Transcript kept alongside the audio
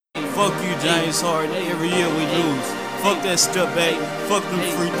Fuck you, James Harden. Every year we lose. Fuck that step back. Fuck them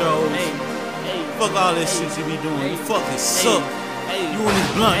free throws. Fuck all that shit you be doing. You fucking suck. You in this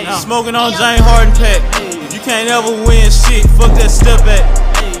blunt now. Smoking on James Harden pack. You can't ever win shit. Fuck that step back.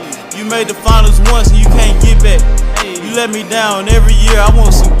 You made the finals once and you can't get back. You let me down every year. I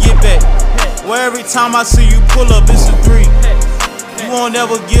want some get back. Well, every time I see you pull up, it's a 3. You won't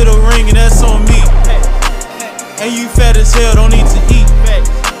ever get a ring, and that's on me. And you fat as hell, don't need to eat.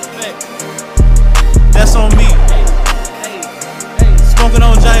 That's on me. Smoking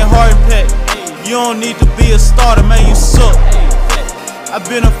on James Harden pack. You don't need to be a starter, man, you suck. I've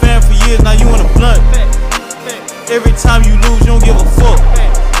been a fan for years, now you in a blunt. Every time you lose, you don't give a fuck.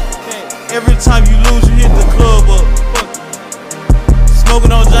 Every time you lose, you hit the club up.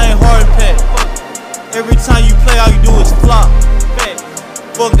 Smoking on James Harden pack. Every time you play, all you do is flop.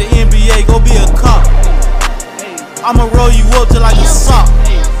 Fuck the NBA, go be a cop. I'ma roll you up till like a sock.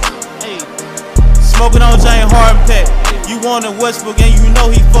 Smoking on James Harden pack. You wanted Westbrook and you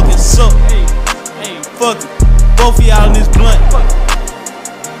know he fucking suck. Fuck it, both of y'all in this blunt.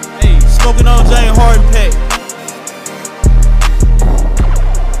 Smoking on James Harden pack.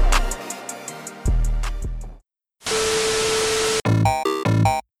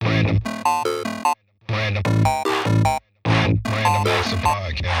 Random Acts of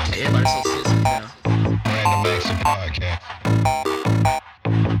Podcast. Everybody so sensitive now. Random Acts of Podcast.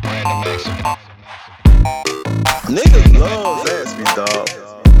 Random Acts of Podcast. Niggas love Zaxby, dog.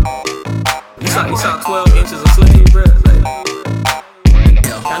 You saw 12 inches of sleeve, bro. Like,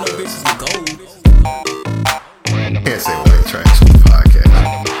 I know bitches with gold. Can't say white trash on the podcast.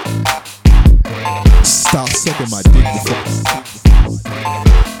 Stop sucking my dick.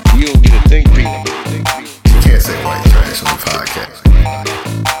 You don't get a think piece. You can't say white trash on the podcast.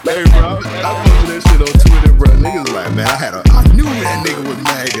 Hey, bro, I posted that shit on Twitter, bro. Niggas like, man, I knew that nigga was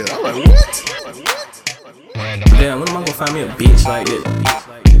MAGA. I'm like, what? Damn, when am I gonna find me a bitch like that?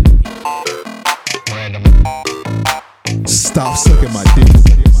 Stop sucking my dick.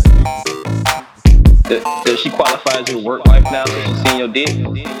 Does she qualify as your work wife now since she's seen your dick?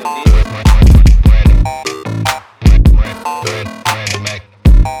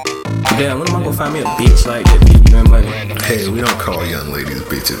 Damn, when am I gonna find me a bitch like that? You know what I mean? Hey, we don't call young ladies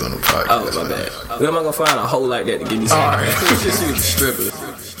bitches on the podcast. Oh, my bad. When am I gonna find a hoe like that to give me some? All right. Strippers.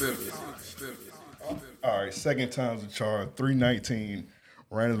 All right, second time's the charm. 319,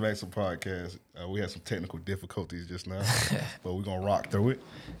 Random Acts of Podcast. We had some technical difficulties just now, but we're gonna rock through it.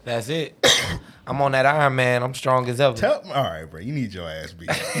 That's it. I'm on that Iron Man. I'm strong as ever. All right, bro. You need your ass beat.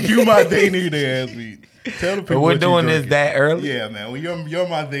 You my day need the ass beat. Tell the people. But we're doing this that early. Yeah, man. Well, you're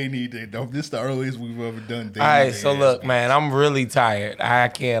my day need day. This is the earliest we've ever done. All right, so look, man. I'm really tired. I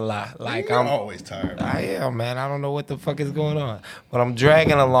can't lie. Like I'm always tired. Man. I am, man. I don't know what the fuck is going on, but I'm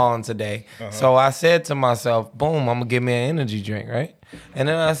dragging along today. So I said to myself, boom, I'm gonna give me an energy drink, right? And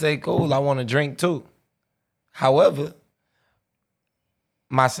then I say, cool, I want to drink too. However,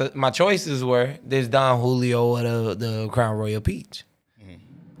 my choices were this Don Julio or the Crown Royal Peach.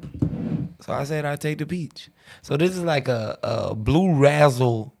 So I said I'd take the peach. So this is like a Blue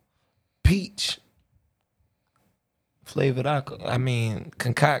Razzle peach flavored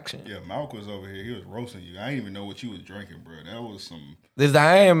concoction. Yeah, Malk was over here. He was roasting you. I didn't even know what you was drinking, bro. That was some. This is the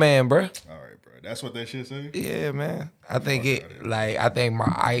Iron Man, bro. All right, bro. That's what that shit say? Yeah, man. I think I think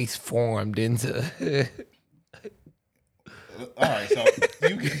my ice formed into. All right, so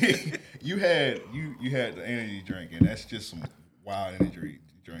you had the energy drink, and that's just some wild energy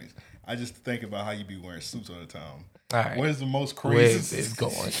drinks. I just think about how you be wearing suits all the time. All right. Where's the most craziest? Where's this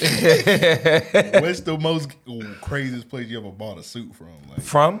going? What's the most craziest place you ever bought a suit from? Like,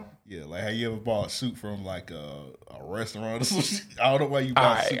 from? Yeah, like how you ever bought a suit from like a restaurant or some shit? I don't know why you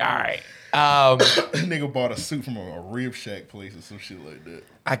bought a suit. All right. Nigga bought a suit from a rib shack place or some shit like that.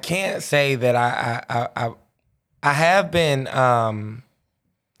 I can't say that I have been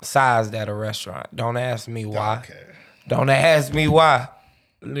sized at a restaurant. Don't ask me why. Okay. Don't ask me why.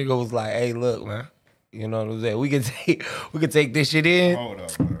 The nigga was like, "Hey, look, man. You know what I'm saying? We can take this shit in." Hold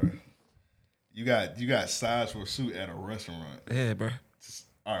up, bro. You got size for a suit at a restaurant. Yeah, bro.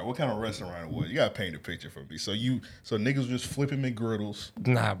 All right, what kind of restaurant it was? You gotta paint a picture for me. So niggas just flipping McGriddles.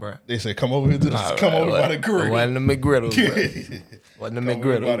 Nah, bro. They say come over here to over by the grill. It wasn't the McGriddles, bro. Wasn't the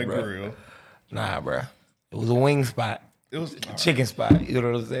McGriddles, by the bro. grill. Nah, bro. It was a wing spot. It was a chicken spot. You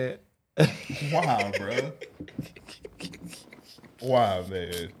know what I'm saying? Wow, bro. Why,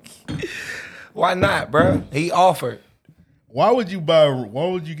 man? Why not, bro? He offered. Why would you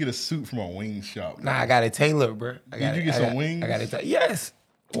get a suit from a wing shop? Nah, I got it tailored, bro. Did you get some wings? I got it. Yes.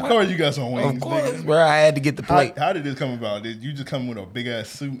 Of course you got some wings. Of course, nigga. bro. I had to get the plate. How did this come about? Did you just come with a big ass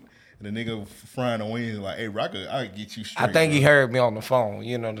suit And the nigga frying the wings like, hey, bro, I could get you straight. I think bro. he heard me on the phone.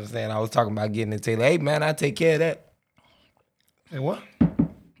 You know what I'm saying? I was talking about getting it Taylor. Hey, man, I take care of that. Hey, what?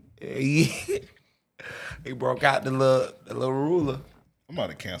 He broke out the little ruler. I'm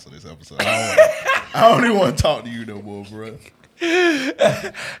about to cancel this episode. I don't even want to talk to you no more, bro.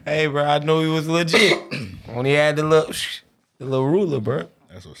 Hey, bro, I knew he was legit when he had the little ruler, bro.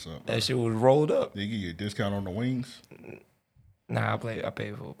 That's what's up. That shit was rolled up. They give you a discount on the wings? Nah, I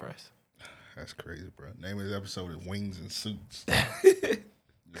paid full price. That's crazy, bro. Name of this episode is Wings and Suits.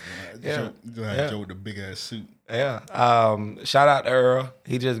 Yeah. You gonna have Joe with the big ass suit. Yeah. Shout out to Earl.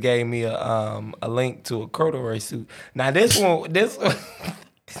 He just gave me a link to a corduroy suit. Now this one.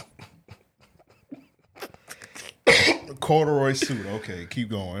 Corduroy suit. Okay, keep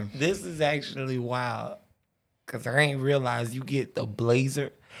going. This is actually wild. Cause I ain't realized you get the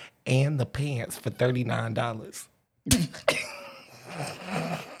blazer and the pants for $39.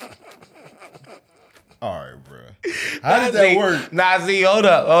 All right, bro. How does that work? Nah, see, hold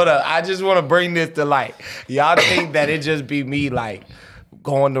up. I just want to bring this to light. Y'all think that it just be me like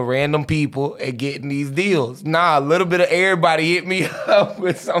going to random people and getting these deals. Nah, a little bit of everybody hit me up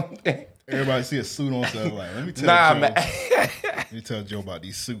with something. Everybody see a suit on, so like, let me tell Nah, Joe. man. Let me tell Joe about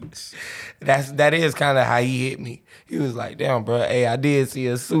these suits. That is kind of how he hit me. He was like, damn, bro, hey, I did see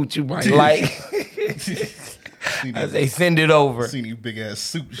a suit you might like. I say, send it over. Seen these big ass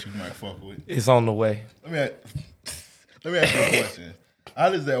suits you might fuck with. It's on the way. Let me ask you a question. How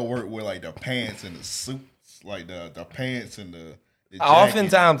does that work with like the pants and the suits? Like the pants and the jacket?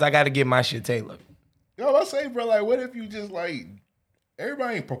 Oftentimes, I got to get my shit tailored. Yo, I say, bro, like, what if you just like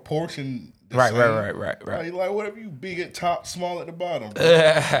everybody in proportion? The Right. same? Like, what if you big at top, small at the bottom?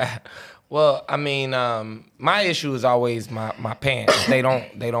 Bro? Well, I mean, my issue is always my pants. They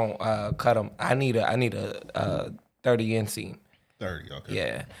don't cut them. I need a 30 inseam. 30, okay.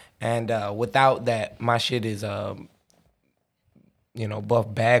 Yeah, and without that, my shit is Buff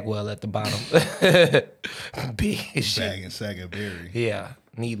Bagwell at the bottom. Big as shit. Bag and Saga Berry. Yeah,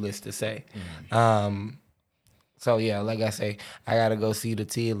 needless to say. So yeah, like I say, I gotta go see the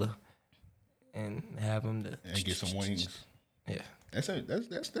tailor and have him and get some wings. Yeah. That's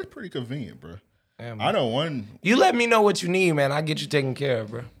pretty convenient, bro. Yeah, I know one. You let me know what you need, man. I get you taken care of,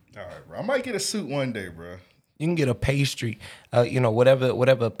 bro. All right, bro. I might get a suit one day, bro. You can get a pastry,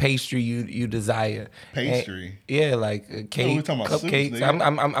 whatever pastry you desire. Pastry. And, like cake, we talking about cupcakes. Suits,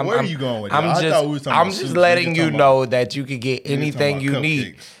 Where are you going with that? I'm I thought we was talking I'm about just suits. letting You you talking know that you could get talking anything about you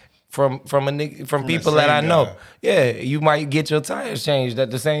need cupcakes. from people that I same know. guy. Yeah, you might get your tires changed at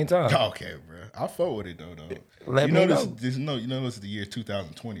the same time. Okay, bro. I fuck with it though. Let you me know know. this is the year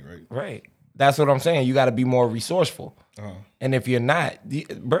 2020, right? Right. That's what I'm saying. You got to be more resourceful. And if you're not,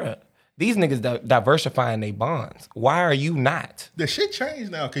 bruh, these niggas diversifying their bonds. Why are you not? The shit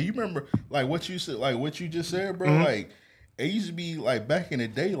changed now. Cause you remember like what you said, like what you just said, bro. Mm-hmm. Like it used to be like back in the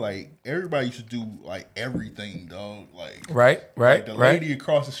day, like everybody used to do like everything, dog. Like Right. the lady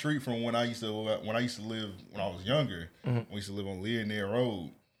across the street from when I used to live when I was younger, Mm-hmm. we used to live on Leonard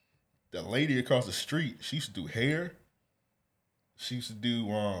Road. The lady across the street, she used to do hair. She used to do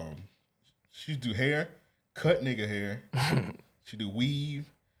hair, cut nigga hair. She do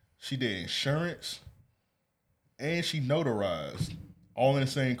weave. She did insurance, and she notarized, all in the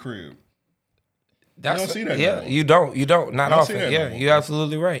same crib. That's, you don't see that. Yeah, no more. you don't. Not don't often. see that Yeah, no more. you're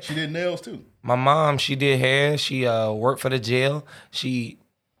absolutely right. She did nails too. My mom, she did hair. She worked for the jail. She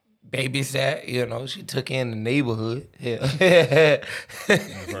babysat. She took in the neighborhood. Yeah.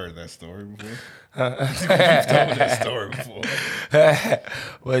 I've heard that story before. You've told me that story before.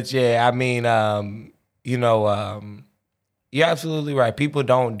 But yeah, I mean, you're absolutely right. People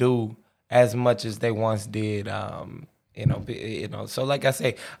don't do as much as they once did. So like I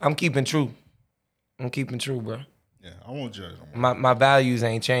say, I'm keeping true. Bro. Yeah, I won't judge them. My values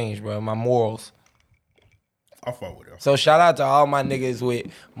ain't changed, bro. My morals. I fuck with them. So shout out to all my niggas with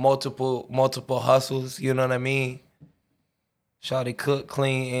multiple hustles. You know what I mean? Shawty cook,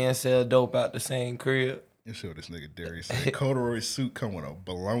 clean, and sell dope out the same crib. You see what this nigga Darius said. Corduroy suit come with a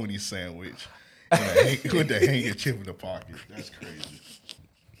bologna sandwich with the handkerchief in the pocket. That's crazy.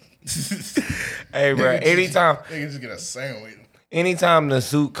 Hey, bro. Nigga just get a sandwich. Anytime the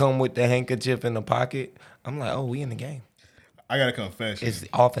suit come with the handkerchief in the pocket, I'm like, oh, we in the game. I got a confession. It's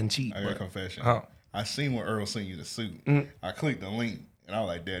often cheap. I got a confession. Huh. I seen when Earl sent you the suit. I clicked the link and I was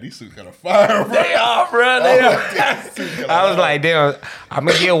like, "Damn, these suits kind of fire, bro." They are, bro. They are. I was like, damn, I'm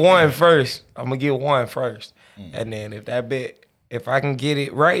gonna get one first. And then if I can get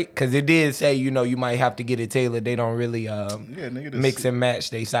it right, because it did say, you might have to get it tailored. They don't really nigga, mix and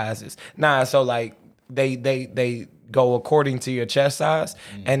match their sizes. Nah, so like they go according to your chest size,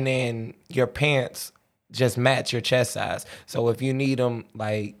 and then your pants just match your chest size. So if you need them,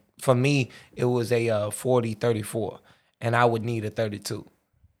 like for me, it was a 40-34, and I would need a 32.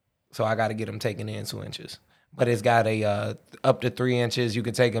 So I got to get them taken in 2 inches. But it's got a up to 3 inches. You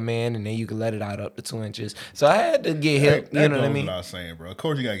can take them in, and then you can let it out up to 2 inches. So I had to get hip. You know what I mean? What I was saying, bro. Of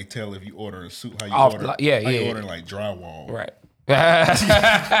course, you gotta tell if you order a suit how you order. Ordering like drywall. Right.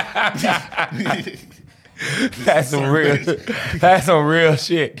 That's some real. That's some real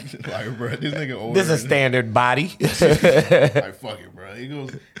shit. Like, bro, this nigga ordering. This is a standard body. Like, fuck it, bro. He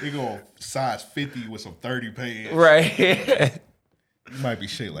goes size 50 with some 30 pants. Right. You might be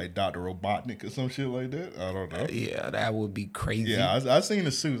shit like Dr. Robotnik or some shit like that. I don't know. Yeah, that would be crazy. Yeah, I seen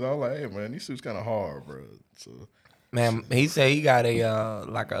the suits. I was like, hey man, these suits kind of hard, bro. So, man, he said he got a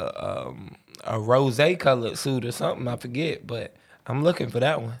rose colored suit or something. I forget, but I'm looking for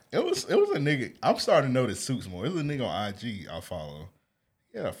that one. It was a nigga. I'm starting to notice suits more. It was a nigga on IG I follow.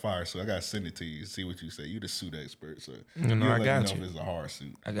 Yeah, a fire suit. I gotta send it to you. See what you say. You the suit expert, so I got you. Know you. if it's a hard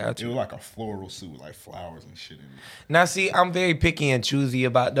suit. I got you. It was like a floral suit with like flowers and shit in it. Now, see, I'm very picky and choosy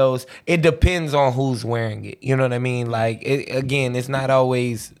about those. It depends on who's wearing it. You know what I mean? Like, again, it's not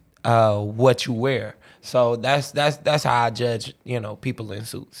always what you wear. So that's how I judge. You know, people in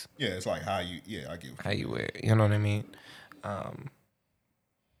suits. Yeah, it's like how you. Yeah, I get how you wear it. You know what I mean?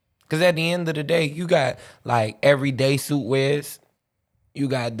 Because at the end of the day, you got like everyday suit wears. You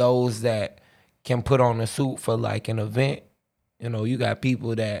got those that can put on a suit for like an event. You know, you got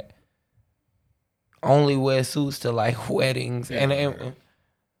people that only wear suits to like weddings. Yeah, and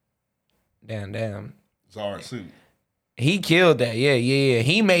damn. It's a hard suit. He killed that. Yeah.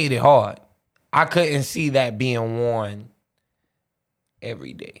 He made it hard. I couldn't see that being worn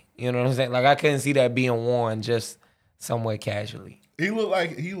every day. You know what I'm saying? Like I couldn't see that being worn just somewhere casually.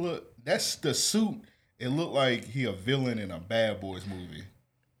 That's the suit. It looked like he a villain in a Bad Boys movie.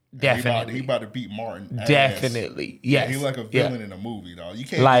 Definitely. He about to beat Martin. Definitely. Yes. Yeah, he like a villain in a movie, dog. You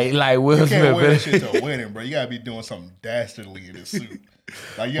can't like Will you Smith. can't wear that shit to a wedding, bro. You gotta be doing something dastardly in this suit.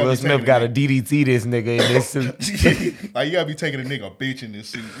 Like, Will Smith got a DDT this nigga in this suit. Like you gotta be taking a nigga bitch in this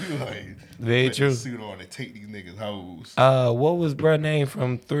suit. You like very true. This suit on and take these niggas hoes. What was bruh name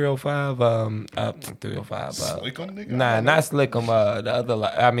from 305? 305. Slickum nigga? Nah, not Slickum. The other,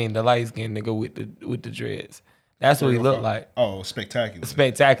 the light skinned nigga with the dreads. That's what he looked like. Oh, Spectacular.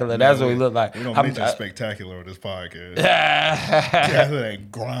 Spectacular. That's what he looked like. We don't mention Spectacular on this podcast.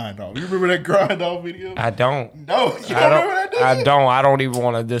 That grind off. You remember that grind off video? I don't. No, you don't remember that? I don't. I don't even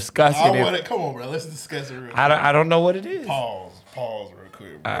want to discuss it. Come on, bro. Let's discuss it real quick. I don't know what it is. Pause real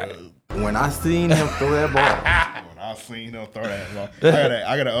quick, bro. Right. When I seen him throw that ball. I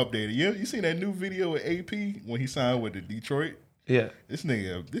gotta update it. You seen that new video with AP when he signed with the Detroit? Yeah. This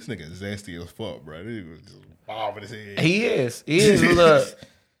nigga zesty as fuck, bro. This nigga was just bobbing his head. He is a little.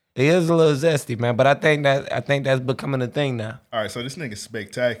 He is a little zesty, man. But I think that's becoming a thing now. All right, so this nigga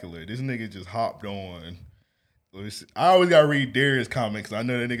Spectacular. This nigga just hopped on. I always gotta read Darius' comments. I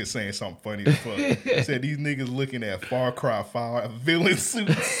know that nigga saying something funny as fuck. He said these niggas looking at Far Cry 5 villain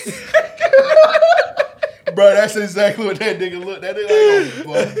suits. Bro, that's exactly what that nigga looked. That nigga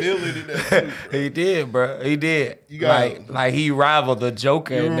like a villain in that suit. Bro. He did, bro. He did. Like he rivaled the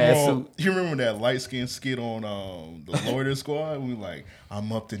Joker in that suit. You remember that light skin skit on the Loiter Squad? We like,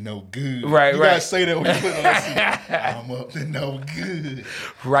 I'm up to no good. Right. You gotta say that when you put on that suit. I'm up to no good.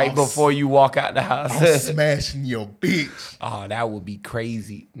 Before you walk out the house. I'm smashing your bitch. Oh, that would be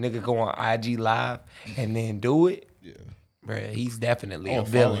crazy. Nigga go on IG Live and then do it. Yeah. Bruh, he's definitely a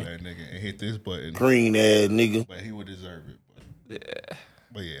villain. That nigga and hit this button. Green ass nigga. But he would deserve it.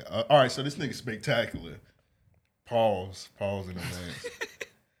 But yeah. All right, so this nigga Spectacular. Pause in advance.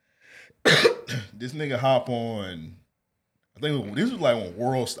 This nigga hop on. I think this was like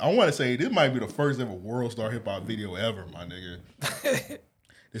on I want to say this might be the first ever World Star hip hop video ever, my nigga.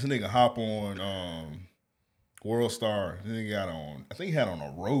 This nigga hop on World Star. This nigga got on. I think he had on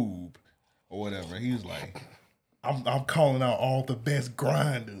a robe or whatever. He was like, I'm calling out all the best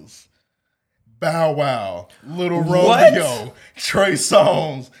grinders. Bow Wow, Little Romeo, Trey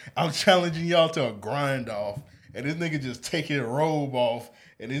Songz. I'm challenging y'all to a grind off. And this nigga just take his robe off,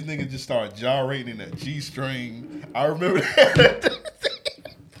 and this nigga just start gyrating in that G-string. I remember that.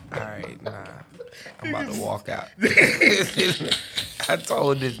 All right, nah. I'm about to walk out. I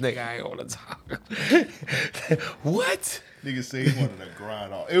told this nigga I ain't want to talk. What? Nigga said he wanted to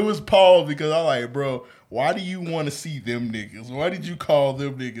grind off. It was Paul because I like, bro, why do you want to see them niggas? Why did you call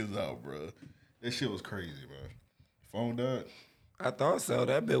them niggas out, bro? That shit was crazy, bro. Phone died? I thought so.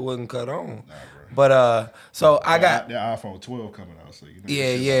 That bit wasn't cut on. Nah, bro. But so I got that iPhone 12 coming out, so you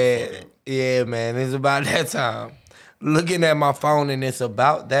know. Yeah, man. It's about that time. looking at my phone and it's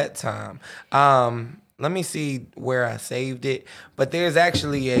about that time. Let me see where I saved it. But there's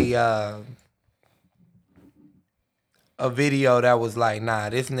actually a video that was like, nah,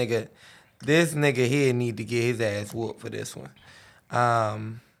 this nigga here need to get his ass whooped for this one.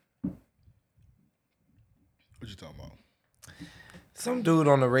 What you talking about? Some dude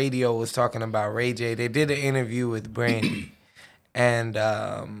on the radio was talking about Ray J. They did an interview with Brandy. And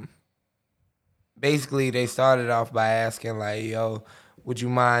basically they started off by asking like, yo, would you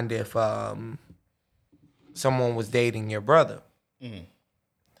mind if someone was dating your brother? Mm.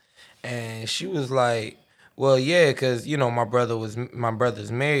 And she was like, well, yeah, because, you know, my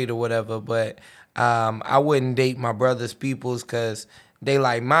brother's married or whatever, but I wouldn't date my brother's peoples because they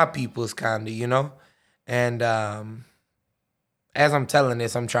like my peoples kind of, you know? And as I'm telling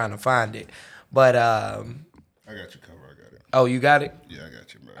this, I'm trying to find it. But I got you covered. I got it. Oh, you got it? Yeah, I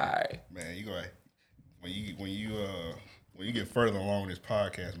got you, bro. All right. Man, you go ahead. When you get further along in this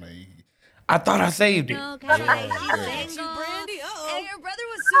podcast, man, I thought I saved it. Okay, Yeah. she's single. Brandy, uh-oh. And her brother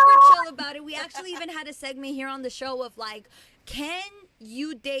was super chill about it. We actually even had a segment here on the show of like, can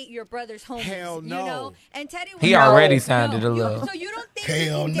you date your brother's homies? Hell no. You know? And Teddy was He like, already sounded a little. So you don't think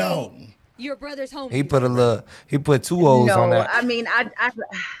hell you can no. date your brother's homies? He put two O's on No, that. I mean,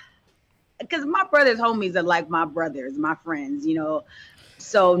 because my brother's homies are like my brothers, my friends, you know.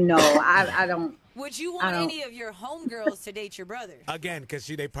 So no, I don't. Would you I want don't- any of your homegirls to date your brother? Again, because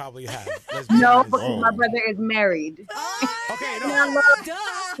they probably have. No, honest. because my brother is married. Okay, And no. I love Duh.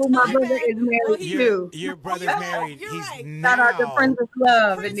 who my brother is married Your, to. your brother's You're married. right. He's Right. Shout out to now. Princess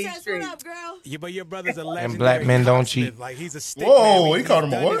Love in these Princess, what streets. up, girl? Yeah, but your brother's a legendary. And black men don't cocksmith. cheat. Like he's a stick Whoa, man. he called him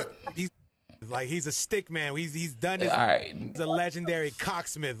a done what? He's a stick man. He's done his. All right. He's a legendary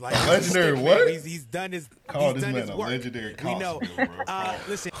cocksmith. Like A he's a legendary stick what? man. He's done his. Call he's this done man his a work. legendary We know. cocksmith, bro.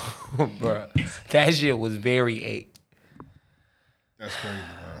 Listen, Bro, that shit was very 8. That's crazy,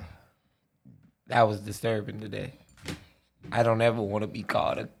 man. That was disturbing today. I don't ever want to be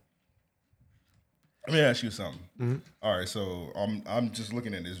called a. Let me ask you something. Mm-hmm. All right, so I'm just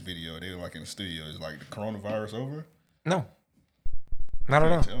looking at this video. They were like in the studio. Is like the coronavirus over? No. Not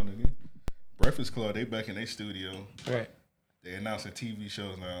at all. Tell, nigga. Breakfast Club, they back in their studio. Right. They announcing TV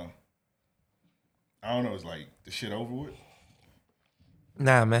shows now. I don't know. It's like the shit over with.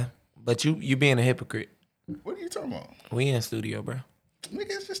 Nah, man. But you being a hypocrite. What are you talking about? We in studio, bro.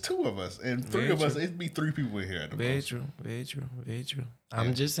 Nigga, it's just 2 of us, and 3 Very of us. true. It'd be 3 people in here. At the Very most. true. Very true. Very true.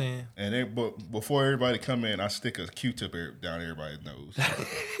 I'm just saying. And then, but before everybody come in, I stick a Q-tip down everybody's nose.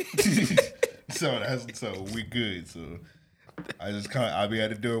 so we good. So I be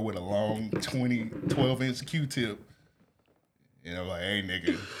able to do it with a long 12-inch Q-tip. And I'm like, hey,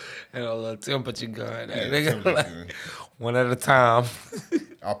 nigga. And a little temperature gun. Yeah, Nigga, temperature like, gun. one at a time.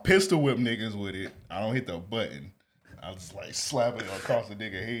 I pistol whip niggas with it. I don't hit the button. I just like slap it across the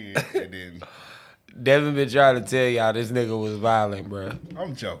nigga head, and then Devin been trying to tell y'all this nigga was violent, bro.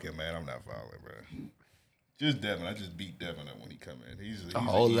 I'm joking, man. I'm not violent, bro. Just Devin. I just beat Devin up when he come in. He's The an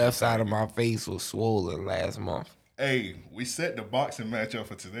whole easy left side of target. my face was swollen last month. Hey, we set the boxing match up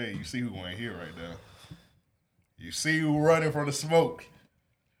for today. You see who ain't here right now. You see who running from the smoke.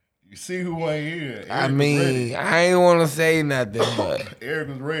 You see who ain't here. I Eric was mean, ready. I ain't want to say nothing, but Eric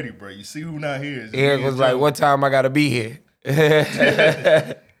was ready, bro. You see who not here. It's Eric me was and like, Joe. what time I got to be here?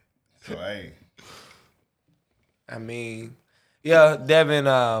 So, hey. I mean, yeah, Devin,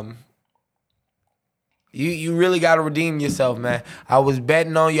 you really got to redeem yourself, man. I was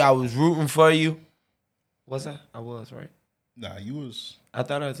betting on you. I was rooting for you. Was I? I was, right? Nah, you was. I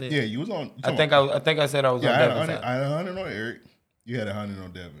thought I said. Yeah, you was on. I think I said I was Yeah, on I had, Devin's 100, side. I had 100 on Eric. You had 100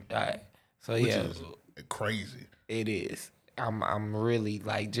 on Devin. All right. So Which yeah, is crazy. it is. I'm really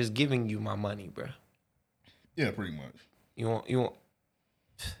like just giving you my money, bro. Yeah, pretty much. You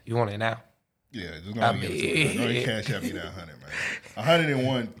want it now? Yeah, just I gonna give it to me. mean- Go cash out me that 100, man.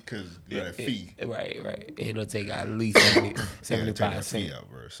 101 because that fee. Right. It'll take at least 70, Yeah, 75 take that cents. fee out,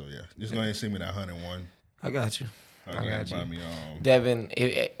 bro. So yeah, just go ahead and send me that 101. I got you. I got you. Buy me, Devin,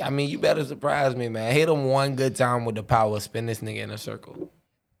 I mean, you better surprise me, man. Hit him one good time with the power. Spin this nigga in a circle.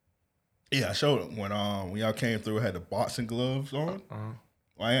 Yeah, I showed him when y'all came through. I had the boxing gloves on.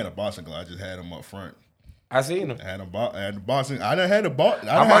 Well, I had a boxing glove. I just had them up front. I seen him. I had the boxing. I done had the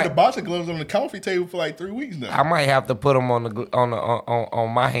boxing gloves on the coffee table for like 3 weeks now. I might have to put him on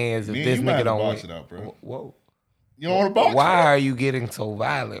my hands if Man, this you might nigga have to don't box win. it out, bro. Whoa. You don't want to box? Why are you getting so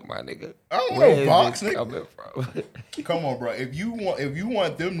violent, my nigga? I don't Where want to is box, this nigga. coming from? Come on, bro. If you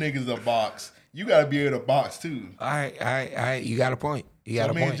want them niggas to box, you gotta be able to box too. All right. You got a point. You got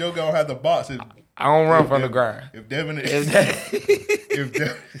So a me and point. Joe gonna have to box. I don't run from the grind. If Devin,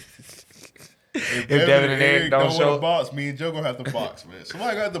 If Devin and Eric don't want show to box, me and Joe gonna have to box, man.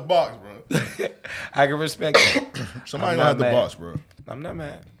 Somebody got to box, bro. I can respect that. Somebody gonna have to box, bro. I'm not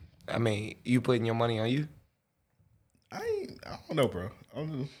mad. I mean, you putting your money on you? I don't know, bro. I'll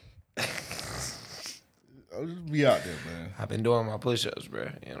just be out there, man. I've been doing my push-ups, bro.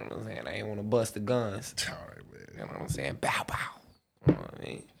 You know what I'm saying? I ain't want to bust the guns. All right, man. You know what I'm saying? Bow, bow. You know what I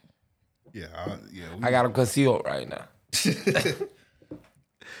mean? Yeah, I got them concealed right now.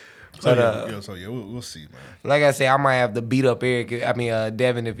 We'll see, man. Like I said, I might have to beat up Eric.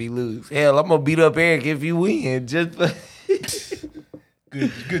 Devin if he lose. Hell, I'm gonna beat up Eric if he win. Just for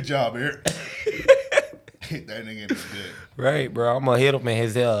good job, Eric. Hit that nigga in the dick. Right, bro. I'm gonna hit him and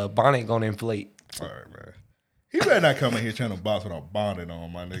his bonnet gonna inflate. All right, man. He better not come in here trying to box with a bonnet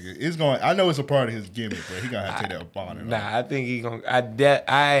on, my nigga. It's going. I know it's a part of his gimmick, but he gonna have to take that bonnet. Nah, I think he gonna.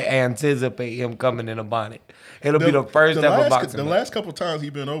 I anticipate him coming in a bonnet. It'll be the first ever boxing. The last couple times he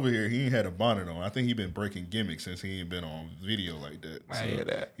been over here, he ain't had a bonnet on. I think he been breaking gimmicks since he ain't been on video like that. I hear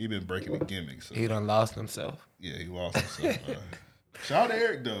that. He been breaking the gimmicks. So. He done lost himself. Yeah, he lost himself. Shout out to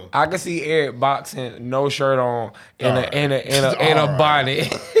Eric though. I can see Eric boxing, no shirt on, in a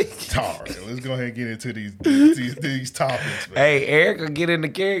bonnet. All right, let's go ahead and get into these topics, man. Hey, Eric will get into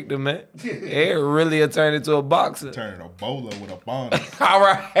character, man. Eric really will turn into a boxer. Turn a bolo with a bonnet. All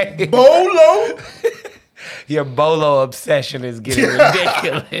right. Bolo? Your bolo obsession is getting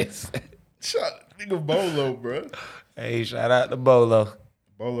ridiculous. Shout nigga Bolo, bro. Hey, shout out to Bolo.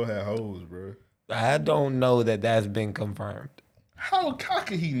 Bolo had hoes, bro. I don't know that that's been confirmed. How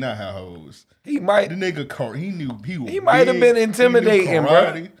could he not have hoes? He might. The nigga, he knew he was. He might have been intimidating,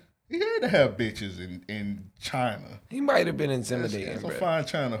 bro. He had to have bitches in China. He might have been intimidating, that's bro. Some fine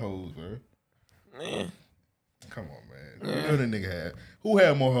China hoes, bro. Man. Come on, man. Who the nigga had? Who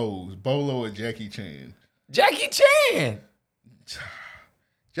had more hoes, Bolo or Jackie Chan? Jackie Chan.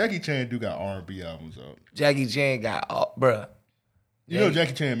 Jackie Chan do got R&B albums out. Jackie Chan got, bruh. You know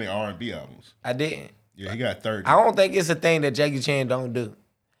Jackie Chan make R&B albums. I didn't. Yeah, he got 30. I don't think it's a thing that Jackie Chan don't do.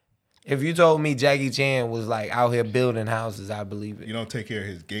 If you told me Jackie Chan was like out here building houses, I believe it. You don't take care of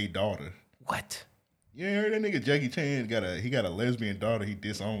his gay daughter. What? You ain't heard that nigga Jackie Chan got a lesbian daughter. He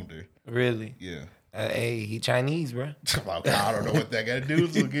disowned her. Really? Yeah. Hey, he Chinese, bro. I don't know what that got to do.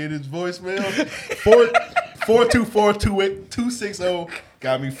 So get his voicemail. 424-260.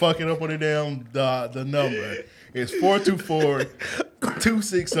 Got me fucking up on the damn the number. It's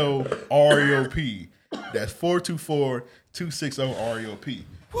 424-260-REOP. That's 424-260-REOP.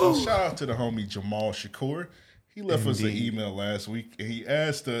 So shout out to the homie Jamal Shakur. He left us an email last week and he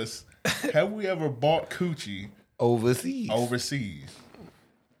asked us, have we ever bought coochie overseas?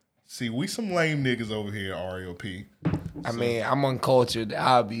 See, we some lame niggas over here at REOP. I mean, I'm uncultured,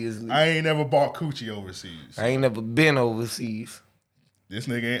 obviously. I ain't never bought coochie overseas. I ain't never been overseas. This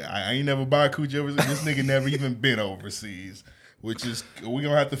nigga, I ain't never bought coochie overseas. This nigga never even been overseas, which is, we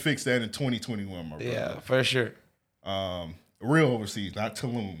gonna have to fix that in 2021, my brother. Yeah, for sure. Real overseas, not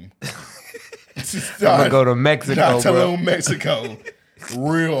Tulum. I'm gonna go to Mexico, not Tulum, Mexico.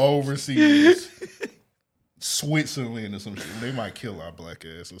 Real overseas. Switzerland or some shit. They might kill our black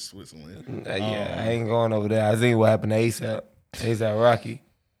ass in Switzerland. Yeah, I ain't going over there. I seen what happened to ASAP Rocky.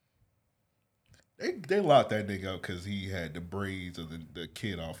 They locked that nigga up because he had the braids of the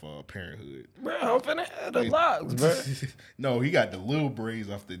kid off Parenthood. Bro, I'm finna have the locks, bro. No, he got the little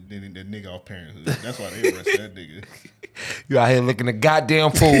braids off the nigga off Parenthood. That's why they arrested that nigga. You out here looking a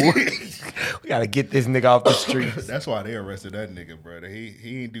goddamn fool. We gotta get this nigga off the streets. That's why they arrested that nigga, brother.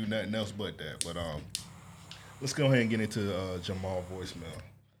 He ain't do nothing else but that. But let's go ahead and get into Jamal voicemail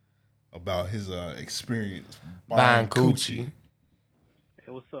about his experience buying coochie.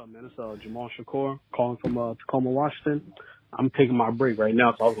 Hey, what's up, man? It's Jamal Shakur calling from Tacoma, Washington. I'm taking my break right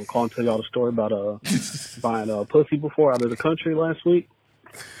now, so I was gonna call and tell y'all the story about buying pussy before out of the country last week.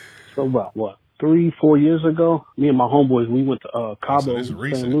 So about 3-4 years ago, me and my homeboys, we went to Cabo,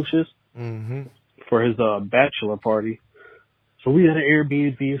 St. Lucius for his bachelor party. So we had an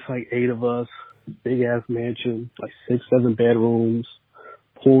Airbnb. It's like 8 of us. Big ass mansion, like 6-7 bedrooms,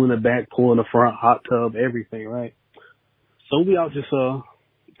 pool in the back, pool in the front, hot tub, everything, right? So we out just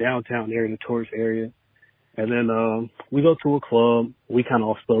downtown area, the tourist area, and then we go to a club. We kind of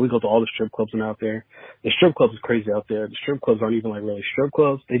all split. We go to all the strip clubs and out there. The strip clubs is crazy out there. The strip clubs aren't even like really strip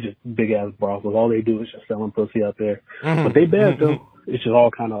clubs. They just big ass brothels. All they do is just selling pussy out there. But they bad though. It's just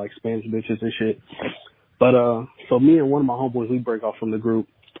all kind of like Spanish bitches and shit. But so me and one of my homeboys, we break off from the group.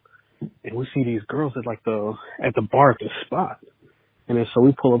 And we see these girls at the bar at the spot. And then so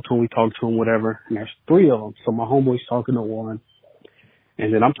we pull up to them, we talk to them, whatever. And there's 3 of them. So my homeboy's talking to one.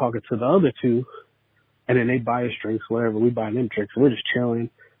 And then I'm talking to the other 2. And then they buy us drinks, whatever. We buy them drinks. We're just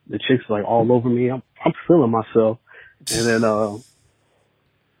chilling. the chick's like all over me. I'm feeling myself. And then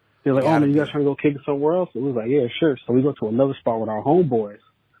they're like, oh man, you guys trying to go kick it somewhere else? And we was like, yeah, sure. So we go to another spot with our homeboys.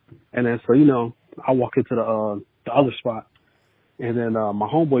 And then so, you know, I walk into the other spot. And then my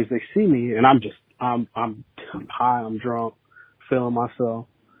homeboys, they see me, and I'm high, I'm drunk, feeling myself.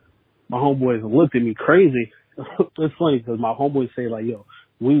 My homeboys looked at me crazy. It's funny because my homeboys say like, yo,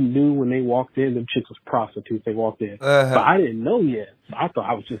 we knew when they walked in, them chicks was prostitutes. They walked in, but I didn't know yet. So I thought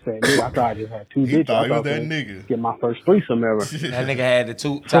I was just saying, nigga, I thought I just had two bitches. He thought I he was thought that nigga. Get my first threesome ever. That nigga had the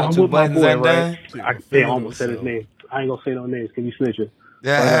I'm two with my buttons boy, undone. right? I almost said his name. I ain't gonna say no names. Can you snitch it?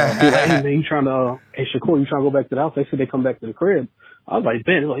 But, he like, hey man, you trying to? Hey Shakur, you trying to go back to the house? They said they come back to the crib. I was like,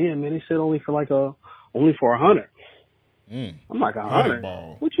 Ben, like, yeah, man. They said only for 100. I'm like 100.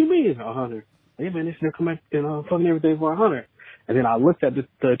 What you mean 100? Hey man, they said they come back and fucking everything for 100. And then I looked at the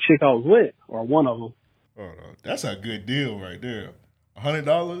chick I was with, or one of them. Oh, no. That's a good deal right there.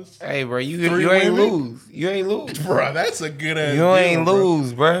 $100. Hey, bro, you ain't lose. You ain't lose, bro. That's a good ass. You ain't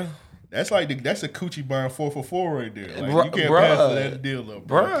lose, bro. That's like that's a coochie buying 4 for 4 right there. Like Bruh, you can't pass that deal up,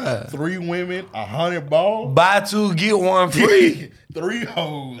 bro. Bruh. 3 women, 100 balls. Buy 2, get 1 free. 3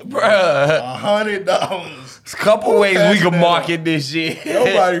 hoes, bruh. $100. It's a couple ways we can market this shit.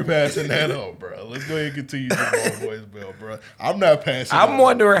 Nobody passing that up, bro. Let's go ahead and continue the boys bill, bro. I'm not passing. I'm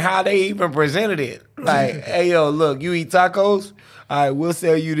wondering how they even presented it. Like, hey yo, look, you eat tacos? All right, we'll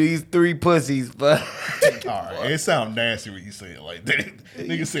sell you these 3 pussies, but all right, it sounds nasty when you say it like that.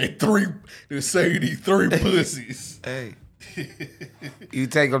 Nigga said 3. They say these 3 pussies. Hey, you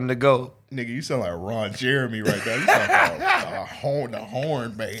take them to go, nigga. You sound like Ron Jeremy right now. You sound like the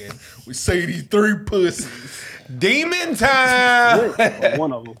horn man. We say these 3 pussies. Demon time.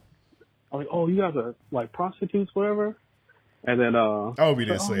 One of them. I'm like, oh, you guys are like prostitutes, whatever. And then I hope he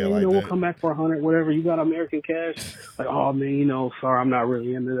didn't say it like that. We'll come back for 100, whatever. You got American cash? Like, oh man, sorry, I'm not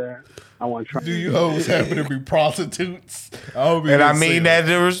really into that. I want to try. Do you hoes happen to be prostitutes? And I mean that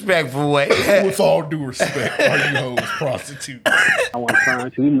in a respectful way. With all due respect, are you hoes prostitutes? I want to try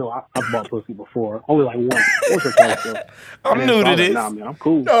to, even though I bought pussy before, only like once or twice. So. I'm new to this. Nah, man, I'm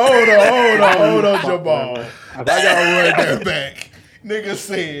cool. No, hold on, Jamal. I gotta run that back. Nigga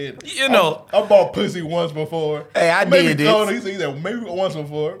said, I bought pussy once before. Hey, I did this. He said maybe once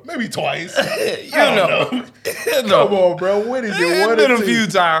before, maybe twice. you know. Come on, bro. What is it? One or two? A few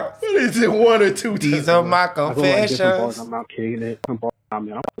times. What is it? 1 or 2 These are my confessions. Bars, I'm not kidding it. Nah,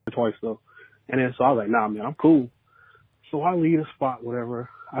 man, I'm twice though. And then so I was like, nah, man, I'm cool. So I leave the spot, whatever.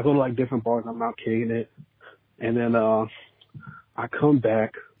 I go to like different bars. I'm not kidding it. And then I come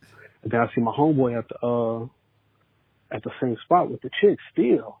back, and then I see my homeboy at the same spot with the chick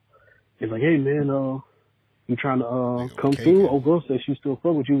still. He's like, hey man, you trying to come through? Old girl says she still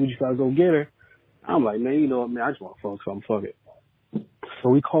fuck with you. We just gotta go get her. I'm like, man, you know what, man, I just want to fuck something. Fuck it. So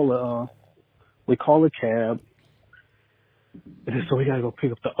we call a cab. And then so we gotta go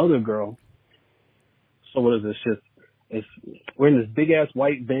pick up the other girl. So what is this? We're in this big ass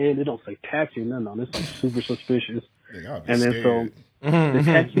white van. It don't say taxi, nothing on. It's like super suspicious. And then so the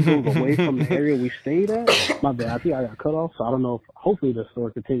taxi goes away from the area we stayed at. My bad. I think I got cut off, so I don't know if hopefully the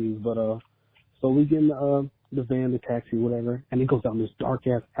story continues. But so we get in the van, the taxi, whatever, and it goes down this dark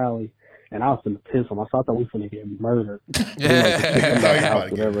ass alley. And I was finna piss on myself. I thought we finna get murdered.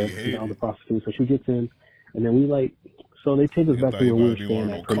 Whatever. The prostitute. So she gets in, and then we so they take us back to where we were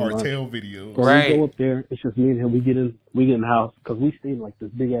staying at. Cartel videos. So we go up there. It's just me and him. We get in the house because we stay in like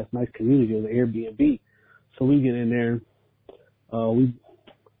this big ass nice community of the Airbnb. So we get in there. I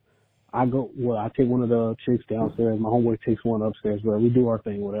take one of the chicks downstairs. My homeboy takes one upstairs, where we do our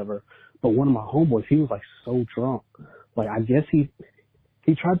thing, whatever. But one of my homeboys, he was like so drunk. Like, I guess he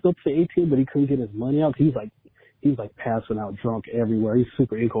tried to go to the ATM, but he couldn't get his money out. He was like passing out drunk everywhere. He's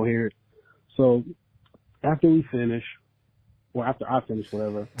super incoherent. So after we finish, or after I finish,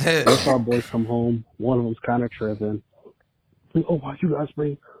 whatever, both our boys come home. One of them's kind of tripping. Like, oh, why you guys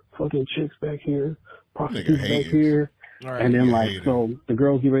bring fucking chicks back here? Prostitutes back here? Right, and then so the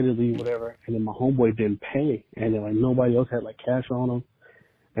girls get ready to leave, whatever, and then my homeboy didn't pay, and then nobody else had cash on them,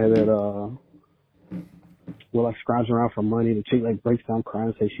 and then we're scrounging around for money. The chick breaks down crying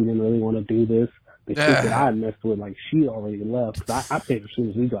and says she didn't really want to do this. The chick that I had messed with, she already left. I paid as soon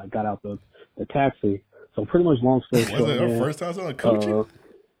as we got out the taxi. So pretty much long story short, was it her first time selling coaching?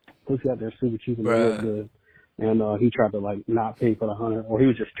 Pussy out there super cheap and real good, and he tried to not pay for the 100, or he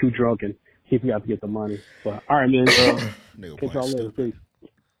was just too drunk and he forgot to get the money. But all right, man. Catch y'all later. Peace.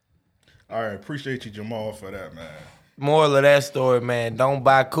 All right, appreciate you, Jamal, for that, man. Moral of that story, man: don't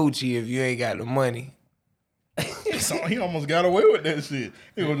buy coochie if you ain't got the money. He almost got away with that shit.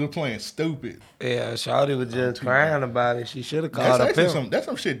 He was just playing stupid. Yeah, Shawty was just crying about it. She should have called up him. That's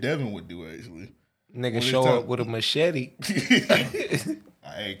some shit Devin would do, actually. Nigga show up with a machete.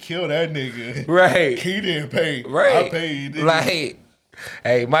 Hey, kill that nigga. Right. He didn't pay. Right. I paid. Like,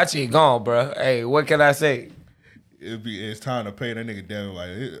 hey, my shit gone, bro. Hey, what can I say? It's time to pay that nigga Devin.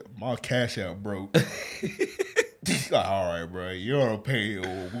 Like, my cash out broke. Like, all right, bro. You don't pay, or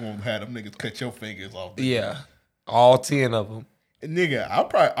we're going to have them niggas cut your fingers off. Yeah. All 10 of them. And nigga,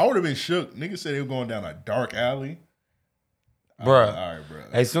 I would have been shook. Nigga said they were going down a dark alley. Bruh. All right, bro.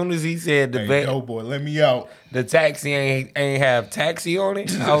 As soon as he said yo, boy, let me out. The taxi ain't have taxi on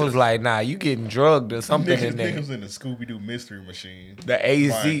it, I was like, nah, you getting drugged or something in there. Niggas in the Scooby-Doo mystery machine. The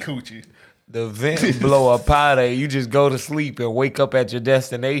AC. Coochie. The vent blow up out of it. You just go to sleep and wake up at your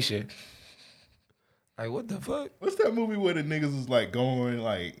destination. Like, what the fuck? What's that movie where the niggas is like going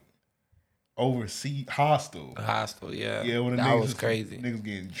like overseas? Hostel. Hostel, yeah. Yeah, when the that niggas was crazy. Niggas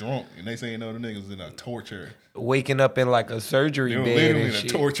getting drunk and they say, no, the niggas in a torture. Waking up in like a surgery bed literally and in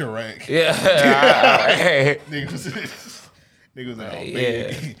shit. a torture rack. Yeah. niggas in a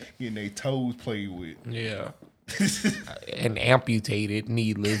bed getting their toes played with. Yeah. And amputated,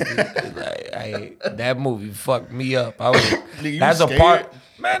 needless. That movie fucked me up. That's a part.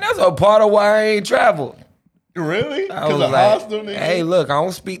 Man, that's a part of why I ain't traveled. Really? I was like, hostel, nigga? hey, look, I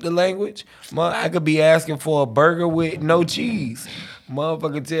don't speak the language. I could be asking for a burger with no cheese.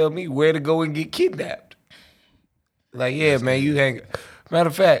 Motherfucker tell me where to go and get kidnapped. Like, yeah, man, you hang. Matter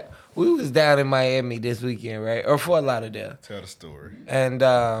of fact, we was down in Miami this weekend, right? Or Fort Lauderdale. Tell the story. And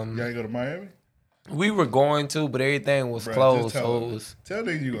you ain't go to Miami? We were going to, but everything was closed. Tell So it was. Tell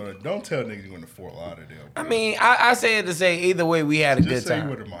niggas you gonna. Don't tell niggas you going to Fort Lauderdale. Bro. I mean, I said to say either way, we had a good time. Just say you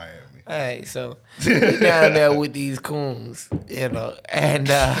went to Miami. All right, so we down there with these coons, you know, and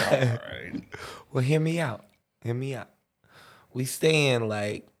all right. Well, hear me out. We staying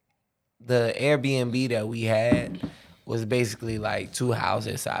like the Airbnb that we had was basically like two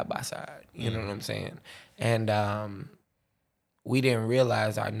houses side by side. You know what I'm saying? And we didn't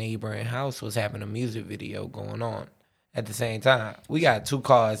realize our neighboring house was having a music video going on at the same time. We got two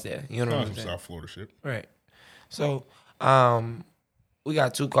cars there. You know what I'm saying? South Florida shit. Right. So, we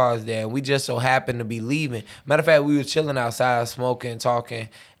got two cars there. We just so happened to be leaving. Matter of fact, we were chilling outside, smoking, talking,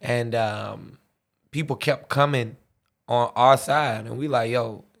 and people kept coming on our side. And we like,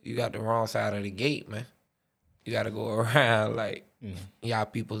 yo, you got the wrong side of the gate, man. You got to go around, like, y'all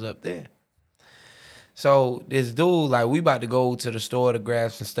people's up there. So this dude, like, we about to go to the store to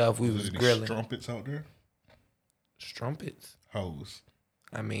grab some stuff. We was grilling. Strumpets out there? Strumpets? Hoes.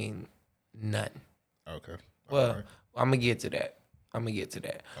 I mean, none. Okay. Well, right. I'm going to get to that.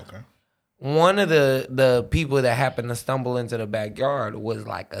 Okay. One of the people that happened to stumble into the backyard was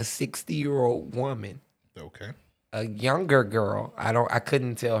like a 60-year-old woman. Okay. A younger girl. I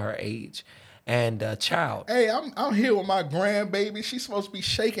couldn't tell her age. And a child. Hey, I'm here with my grandbaby. She's supposed to be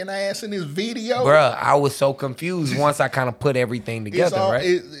shaking ass in this video. Bruh, I was so confused once I kind of put everything together, right?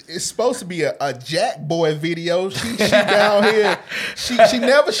 It's supposed to be a Jack Boy video. She down here. She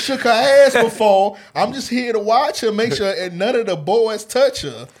never shook her ass before. I'm just here to watch her, make sure and none of the boys touch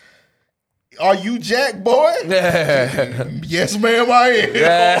her. Are you Jack Boy? Yes, ma'am, I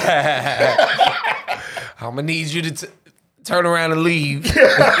am. I'm going to need you to turn around and leave.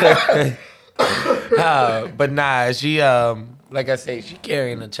 But nah, she like I say, she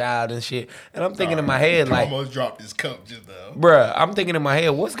carrying a child and shit. And I'm thinking in my head, like, almost dropped this cup just now. Bruh, I'm thinking in my head,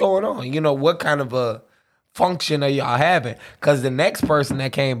 what's going on? You know, what kind of a function are y'all having? Because the next person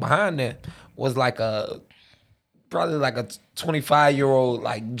that came behind them was like probably like a 25-year-old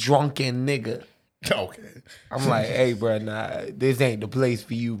like drunken nigga. Okay. I'm like, hey, bro, nah, this ain't the place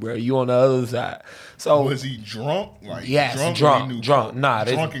for you, bro. You on the other side. So was he drunk? Like, yes, drunk. Nah,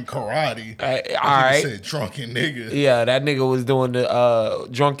 drunken karate. All right. Said drunken nigga. Yeah, that nigga was doing the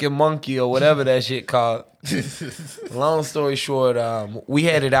drunken monkey or whatever that shit called. Long story short, we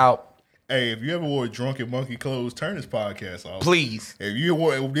headed out. Hey, if you ever wore drunken monkey clothes, turn this podcast off. Please. If you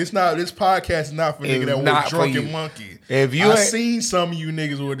wore this podcast is not for nigga that wore drunken monkey. If you I seen some of you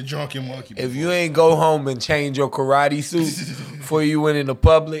niggas with the drunken monkey before. If you ain't go home and change your karate suit before you went into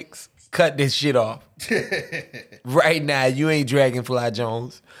Publix, cut this shit off. Right now, you ain't Dragonfly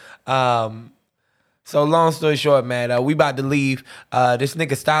Jones. So long story short, man, we about to leave. This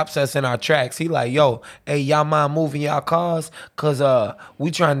nigga stops us in our tracks. He like, yo, hey, y'all mind moving y'all cars? Cause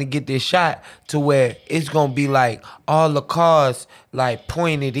we trying to get this shot to where it's gonna be like all the cars like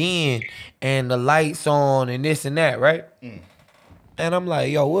pointed in and the lights on and this and that, right? And I'm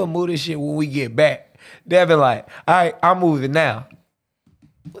like, yo, we'll move this shit when we get back. Devin like, all right, I'm moving now.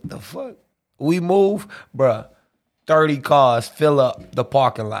 What the fuck? We move, bruh. 30 cars fill up the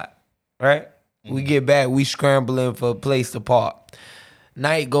parking lot, right? We get back, we scrambling for a place to park.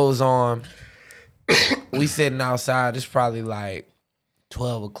 Night goes on. We sitting outside. It's probably like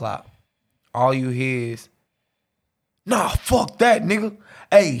 12 o'clock. All you hear is, nah, fuck that, nigga.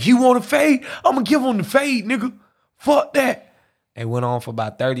 Hey, he want a fade? I'm going to give him the fade, nigga. Fuck that. It went on for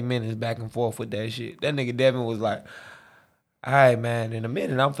about 30 minutes back and forth with that shit. That nigga Devin was like, all right, man, in a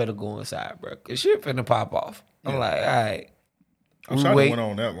minute, I'm finna go inside, bro. Because shit finna pop off. I'm like, all right. I'm sorry it went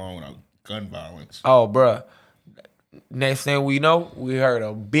on that long without gun violence. Oh, bro. Next thing we know, we heard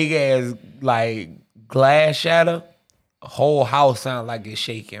a big ass like glass shatter. The whole house sound like it's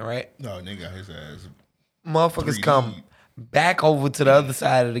shaking, right? No, nigga got his ass. Motherfuckers 3D. come back over to the other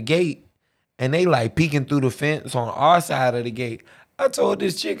side of the gate and they like peeking through the fence on our side of the gate. I told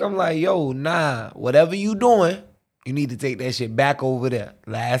this chick, I'm like, yo, nah, whatever you doing, you need to take that shit back over there.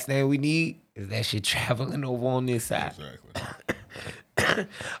 Last thing we need is that shit traveling over on this side. Exactly.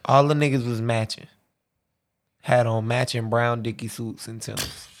 All the niggas was matching. Had on matching brown Dickie suits and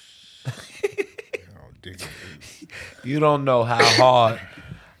Timbs. You don't know how hard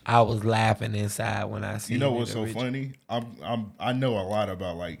I was laughing inside when I see. You know what's so funny? I know a lot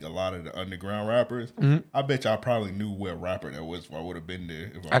about like a lot of the underground rappers. I bet y'all probably knew what rapper that was if I would have been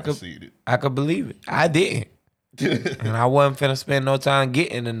there if I could see it. I could believe it. I didn't. And I wasn't finna spend no time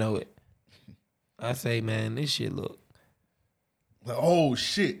getting to know it. I say, man, this shit look. Like, oh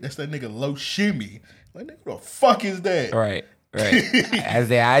shit, that's that nigga Low Shimmy. Like, nigga, what the fuck is that? Right. I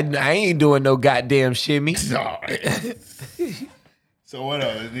say, I ain't doing no goddamn shimmy. So what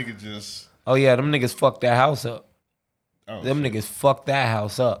else? Nigga just. Oh yeah, them niggas fucked that house up. Oh, them shit. niggas fucked that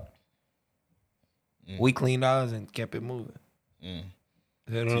house up. We cleaned ours and kept it moving. You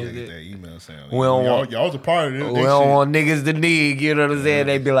know what I'm Get saying? that email saying, We don't y'all was a part of this. We don't want niggas to dig, you know what I'm saying?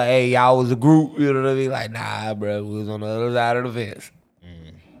 They be like, hey, y'all was a group, you know what I mean? Like, nah, bro, we was on the other side of the fence.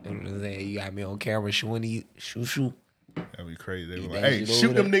 You know what I'm saying? You got me on camera shooting shoo. That'd be crazy. They were That like, hey, shit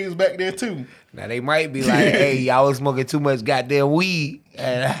shoot over them niggas back there too. Now they might be like, hey, y'all was smoking too much goddamn weed.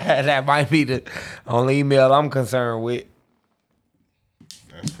 And that might be the only email I'm concerned with.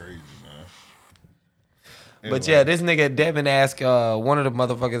 That's crazy, man. But yeah, this nigga Devin asked one of the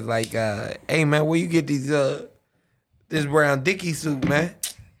motherfuckers like, hey man, where you get these this brown Dickie suit, man?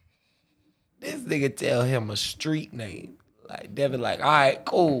 This nigga tell him a street name. Like Devin like, all right,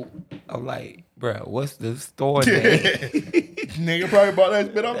 cool. I'm like, bro, what's the store name? Nigga probably bought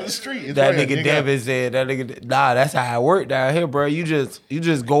that bit off the street. It's That like a nigga Devin said, nah, that's how it work down here, bro. You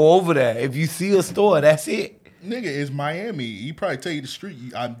just go over there. If you see a store, that's it. Nigga, it's Miami. He probably tell you the street.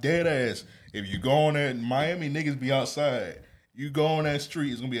 I'm dead ass. If you go on there in Miami, niggas be outside. You go on that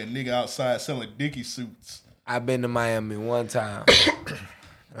street, it's gonna be a nigga outside selling Dickie suits. I've been to Miami one time.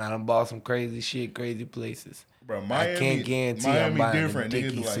 And I done bought some crazy shit, crazy places. Bro, Miami, I can't guarantee Miami I'm buying different. a Niggas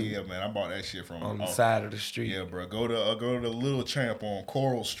Dickie be like, suit yeah, man, I bought that shit from on the side of the street. Yeah, bro, go to the Little Champ on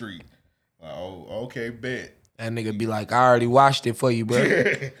Coral Street. Like, oh, okay, bet. That nigga be like, I already washed it for you,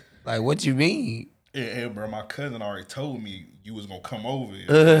 bro. Like, what you mean? Yeah, bro, my cousin already told me you was gonna come over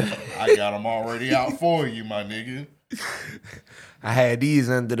here. I got them already out for you, my nigga. I had these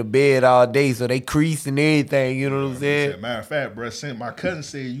under the bed all day, so they creased and everything, you know what I'm saying? Matter of fact, bro, my cousin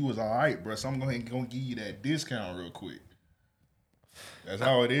said you was all right, bro, so I'm gonna give you that discount real quick. That's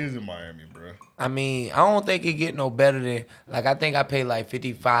how it is in Miami, bro. I mean, I don't think it get no better than, like, I think I paid like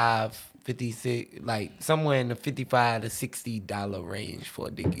 55, 56, like somewhere in the $55 to $60 range for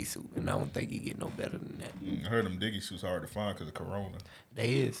a Dickie suit, and I don't think it get no better than that. I heard them Dickie suits hard to find because of Corona. They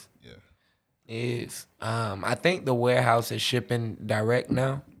is. Yeah. It is. I think the warehouse is shipping direct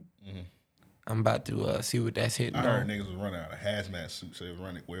now. I'm about to see what that's hitting I heard on. niggas was running out of hazmat suits, so they was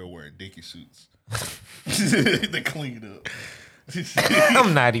running wearing Dickie suits. They cleaned up.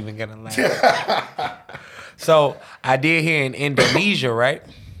 I'm not even gonna lie. So I did hear in Indonesia, right?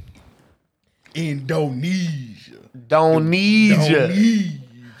 Indonesia.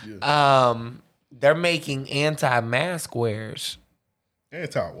 They're making anti-mask wears.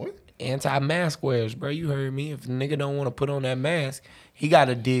 Anti what? Anti-mask wears, bro. You heard me. If a nigga don't want to put on that mask, he got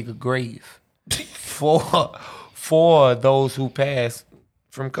to dig a grave for those who passed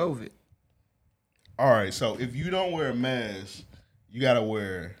from COVID. All right, so if you don't wear a mask, you gotta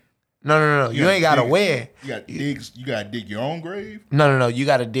wear. No. You ain't gotta wear. You gotta dig your own grave. No. You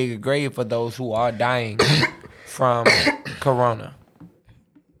gotta dig a grave for those who are dying from Corona.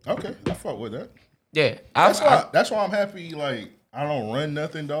 Okay, I fuck with that. Yeah, that's why I'm happy. Like I don't run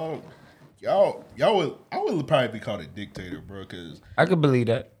nothing, dog. I would probably be called a dictator, bro. Cause I could believe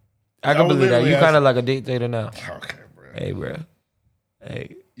that. I could believe that. You kind of like a dictator now. Okay, bro. Hey, bro.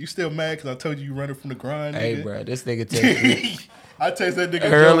 Hey. You still mad because I told you running from the grind, nigga? Hey, bro, this nigga text me I text that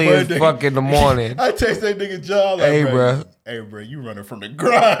nigga early Joe as Budden. fuck in the morning. I text that nigga John like, Hey, bro. Hey, bro, you running from the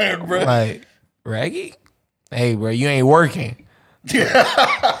grind, bro. Like, Raggy? Hey, bro, you ain't working.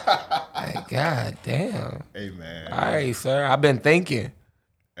 Like, God damn. Hey, man. All right, sir. I've been thinking.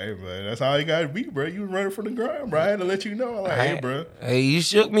 Hey, man, that's how you got to be, bro. You was running from the grind, bro. I had to let you know. I'm like, hey, bro. Hey, you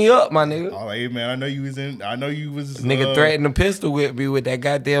shook me up, my nigga. Oh, hey, man, I know you was. Nigga threatened to pistol whip me with that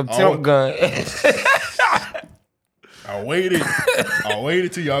goddamn temp gun. I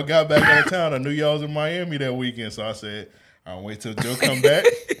waited till y'all got back out of town. I knew y'all was in Miami that weekend, so I said, I'll wait till Joe come back.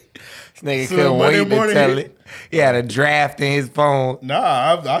 This nigga couldn't wait to tell it. He had a draft in his phone.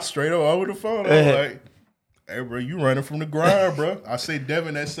 Nah, I straight up over the phone. I was like, hey, bro, you running from the grind, bro. I say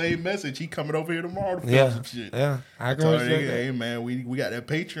Devin that same message. He coming over here tomorrow to film some shit. Yeah, I can told understand nigga, that. hey, man, we got that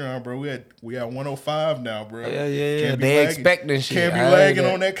Patreon, bro. We got 105 now, bro. Yeah. Can't be They lagging- expecting shit. Can't be I heard lagging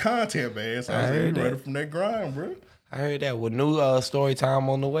that. on that content, man. So I said, you running from that grind, bro. I heard that with new story time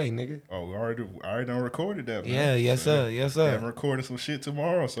on the way, nigga. Oh, we already done recorded that, man. Yeah, yes, sir. Yes, sir. I'm recording some shit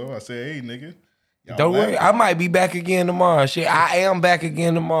tomorrow, so I said, hey, nigga. y'all Don't worry, lagging. I might be back again tomorrow. Shit, I am back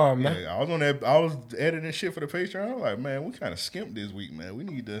again tomorrow, man. Yeah, I was editing shit for the Patreon. I was like, man, we kind of skimped this week, man. We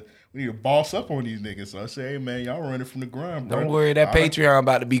need to boss up on these niggas. So I said, hey, man, y'all running from the grind, bro. Don't worry, that Patreon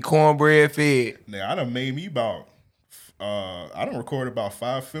about to be cornbread fed. Now I done made me about. I done recorded about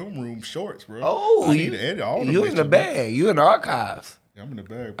 5 film room shorts, bro. Oh, I need to edit all of them. You in the bag. You in the archives. Yeah, I'm in the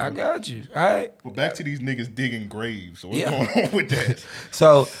bag, bro. I got you. All right. But back to these niggas digging graves. So what's going on with that?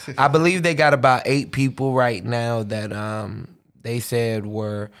 So I believe they got about 8 people right now that they said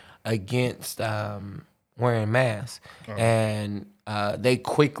were against wearing masks, and they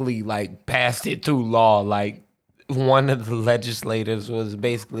quickly like passed it through law. Like one of the legislators was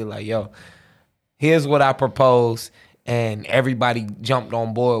basically like, "Yo, here's what I propose." And everybody jumped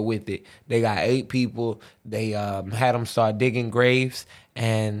on board with it. They got 8 people. They had them start digging graves,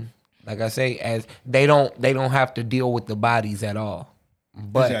 and like I say, as they don't have to deal with the bodies at all.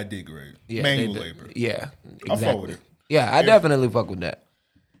 But They gotta dig graves. Yeah, Manual labor. Yeah, I exactly. fuck with it. Yeah, I definitely fuck with that.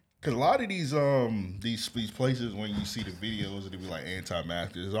 Cause a lot of these places, when you see the videos, they be like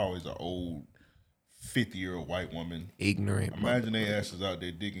anti-maskers. There's always an old 50-year-old white woman, ignorant. Imagine they asses out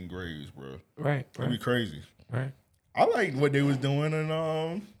there digging graves, bro. Right. That'd be crazy. Right. I like what they was doing in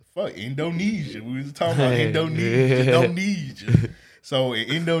Indonesia. We was talking about Indonesia. So in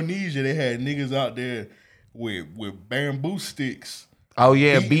Indonesia, they had niggas out there with bamboo sticks. Oh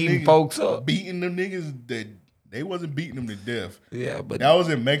yeah, beating folks up, beating them niggas that they wasn't beating them to death. Yeah, but that was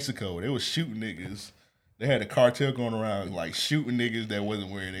in Mexico. They was shooting niggas. They had a cartel going around like shooting niggas that wasn't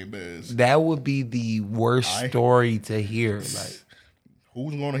wearing their masks. That would be the worst story to hear. Like,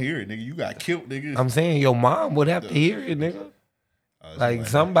 who's gonna hear it, nigga? You got killed, nigga. I'm saying your mom would have to hear it, nigga. Like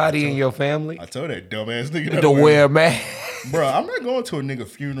somebody in your family. I told that dumbass nigga to wear a mask. Bro, I'm not going to a nigga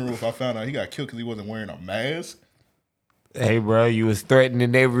funeral if I found out he got killed because he wasn't wearing a mask. Hey, bro, you was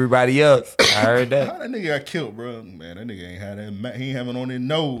threatening everybody else. I heard that. How that nigga got killed, bro? Man, that nigga ain't had that. He ain't having it on his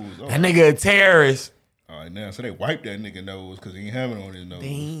nose. Oh. That nigga a terrorist. All right, now so they wiped that nigga nose because he ain't having it on his nose.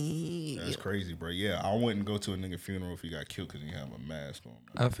 Damn. That's crazy, bro. Yeah, I wouldn't go to a nigga funeral if he got killed because he have a mask on.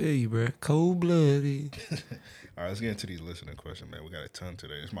 I feel you, bro. Cold blooded. All right, let's get into these listener questions, man. We got a ton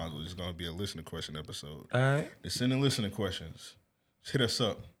today. This might as well just gonna be a listener question episode. All right. Just send in listener questions. Just hit us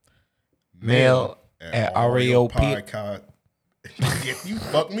up. Mail at RAOP. Podcast. You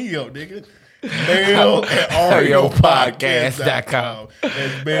fuck me up, nigga. Mail at RAOpodcast.com.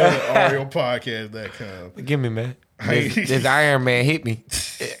 That's mail at RAOpodcast.com. Give me, man. This Iron Man hit me.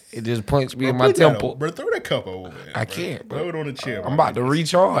 It just punched me in my temple. Bro, throw that cup over there. I can't, bro. Throw it on the chair. I'm about to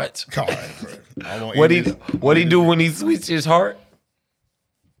recharge. God, bro. What he do when he switched his heart?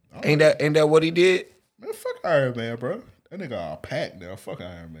 Ain't that what he did? Man, fuck Iron Man, bro. That nigga all packed now. Fuck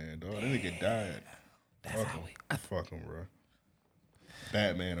Iron Man, dog. That nigga died. That's how we. Fuck him, bro.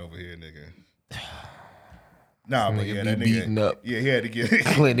 Batman over here, nigga. Nah, but yeah, that nigga beaten up. Yeah, he had to get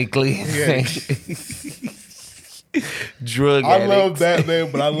clinically drug. I love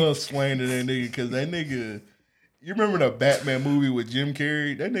Batman, but I love slaying to that nigga because that nigga. You remember the Batman movie with Jim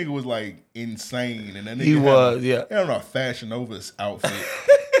Carrey? That nigga was like insane, and that nigga He had on a Fashion Nova outfit.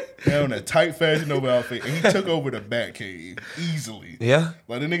 He had on a tight Fashion Nova outfit, and he took over the Batcave easily. Yeah,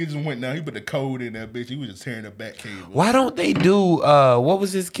 like the nigga just went down. He put the code in that bitch. He was just tearing the Batcave. Why don't they do? What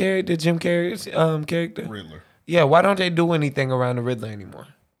was his character? Jim Carrey's character? Riddler. Yeah, why don't they do anything around the Riddler anymore?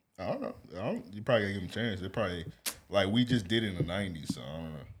 I don't know. You probably gotta give him a chance. They probably like we just did in the 90s, so I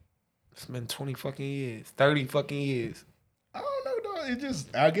don't know. It's been 20 fucking years, 30 fucking years. I don't know, dog. It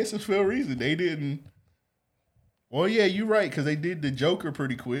just I guess it's for a reason. They didn't. Well, yeah, you're right, because they did the Joker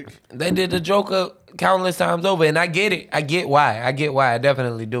pretty quick. They did the Joker countless times over, and I get it. I get why. I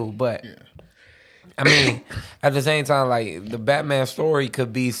definitely do. But I mean, at the same time, like the Batman story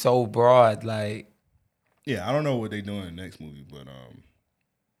could be so broad. Like, yeah, I don't know what they're doing in the next movie, but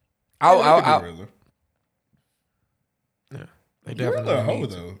Riddler. Yeah, they Riddler a hoe need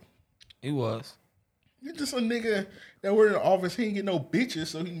to. though. He was. You're just a nigga that worked in the office. He ain't get no bitches,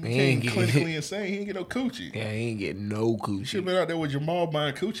 so he became clinically insane. He ain't get no coochie. Yeah, he ain't get no coochie. Should have been out there with Jamal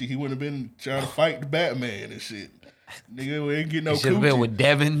buying coochie. He wouldn't have been trying to fight the Batman and shit. Nigga ain't get no coochie. Should have been with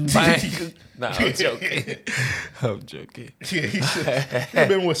Devin buying. Nah, I'm joking. I'm joking. Yeah, he should have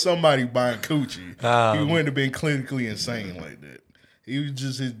been with somebody buying coochie. He wouldn't have been clinically insane like that. He was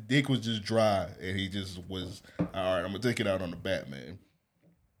just, his dick was just dry, and he just was, all right, I'm gonna take it out on the Batman.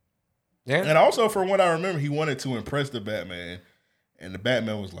 Yeah. And also, from what I remember, he wanted to impress the Batman, and the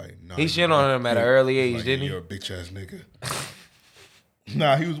Batman was like, "No." Nah, he shit on him at an early age, like, didn't he? You're a bitch ass nigga.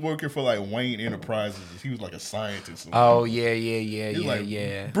 Nah, he was working for like Wayne Enterprises. He was like a scientist. Oh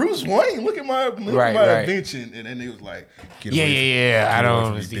yeah. Bruce Wayne, look at my invention, and then he was like, Get away from I don't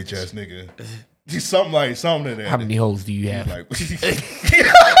understand. Bitch ass nigga. He's something like that. How many hoes do you have? Like,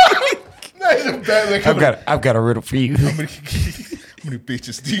 I've got a riddle for you. How many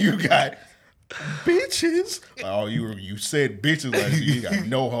bitches do you got? Bitches? Oh, you said bitches last year. You got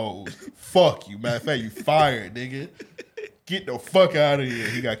no hoes. Fuck you. Matter of fact, you fired, nigga. Get the fuck out of here.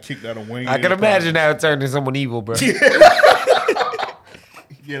 He got kicked out of Wayne. I can imagine that turning someone evil, bro.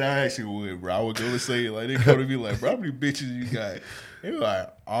 Yeah, I actually would, bro. I would go to say like they go to be like, bro, how many bitches you got? They were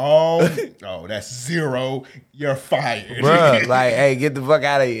like, oh, that's 0. You're fired, bro. Like, hey, get the fuck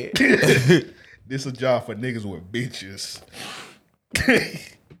out of here. This a job for niggas with bitches.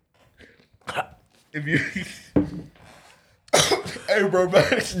 If you, hey, bro,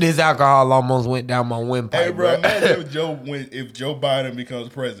 this alcohol almost went down my windpipe. Hey, bro, imagine if Joe Biden becomes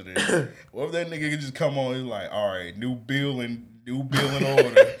president. What if that nigga could just come on and like, all right, new bill in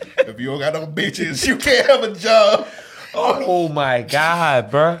order. If you don't got no bitches, you can't have a job. Oh my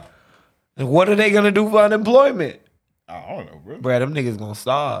God, bro. What are they gonna do for unemployment? I don't know, bro. Bro, them niggas gonna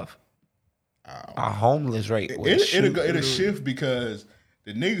starve. Our homeless rate it'll shift because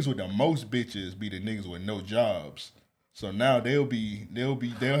the niggas with the most bitches be the niggas with no jobs. So now they'll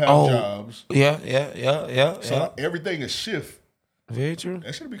have jobs. Yeah. So everything is shift. Very true.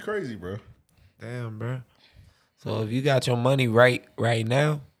 That should be crazy, bro. Damn, bro. So if you got your money right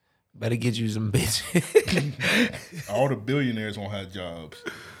now, better get you some bitches. All the billionaires won't have jobs.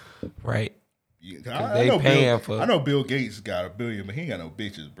 Right. Yeah, they paying for. I know Bill Gates got $1 billion, but he ain't got no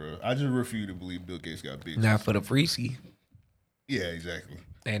bitches, bro. I just refuse to believe Bill Gates got bitches. Not for the free ski. Yeah, exactly.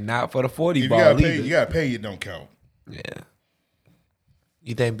 And not for the 40 if ball. You gotta pay. It don't count. Yeah.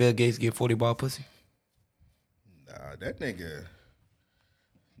 You think Bill Gates get 40 ball pussy? Nah, that nigga,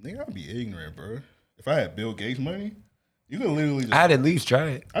 I'd be ignorant, bro. If I had Bill Gates money, you could literally just... I'd at least try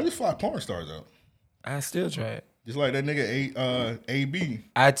it. I just fly porn stars out. I'd still try it. Just like that nigga AB.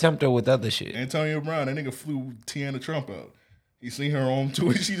 I tempt her with other shit. Antonio Brown, that nigga flew Tiana Trump out. He seen her on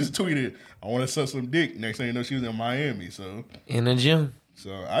Twitter. She just tweeted, I want to suck some dick. Next thing you know, she was in Miami. So in the gym.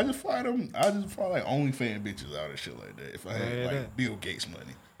 So I just fly like OnlyFans bitches out and shit like that. If I had like Bill Gates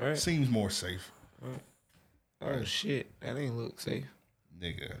money. Seems more safe. Oh shit. That ain't look safe.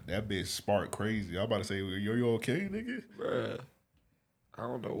 Nigga, that bitch spark crazy. I about to say, you okay, nigga? Bruh. I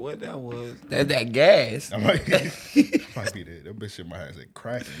don't know what that was. That gas. I might be that. That bitch shit might have said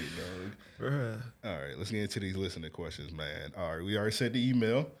cracking it, dog. Bruh. All right, let's get into these listener questions, man. All right, we already said the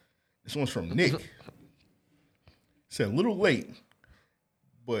email. This one's from Nick. Said, a little late,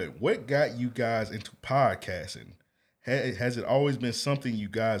 but what got you guys into podcasting? Has it always been something you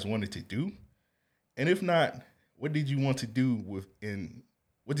guys wanted to do? And if not, what did you want to do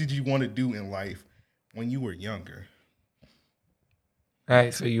in life when you were younger? All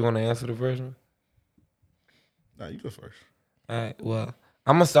right, so you want to answer the first one? Nah, you go first. All right, well,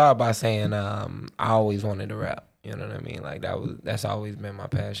 I'm gonna start by saying I always wanted to rap. You know what I mean? Like that's always been my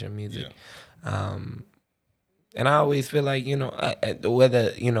passion, music. Yeah. And I always feel like, you know,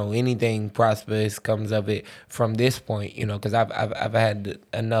 whether, you know, anything prosperous comes of it from this point, you know, because I've had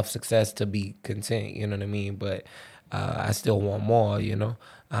enough success to be content, you know what I mean? But I still want more, you know.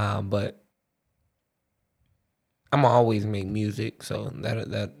 But I'm gonna always make music, so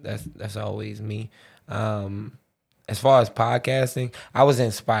that's always me. As far as podcasting, I was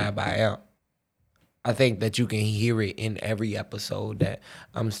inspired by Amp. I think that you can hear it in every episode that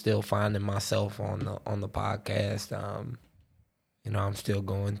I'm still finding myself on the podcast. You know, I'm still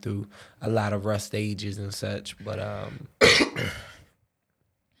going through a lot of rough stages and such, but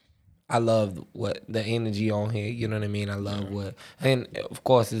I love what the energy on here. You know what I mean? I love what, and of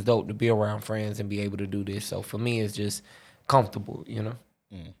course, it's dope to be around friends and be able to do this. So for me, it's just comfortable, you know,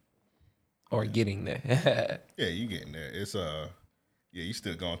 or getting there. Yeah, you getting there. It's you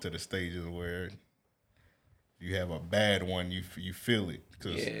still going to the stages where you have a bad one, you feel it.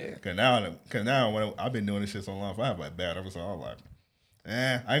 Cause now when I've been doing this shit so long, if I have like bad episode, I'm like,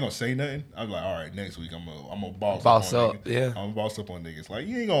 I ain't gonna say nothing. I'm like, all right, next week I'm gonna boss up. Yeah, I'm gonna boss up on niggas. Like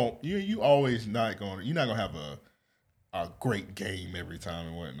you always you're not gonna have a great game every time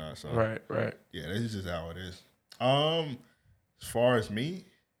and whatnot. So right. Yeah, that's just how it is. As far as me,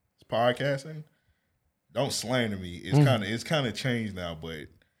 podcasting, don't slander me. It's kind of changed now, but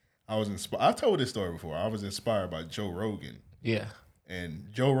I was inspired. I told this story before. I was inspired by Joe Rogan. Yeah. And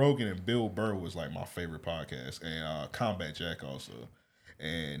Joe Rogan and Bill Burr was like my favorite podcast, and Combat Jack also.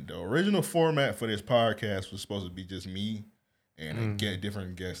 And the original format for this podcast was supposed to be just me and get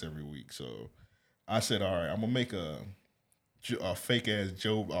different guests every week. So I said, all right, I'm gonna make a fake ass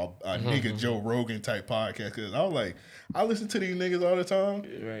nigga Joe Rogan type podcast, because I was like, I listen to these niggas all the time.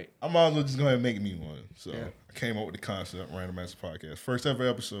 Right. I might as well just go ahead and make me one. So I came up with the concept, Random Master Podcast. First ever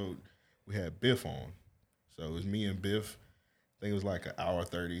episode, we had Biff on. So it was me and Biff. I think it was like an hour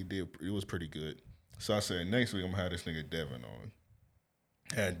 30. It was pretty good. So I said, next week I'm gonna have this nigga Devin on.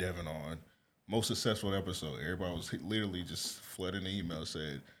 Had Devin on. Most successful episode. Everybody was literally just flooding the email,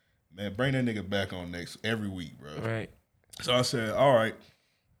 said, man, bring that nigga back on every week, bro. Right. So I said, all right.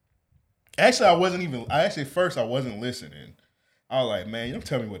 Actually, first I wasn't listening. I was like, man, you don't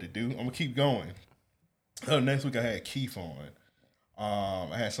tell me what to do. I'm gonna keep going. So next week I had Keith on.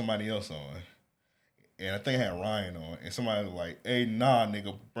 I had somebody else on. And I think I had Ryan on. And somebody was like, hey, nah,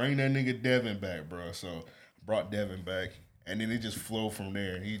 nigga, bring that nigga Devin back, bro. So I brought Devin back. And then it just flowed from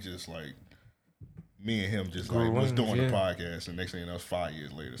there. And he just like, me and him just like was doing the podcast. And next thing you know, it's 5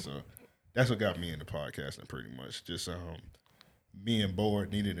 years later. So that's what got me into podcasting pretty much. Just me and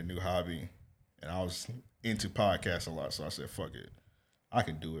Board needed a new hobby. And I was into podcasts a lot. So I said, fuck it. I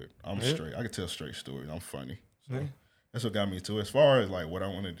can do it. I'm straight. I can tell straight stories. I'm funny. So that's what got me into it. As far as like what I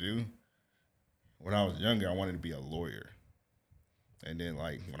want to do, when I was younger, I wanted to be a lawyer. And then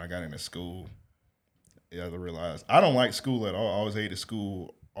like when I got into school, I realized I don't like school at all. I always hated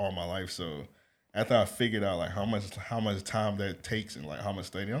school all my life. So after I figured out like how much time that takes and like how much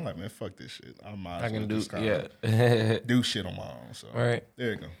studying, I'm like, man, fuck this shit. I might as well just do shit on my own. So there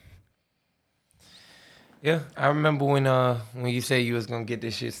you go. Yeah, I remember when you said you was gonna get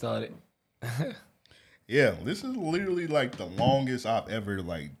this shit started. Yeah, this is literally like the longest I've ever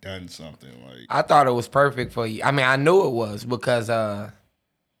like done something. Like I thought it was perfect for you. I mean, I knew it was because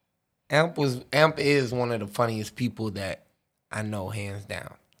Amp is one of the funniest people that I know, hands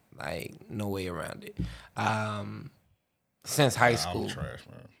down. Like no way around it. Since high school. I'm trash,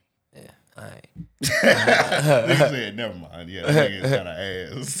 man. Yeah, all right. Nigga said, never mind. Yeah, that nigga is kind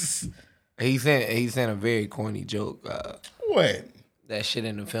of ass. He sent a very corny joke. What? That shit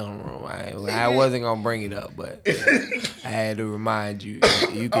in the film room. I wasn't gonna bring it up, but I had to remind you.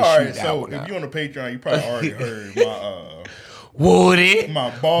 You can all shoot right, that so one if out. you're on the Patreon, you probably already heard my Woody. My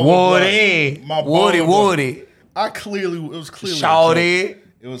ball. Woody. My Woody. Woody. It was clearly Shawty.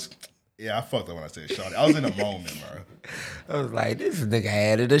 It was I fucked up when I said shawty. I was in a moment, bro. I was like, this nigga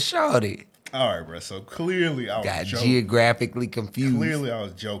added a shawty. All right, bro. So clearly I was got joking. Geographically confused. Clearly I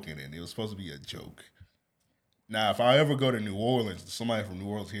was joking, and it was supposed to be a joke. Now, if I ever go to New Orleans, somebody from New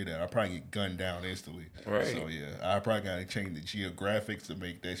Orleans hear that, I'll probably get gunned down instantly. Right. So yeah, I probably gotta change the geographics to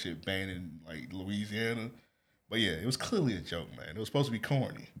make that shit banned in like Louisiana. But yeah, it was clearly a joke, man. It was supposed to be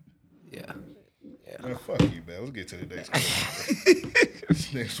corny. Yeah. Man, fuck you, man. Let's get to the next one.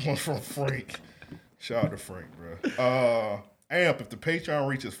 This next one from Frank. Shout out to Frank, bro. Amp, if the Patreon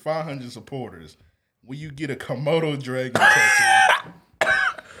reaches 500 supporters, will you get a Komodo dragon tattoo?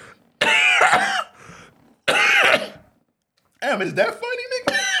 Amp, is that funny,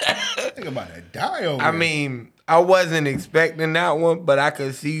 nigga? Think about to die over I here. mean, I wasn't expecting that one, but I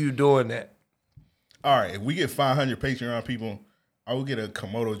could see you doing that. All right, if we get 500 Patreon people, I will get a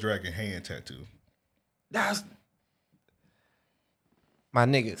Komodo dragon hand tattoo. That's my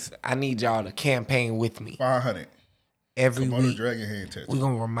niggas. I need y'all to campaign with me. 500. Every Komodo week. dragon hand tattoo. We're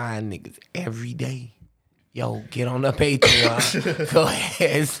gonna remind niggas every day. Yo, get on the Patreon. Go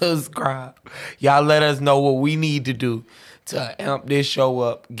ahead, subscribe. Y'all let us know what we need to do to amp this show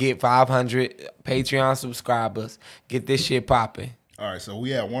up. Get 500 Patreon subscribers. Get this shit popping. All right, so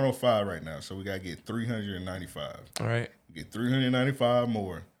we at 105 right now, so we gotta get 395. All right. Get 395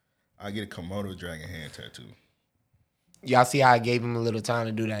 more. I get a Komodo dragon hand tattoo. Y'all see how I gave him a little time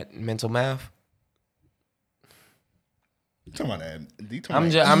to do that mental math? talking about that? I'm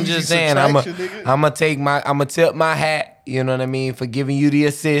just saying. I'm gonna tip my hat. You know what I mean, for giving you the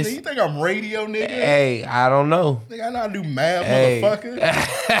assist. Nigga, you think I'm radio, nigga? Hey, I don't know. Nigga, I know how to do math, motherfucker.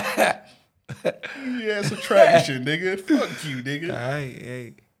 Yeah, subtraction, nigga. Fuck you, nigga.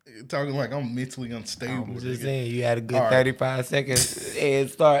 Hey. Talking like I'm mentally unstable. I'm just nigga. saying, you had a good 35 seconds head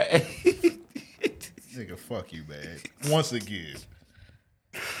start. Nigga, fuck you, man. Once again.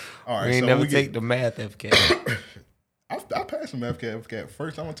 All right, we ain't never take the math FCAT. I passed the math FCAT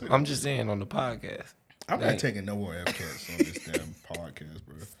first time I took it. I'm just saying on the podcast. I'm not taking no more FCATs on this damn podcast,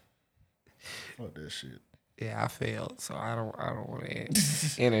 bro. Fuck that shit. Yeah, I failed, so I don't want to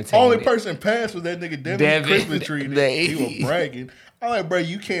entertain. Only person passed was that nigga Devin Christmas tree. He was bragging. I'm like, bro,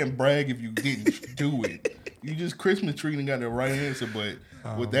 you can't brag if you didn't do it. You just Christmas tree and got the right answer, but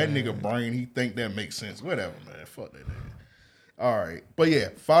with that nigga brain, he think that makes sense. Whatever, man. Fuck that nigga. All right, but yeah,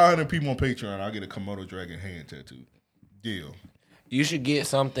 500 people on Patreon, I'll get a Komodo dragon hand tattoo. Deal. You should get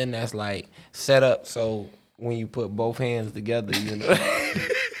something that's like set up so when you put both hands together, you know.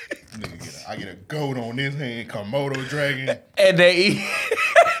 I get a goat on this hand, Komodo dragon. And they eat.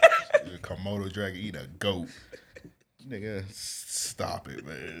 Komodo dragon eat a goat. Nigga, stop it,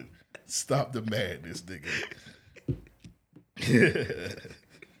 man. Stop the madness, nigga.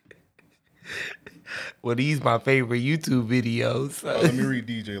 Well, these my favorite YouTube videos. Let me read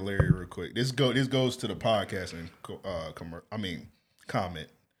DJ Larry real quick. This goes to the podcast and comment.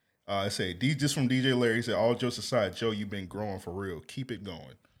 It say just from DJ Larry. He said, all jokes aside, Joe, you've been growing for real. Keep it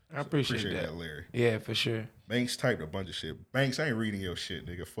going. I appreciate that, Larry. Yeah, for sure. Banks typed a bunch of shit. Banks, I ain't reading your shit,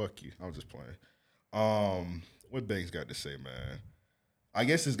 nigga. Fuck you. I'm just playing. What Banks got to say, man? I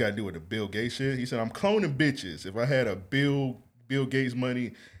guess this got to do with the Bill Gates shit. He said, I'm cloning bitches. If I had a Bill Gates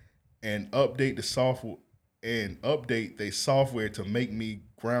money and update their software to make me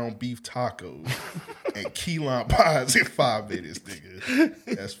ground beef tacos and key lime pies in 5 minutes, nigga.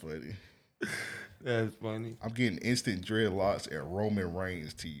 That's funny. That's funny. I'm getting instant dreadlocks and Roman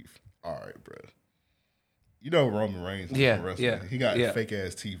Reigns teeth. All right, bro. You know Roman Reigns. Yeah. He got fake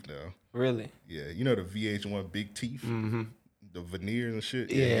ass teeth now. Really? Yeah. You know the VH1 big teeth? Mm-hmm. The veneers and shit?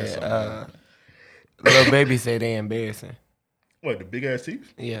 Yeah. Little baby say they embarrassing. What, the big ass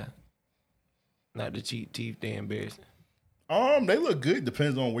teeth? Yeah. Not the cheap teeth, they embarrassing. They look good.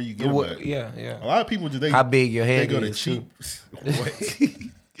 Depends on where you get them at. Yeah. A lot of people just how big your head they go is. to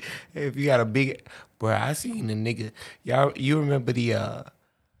cheap. If you got a big, bro, I seen the nigga. Y'all, you remember the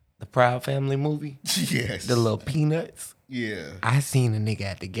Proud Family movie? Yes. The little peanuts. Yeah. I seen a nigga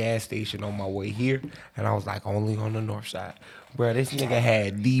at the gas station on my way here, and I was like, only on the north side, bro. This nigga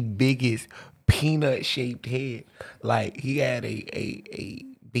had the biggest peanut shaped head. Like he had a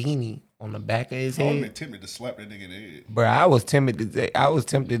beanie on the back of his head. I was tempted to slap that nigga in the head. Bro, I was tempted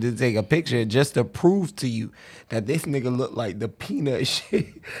to take a picture just to prove to you that this nigga looked like the peanut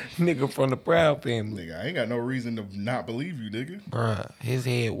shit nigga from the Proud Family. Nigga, I ain't got no reason to not believe you, nigga. Bruh, his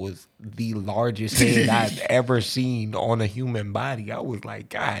head was the largest head I've ever seen on a human body. I was like,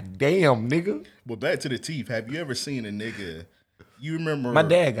 God damn, nigga. Well, back to the teeth. Have you ever seen a nigga? You remember? My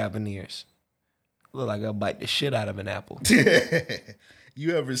dad got veneers. Look like I'll bite the shit out of an apple.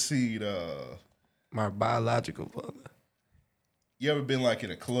 You ever seen my biological father? You ever been like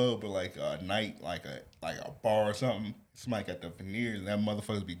in a club or like a night, like a bar or something? Somebody got the veneers and that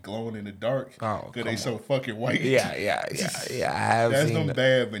motherfuckers be glowing in the dark because they so fucking white. Yeah. I have That's seen them that.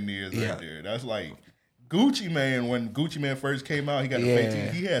 bad veneers right there. That's like Gucci Man. When Gucci Man first came out, he got the fake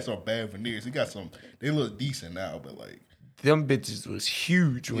teeth. He had some bad veneers. He got some. They look decent now, but like. Them bitches was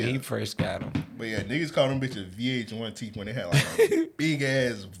huge when he first got them. But yeah, niggas call them bitches VH1 teeth when they had like a big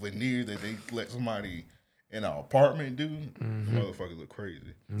ass veneer that they let somebody in an apartment do. Mm-hmm. Motherfuckers look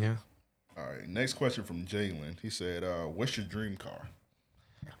crazy. Yeah. All right, next question from Jalen. He said, what's your dream car?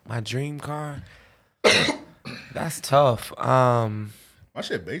 My dream car? That's tough. My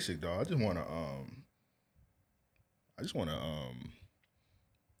shit basic, dog. I just want a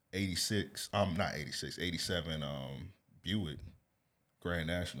 87 Buick Grand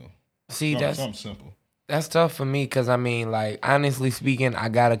National. See, that's something simple. That's tough for me because I mean, like, honestly speaking, I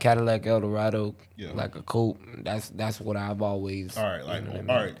got a Cadillac Eldorado, like a coupe. That's what I've always. All right, like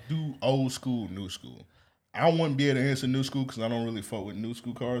all right, do old school, new school. I wouldn't be able to answer new school because I don't really fuck with new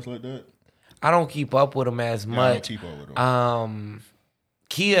school cars like that. I don't keep up with them as much. I don't keep up with them.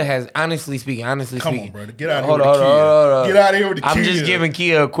 Kia has, honestly speaking. Come on, brother. Get out of here hold with the Kia. on. Get out of here with the Kia. I'm just giving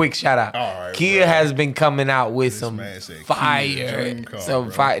Kia a quick shout out. All right, Kia bro. has been coming out with some fire.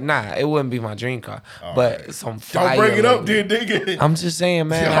 fire. Nah, it wouldn't be my dream car, but some fire. Don't bring it up, then, nigga. I'm just saying,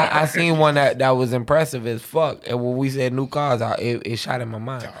 man. I seen one that was impressive as fuck, and when we said new cars, it shot in my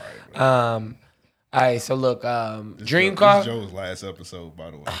mind. All right, so look, This dream Joe- car. This Joe's last episode,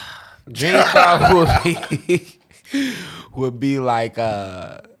 by the way. Dream car would be like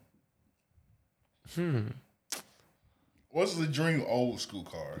What's the dream old school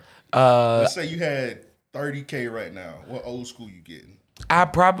car? Uh, Let's say you had $30K right now. What old school you getting? I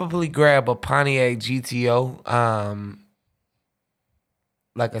probably grab a Pontiac GTO,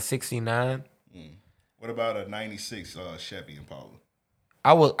 like a 69. What about a 96 Chevy Impala?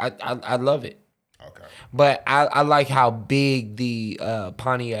 I love it. Okay. But I like how big the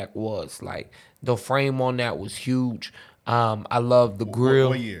Pontiac was. Like the frame on that was huge. I love the grill.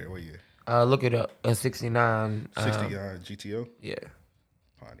 What year? Look it up. A 69. 69 GTO? Yeah.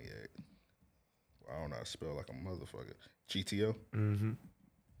 Pontiac. I don't know how to spell like a motherfucker. GTO? Mm-hmm.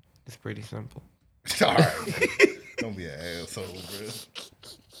 It's pretty simple. All right. Don't be an asshole, bro.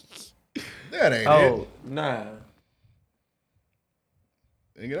 That ain't it. Nah.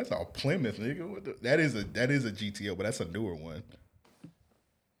 Nigga, that's all Plymouth, nigga. That is a GTO, but that's a newer one.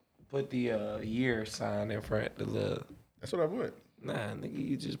 Put the year sign in front. The little. That's what I put. Nah, nigga,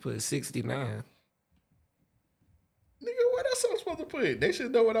 you just put 69. Nigga, what else I'm supposed to put? They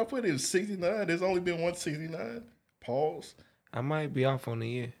should know what I put in 69. There's only been one 69. Pause. I might be off on the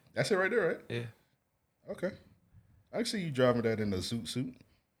year. That's it right there, right? Yeah. Okay. I can see you driving that in a suit.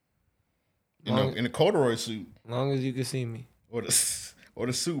 In a corduroy suit. Long as you can see me. Or the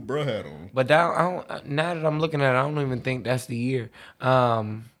suit bro had on. But now that I'm looking at it, I don't even think that's the year.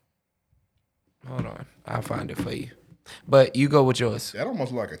 Hold on. I'll find it for you. But you go with yours. That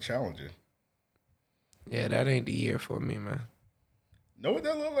almost like a Challenger. Yeah, that ain't the year for me, man. Know what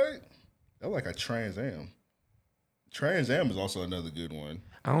that look like? That like a Trans Am. Trans Am is also another good one.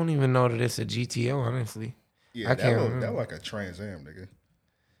 I don't even know that it's a GTO, honestly. Yeah, I can't remember. that like a Trans Am, nigga.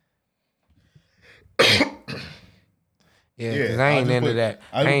 Yeah, because I ain't into that.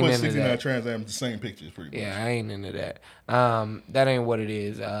 I ain't put into 69 that. Trans Am the same pictures, pretty much. Yeah, I ain't into that. That ain't what it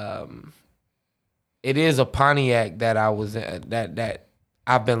is. It is a Pontiac that I was that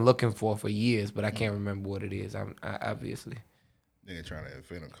I've been looking for years, but I can't remember what it is. I obviously. Nigga trying to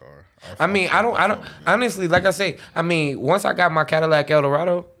invent a car. I mean, I don't honestly, like I say, I mean, once I got my Cadillac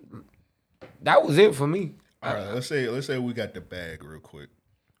Eldorado, that was it for me. All right, let's say we got the bag real quick.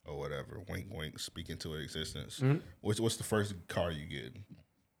 Or whatever, wink, wink, speaking to existence. Mm-hmm. What's the first car you get?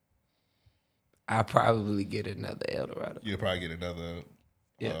 I'll probably get another Eldorado. You'll probably get another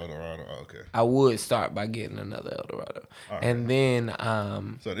Eldorado. Oh, okay. I would start by getting another Eldorado. Right. And then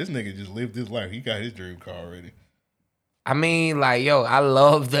so this nigga just lived his life. He got his dream car already. I mean, like, yo, I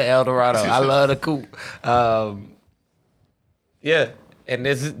love the Eldorado. I love the coupe. Yeah. And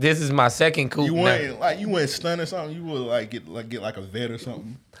this is my second coupe. You went stun or something? You would get like a vet or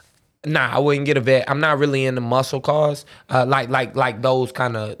something? Nah, I wouldn't get a vet. I'm not really into muscle cars. Like those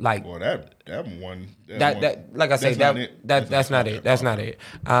kind of like. Well, that one. That like I say, that's not it. That's not it.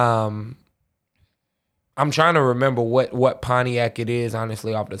 I'm trying to remember what Pontiac it is,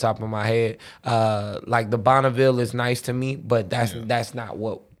 honestly, off the top of my head. Like the Bonneville is nice to me, but that's not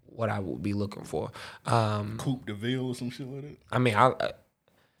what I would be looking for. Coupe de Ville or some shit like that. I mean,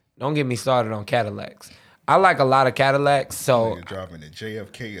 don't get me started on Cadillacs. I like a lot of Cadillacs, so nigga driving the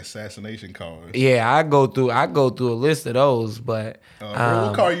JFK assassination cars. Yeah, I go through a list of those, but bro,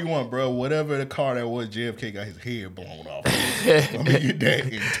 what car you want, bro? Whatever the car that was, JFK got his head blown off. Let me get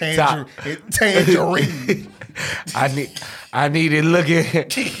that in tangerine. I need it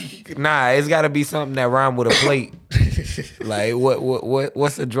looking. Nah, it's got to be something that rhyme with a plate. Like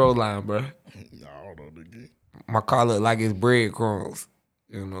what's the draw line, bro? I don't know, nigga. My car look like it's breadcrumbs.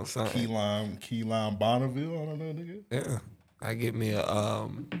 You know something. Key lime Bonneville. I don't know, nigga. Yeah, I get me a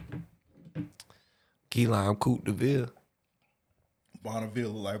key lime Coupe de Ville. Bonneville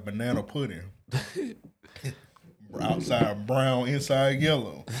look like banana pudding. Outside brown, inside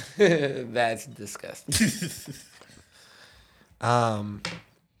yellow. That's disgusting.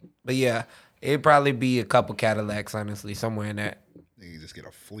 But yeah, it'd probably be a couple Cadillacs, honestly, somewhere in that. You just get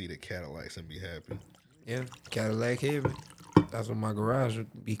a fleet of Cadillacs and be happy. Yeah, Cadillac heaven. That's what my garage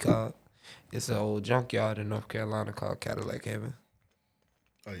would be called. It's an old junkyard in North Carolina called Cadillac Heaven.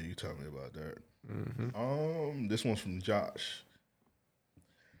 Oh yeah, you told me about that. Mm-hmm. This one's from Josh.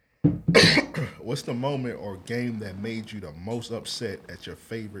 What's the moment or game that made you the most upset at your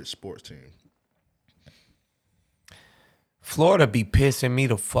favorite sports team? Florida be pissing me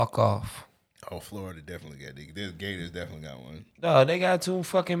the fuck off. Oh, Florida definitely got it. This Gators definitely got one. No, they got too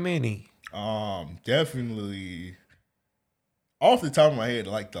fucking many. Definitely. Off the top of my head,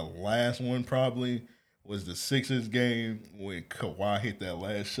 like the last one probably was the Sixers game when Kawhi hit that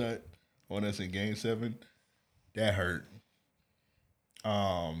last shot on us in Game 7. That hurt.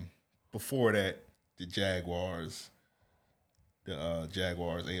 Before that, the Jaguars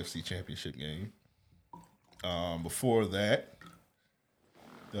AFC Championship game. Before that,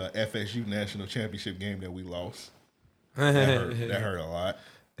 the FSU National Championship game that we lost. That hurt a lot.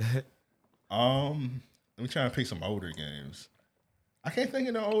 Let me try and pick some older games. I can't think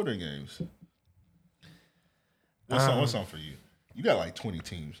of no older games. What's on for you? You got like 20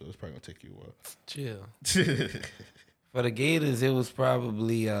 teams, so it's probably gonna take you a while. Chill. For the Gators, it was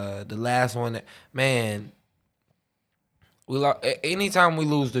probably the last one. Man, anytime we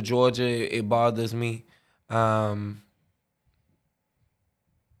lose to Georgia, it bothers me. And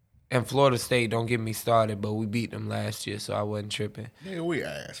Florida State, don't get me started, but we beat them last year, so I wasn't tripping. Yeah, we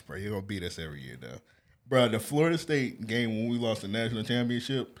asked, bro. You're gonna beat us every year, though, bro. The Florida State game when we lost the national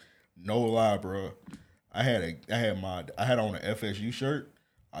championship, no lie, bro. I had on an FSU shirt.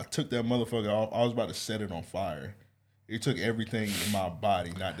 I took that motherfucker off. I was about to set it on fire. It took everything in my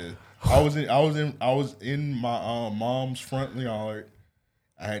body not to. I was in my mom's front yard.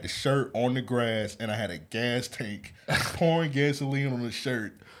 I had the shirt on the grass, and I had a gas tank pouring gasoline on the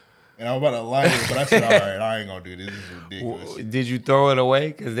shirt. And I was about to light it, but I said, all right, I ain't going to do this. This is ridiculous. Did you throw it away?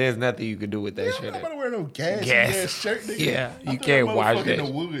 Because there's nothing you could do with that shirt. I'm not about to wear no gas shirt, nigga. Yeah, you can't wash that. In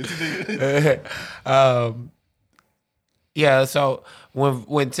the woods, nigga. Yeah, so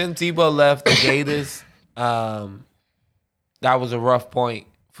when Tim Tebow left the Gators, that was a rough point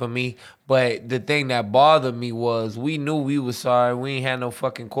for me. But the thing that bothered me was we knew we were sorry. We ain't had no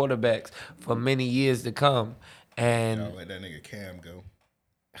fucking quarterbacks for many years to come. And y'all let that nigga Cam go.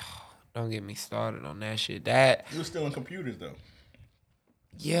 Don't get me started on that shit. You were still in computers, though.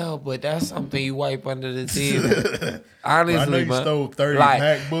 Yeah, but that's something you wipe under the table. Honestly, I know you stole 30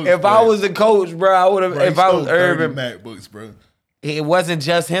 MacBooks. If I was a coach, bro, I would have. If I was Urban, MacBooks, bro. It wasn't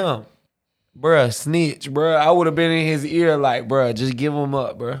just him, bro. Snitch, bro. I would have been in his ear like, bro, just give him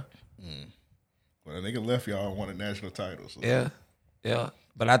up, bro. Well, the nigga left y'all and won a national title. So. Yeah.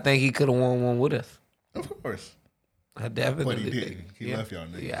 But I think he could have won one with us. Of course. I definitely But he did. didn't. He left y'all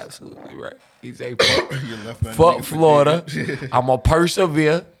niggas. You're absolutely right. He said, fuck, You left that fuck nigga for Florida. dead. I'm going to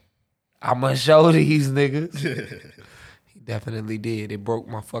persevere. I'm going to show these niggas. He definitely did. It broke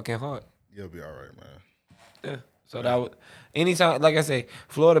my fucking heart. You'll be all right, man. Yeah. So that was, anytime, like I say,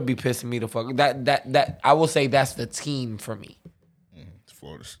 Florida be pissing me the fuck. That I will say that's the team for me. It's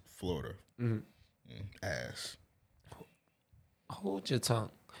Florida. Ass. Hold your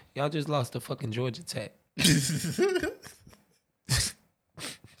tongue. Y'all just lost to fucking Georgia Tech.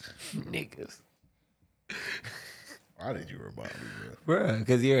 Niggas. Why did you remind me, Bruh,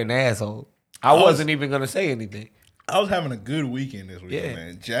 because you're an asshole. I wasn't even going to say anything. I was having a good weekend this weekend,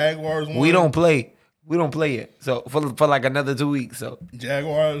 man. Jaguars won. We don't play yet. So for like another 2 weeks. So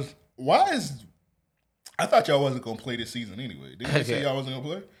Jaguars, I thought y'all wasn't going to play this season anyway. Didn't you say y'all wasn't going to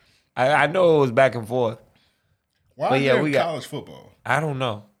play? I know it was back and forth. Why is there college football? I don't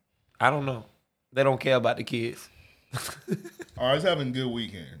know. They don't care about the kids. All right, I was having a good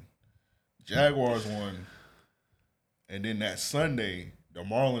weekend. Jaguars won. And then that Sunday, the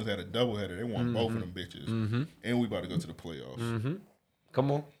Marlins had a doubleheader. They won both of them bitches. And we about to go to the playoffs.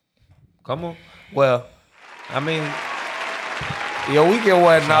 Come on. Well, I mean, your weekend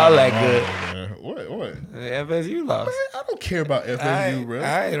wasn't all that good. Man. What? FSU lost. Man, I don't care about FSU, bro.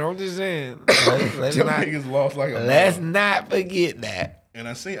 I'm just saying. Let's niggas lost like a let's not forget that. And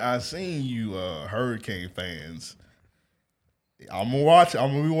I seen you Hurricane fans. I'm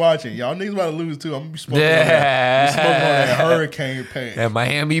gonna be watching. Y'all niggas about to lose too. I'm gonna be smoking on that Hurricane pack. That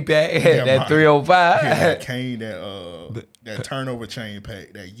Miami pack, that 305. That cane, that turnover chain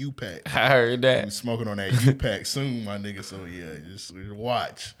pack, that U pack. I heard that. I'm smoking on that U pack soon, my nigga. So yeah, just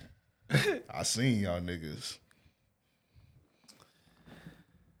watch. I seen y'all niggas.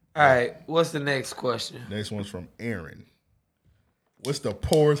 All right, what's the next question? Next one's from Aaron. What's the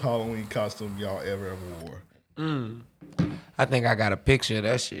poorest Halloween costume y'all ever wore? I think I got a picture of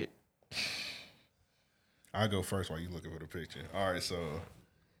that shit. I'll go first while you looking for the picture. All right, so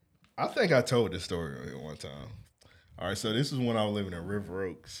I think I told this story on here one time. All right, so this is when I was living in River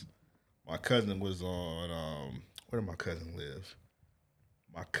Oaks. My cousin was on where did my cousin live?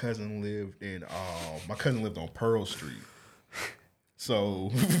 My cousin lived on Pearl Street. So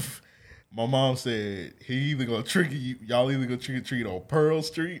my mom said y'all either gonna trick or treat on Pearl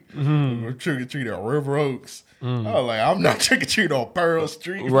Street or trick or treat on River Oaks. I was like, I'm not trick or treat on Pearl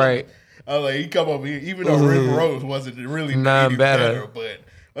Street. Right. I was like, he come over here, even though River Oaks wasn't really any better, but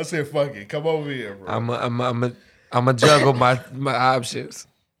I said, fuck it, come over here, bro. I'm a juggle my options.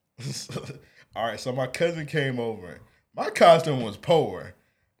 All right, so my cousin came over. My costume was poor.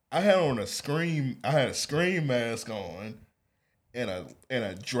 I had a scream mask on and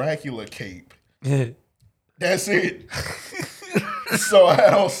a Dracula cape. That's it. So I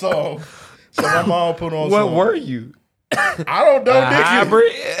had on some. So my mom put on What some. were you? I don't know, nigga.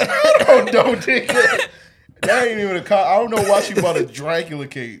 Hybrid? I don't know, nigga. That ain't even a I don't know why she bought a Dracula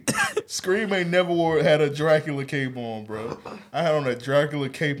cape. Scream ain't never had a Dracula cape on, bro. I had on a Dracula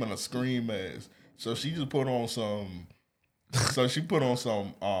cape and a Scream mask. So she just put on some. So she put on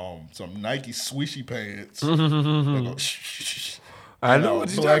some Nike swishy pants. I know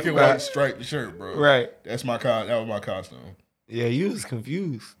what you're black talking and about. white striped shirt, bro. Right. That was my costume. Yeah, you was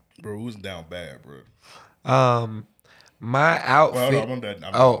confused. Bro, it was down bad, bro. My outfit. Well,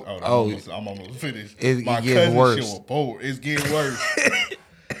 I'm almost finished. My getting cousin worse. shit was bored. It's getting worse.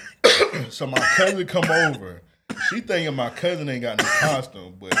 So my cousin come over. She thinking my cousin ain't got no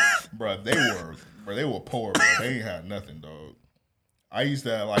costume, but bro, they were poor, bro. They ain't had nothing, dog. I used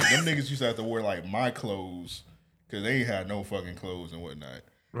to like them niggas used to have to wear like my clothes because they ain't had no fucking clothes and whatnot.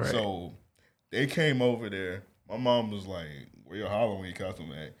 Right. So they came over there. My mom was like, "Where your Halloween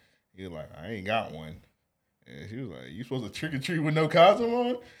costume at?" He was like, "I ain't got one." And she was like, "You supposed to trick or treat with no costume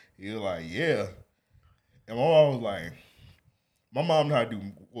on?" He was like, "Yeah." And my mom was like, my mom know how to do,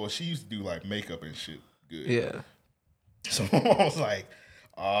 well, she used to do like makeup and shit good. Yeah. So my mom was like,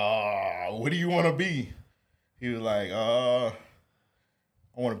 what do you want to be? He was like, I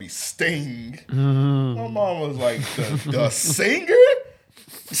want to be Sting. My mom was like, the singer?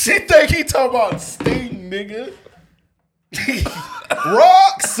 She think he talking about Sting, nigga.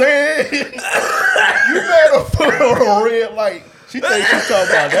 Roxanne, you better put on a red light. She think she talking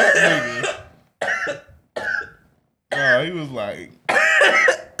about that nigga. No, he was like,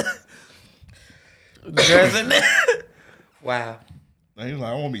 wow. He was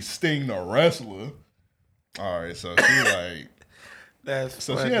like, I want to be Sting the wrestler. All right, so she like, that's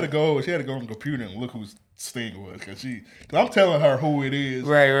so funny. she had to go on the computer and look who Sting was, cause I'm telling her who it is.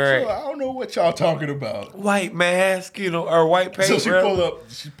 Right. She's like, I don't know what y'all talking about. White mask, or white paint. So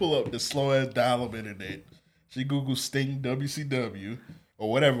she pull up the slow ass dial up internet. She Googled Sting WCW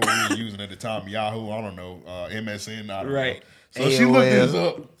or whatever we were using at the time, Yahoo, I don't know, MSN, I don't know. So she looked this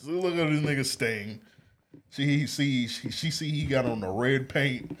up. She looked at this nigga Sting. She see he got on the red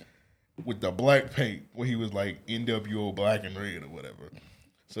paint with the black paint when he was like NWO black and red or whatever.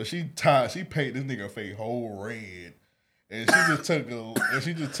 So she painted this nigga face whole red, and she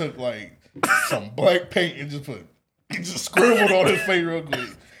just took like some black paint and just scribbled on his face real quick.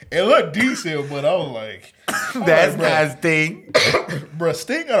 It looked decent, but I was like, that's not Sting. Bro,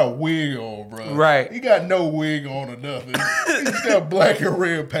 Sting got a wig on, bro. Right. He got no wig on or nothing. He just got black and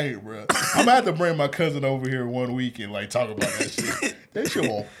red paint, bro. I'm gonna have to bring my cousin over here one week and like talk about that shit. That shit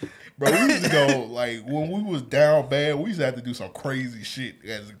won't. Bro, we used to go, like, when we was down bad, we used to have to do some crazy shit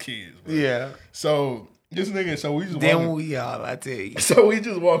as a kids, bro. Yeah. So, this nigga, I tell you. So, we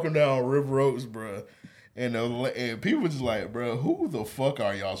just walking down River Oaks, bro. And people just like, bro, who the fuck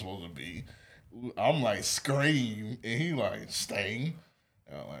are y'all supposed to be? I'm like, Scream. And he like, Sting.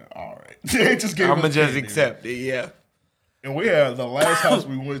 And I'm like, all right. They just gave I'm us going to just candy, accept man. it, yeah. And we had the last house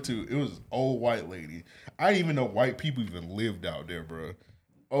we went to, it was an old white lady. I didn't even know white people even lived out there, bro.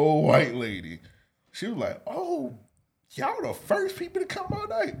 Old white lady. She was like, oh, y'all the first people to come out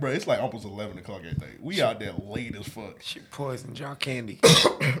night. Bro, it's like almost 11 o'clock at night. We out there late as fuck. She poisoned y'all candy.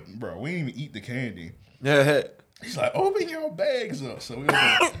 Bro, we didn't even eat the candy. Yeah. He's like, open your bags up. So we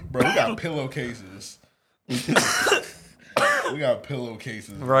got pillowcases. We got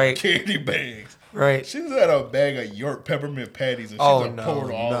pillowcases. Right. Candy bags. Right. She just had a bag of York peppermint patties and she just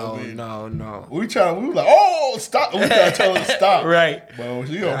poured all of it. No. We were like, oh, stop. We trying to tell her to stop. Right. But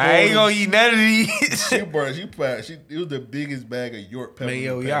I ain't gonna eat none of these. It was the biggest bag of York peppermint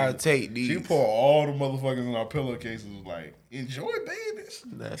patties. Y'all take these. She poured all the motherfuckers in our pillowcases like, enjoy babies.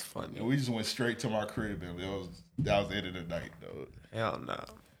 That's funny. And we just went straight to my crib and that was the end of the night, though. Hell no.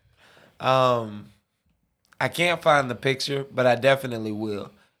 I can't find the picture, but I definitely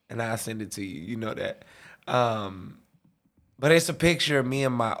will. And I'll send it to you. You know that. But it's a picture of me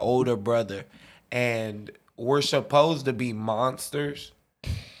and my older brother. And we're supposed to be monsters.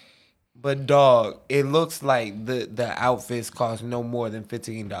 But dog, it looks like the outfits cost no more than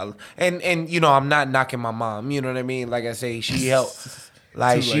 $15. And you know, I'm not knocking my mom. You know what I mean? Like I say, she helped.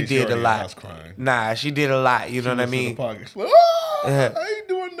 Like she did a lot. Nah, she did a lot. You know what I mean? I ain't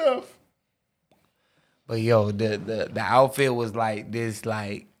doing enough. But yo, the outfit was like this,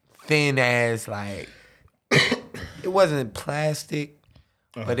 like thin ass, like it wasn't plastic,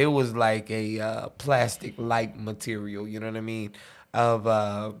 but it was like a plastic like material. You know what I mean?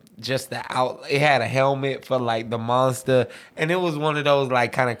 Of just the out. It had a helmet for like the monster, and it was one of those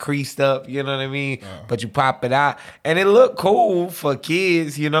like kind of creased up. You know what I mean? But you pop it out, and it looked cool for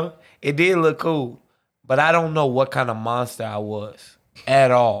kids. You know, It did look cool, but I don't know what kind of monster I was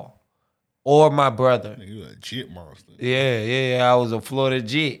at all, or my brother. You a jet monster. Yeah. I was a Florida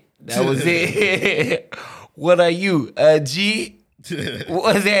jet. That was it. What are you? A jet?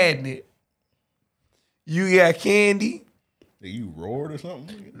 What's happening? You got candy? You roared or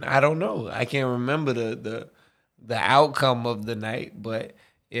something? I don't know. I can't remember the outcome of the night, but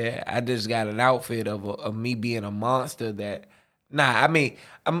yeah, I just got an outfit of me being a monster that. Nah, I mean,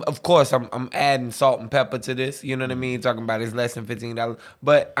 I'm adding salt and pepper to this. You know what I mean? Talking about it's less than $15,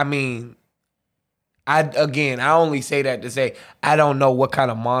 but I mean, I only say that to say I don't know what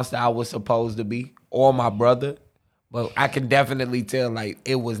kind of monster I was supposed to be or my brother, but I can definitely tell like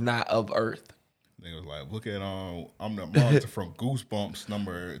it was not of Earth. They was like, look at I'm the monster from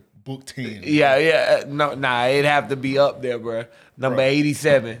Goosebumps book 10. Yeah. No, it'd have to be up there, bro. Number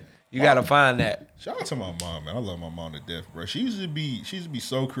 87. You gotta find that. Shout out to my mom, man. I love my mom to death, bro. She used to be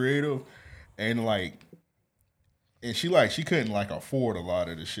so creative, and she couldn't afford a lot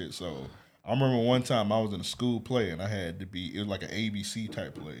of the shit. So I remember one time I was in a school play, and it was like an ABC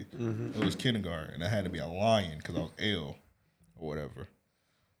type play. Mm-hmm. It was kindergarten, and I had to be a lion because I was ill or whatever.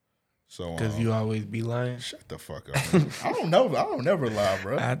 So because you always be lying. Shut the fuck up. I don't know. I don't never lie,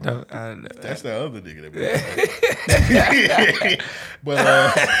 bro. I know. That's the other nigga that be lying. But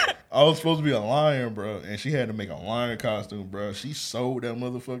I was supposed to be a lion, bro, and she had to make a lion costume, bro. She sold that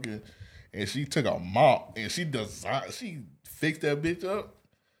motherfucker, and she took a mop and she fixed that bitch up.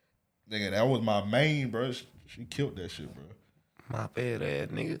 Nigga, that was my main, bro. She killed that shit, bro. Mop head ass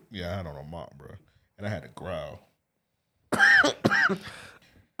nigga. Yeah, I had on a mop, bro, and I had to growl.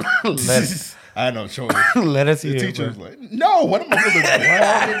 I had no choice. Let us hear the it, teacher bro. was like, no, what am I supposed to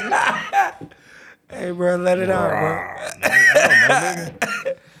growl? Hey, bro, let it out, bro. I don't know,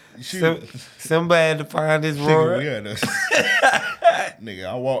 nigga. Simba had to find his roar. Nigga,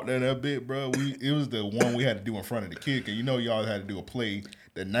 I walked that bit, bro. It was the one we had to do in front of the kid, cause y'all had to do a play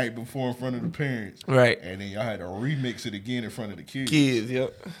the night before in front of the parents, right? And then y'all had to remix it again in front of the kids.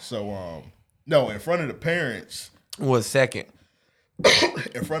 Yep. So, no, in front of the parents was second.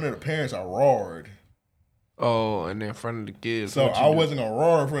 In front of the parents, I roared. Oh, and then in front of the kids. So I wasn't gonna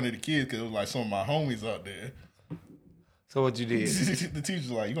roar in front of the kids because it was like some of my homies out there. So what you did? The teacher's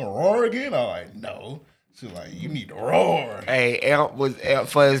like, "You gonna roar again?" I'm like, "No." She's like, "You need to roar." Hey, Amp was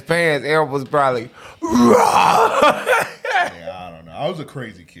for his parents. Amp was probably roar. Yeah, I don't know. I was a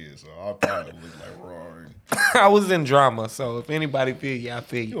crazy kid, so I probably was like roaring. I was in drama, so if anybody feel you, I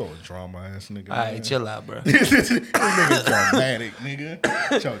feel you. You a drama ass nigga. All right, chill out, bro. This nigga's dramatic,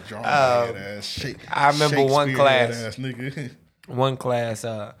 nigga. Your drama ass shit. I remember one class. Ass nigga. One class,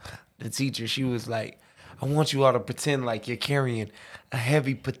 the teacher, she was like, "I want you all to pretend like you're carrying a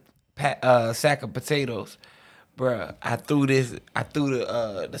heavy sack of potatoes." Bruh, I threw the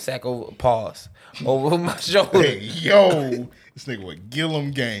sack over over my shoulder. Hey, yo, this nigga with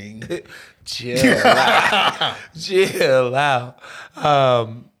Gillum gang. Chill out. Chill out.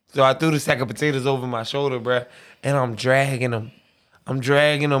 So I threw the sack of potatoes over my shoulder, bruh, and I'm dragging them.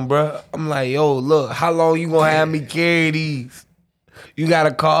 Bruh. I'm like, yo, look, how long you gonna have me carry these? You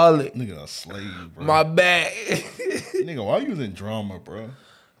gotta call it. Nigga a slave, bro. My back. Nigga, why you was in drama, bro?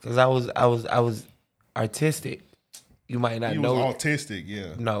 Cause I was artistic. You might not know. You was autistic,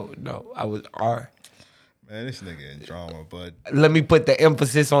 yeah. No, I was R. Man, this nigga in drama, but let me put the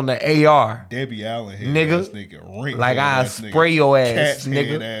emphasis on the AR. Debbie Allen here, nigga. Nigga, like I spray your ass,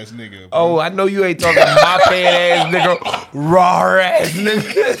 nigga. Ass nigga. Oh, I know you ain't talking mop head ass nigga, raw ass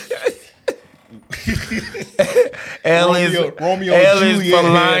nigga. Romeo Aliens Juliet for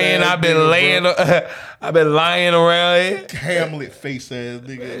lying. I've been lying around here. Hamlet face ass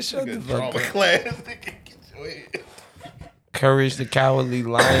nigga. Shut the drama fuck up. class nigga. Get your head. Courage the Cowardly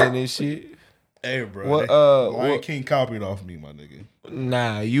Lion and shit. Hey, bro. What? Lion King copied off me, my nigga.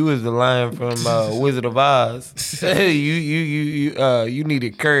 Nah, you was the lion from Wizard of Oz. You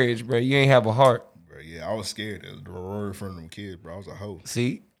needed courage, bro. You ain't have a heart. Bro, yeah, I was scared to roar in front of them kids, bro. I was a hoe.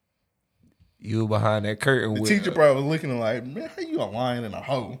 See, you behind that curtain. The teacher probably was looking like, man, how you a lion and a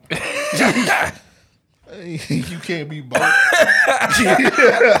hoe? You can't be both.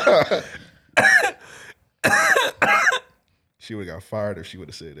 She would have got fired if she would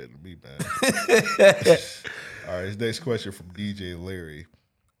have said that to me, man. All right, this next question from DJ Larry.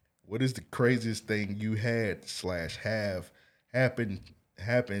 What is the craziest thing you had / have happen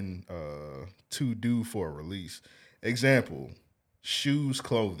to do for a release? Example, shoes,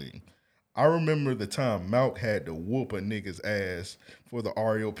 clothing. I remember the time Malk had to whoop a nigga's ass for the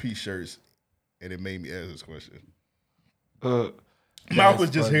RLP shirts, and it made me ask this question. Malk was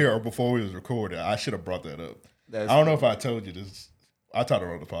just here before we was recording. I should have brought that up. I don't know if I told you this I talked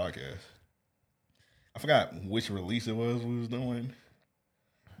about the podcast. I forgot which release it was we was doing,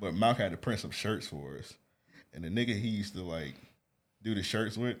 but Malk had to print some shirts for us, and the nigga he used to like do the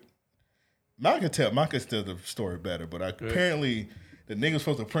shirts with. Malk could tell the story better, but apparently the nigga was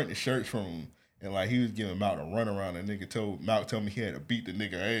supposed to print the shirts from him, and like he was giving Malk a run around. And Malk told me he had to beat the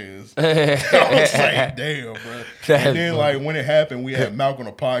nigga ass. I was like, damn, bro. And then like when it happened, we had Malk on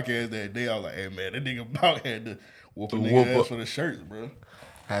the podcast that day. I was like, hey man, that nigga Malk had to whoop a nigga ass for the shirts, bro.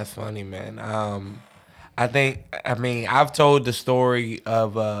 That's funny, man. I mean, I've told the story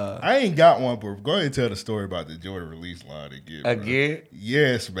of I ain't got one, but go ahead and tell the story about the Jordan release line again. Bro. Again?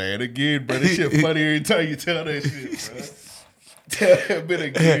 Yes, man. Again, bro. This shit funny every time you tell that shit, bro. Tell that bit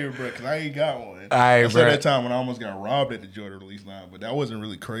again, bro, because I ain't got one. All right, I said bro. that time when I almost got robbed at the Jordan release line, but that wasn't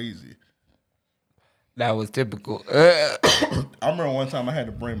really crazy. That was typical. I remember one time I had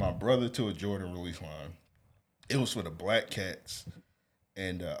to bring my brother to a Jordan release line. It was for the Black Cats.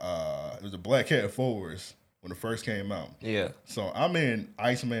 And it was a Black Cat forwards when it first came out. Yeah. So I'm in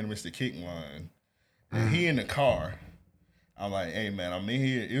Iceman and Mr. Kick line, and he in the car. I'm like, hey man, I'm in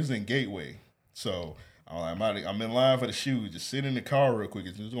here. It was in Gateway, so I'm like, I'm in line for the shoes. Just sit in the car real quick.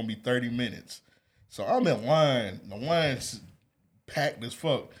 It's gonna be 30 minutes. So I'm in line. The line's packed as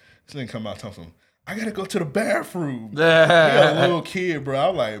fuck. This thing come out talking some. I gotta go to the bathroom. He got a little kid, bro.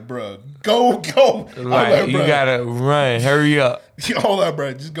 I'm like, bro, go. Like, you gotta run. Hurry up. Hold up,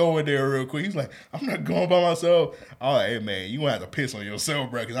 bro. Just go in there real quick. He's like, I'm not going by myself. I'm like, hey, man, you gonna have to piss on yourself,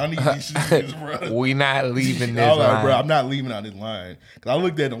 bro, because I need these shoes, bro. We not leaving this I was like, line. bro, I'm not leaving out this line. Because I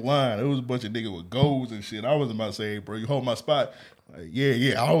looked at the line. There was a bunch of niggas with goals and shit. I was about to say, hey, bro, you hold my spot. Like,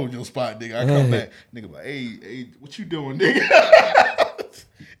 yeah, I hold your spot, nigga. I come back. Nigga like, hey, what you doing, nigga?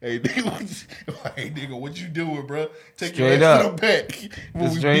 Hey nigga, what you doing, bro? Take Straight your ass up. to the back.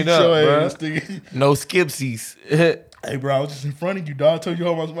 When Straight we up, your bro. nigga. No skipsies. Hey, bro, I was just in front of you, dog. I told you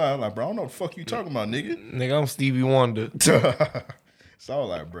how much mine. I'm like, bro, I don't know what the fuck you talking about, nigga. Nigga, I'm Stevie Wonder. So I was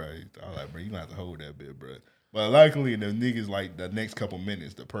like, bro, you gonna have to hold that bit, bro. But luckily, the niggas, like, the next couple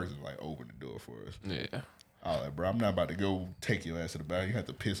minutes, the person, like, opened the door for us. Yeah. I was like, bro, I'm not about to go take your ass to the bathroom. You have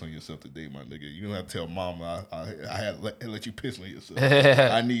to piss on yourself today, my nigga. You don't have to tell mama I had let you piss on yourself.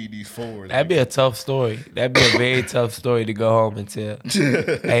 I need these forwards. That'd be a tough story. That'd be a very tough story to go home and tell.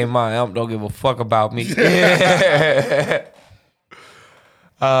 Hey, my Amp don't give a fuck about me.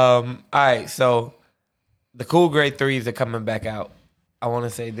 All right, so the Cool Grade 3s are coming back out. I want to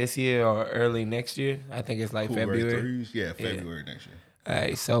say this year or early next year. I think it's like Cool February. Grade 3s? Yeah, February next year. All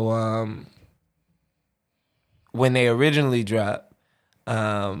right, so when they originally dropped,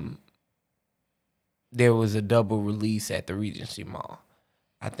 there was a double release at the Regency Mall.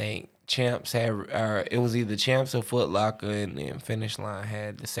 I think Champs had, it was either Champs or Foot Locker, and then Finish Line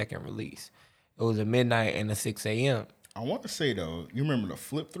had the second release. It was a midnight and a 6 a.m. I want to say, though, you remember the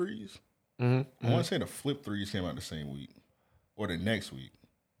Flip 3s? Mm-hmm. I want to say the Flip 3s came out the same week or the next week.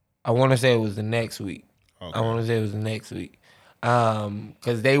 I want to say it was the next week. Okay. I want to say it was the next week.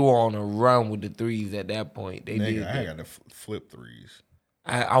 Because they were on a run with the 3s at that point. They did. I got the Flip 3s.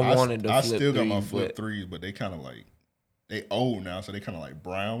 I wanted the Flip 3s. I still got my Flip 3s, but they kind of like, they old now, so they kind of like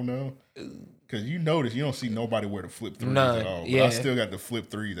brown now. Because you notice, you don't see nobody wear the Flip 3s at all. But yeah. I still got the Flip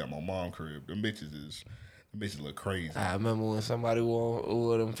 3s at my mom's crib. Them bitches look crazy. I remember when somebody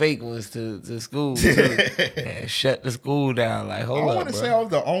wore them fake ones to school. And shut the school down. Like, hold up, I want to bro. say I was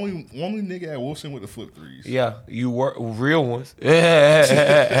the only nigga at Wilson with the Flip 3s. Yeah, you were real ones.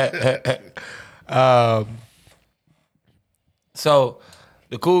 So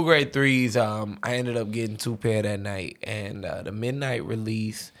the Cool Grade 3s, I ended up getting 2 pair that night. And the midnight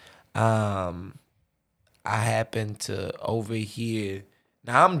release, I happened to overhear.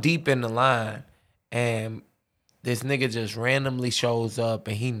 Now I'm deep in the line, and this nigga just randomly shows up,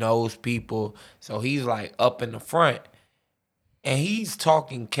 and he knows people. So he's like up in the front, and he's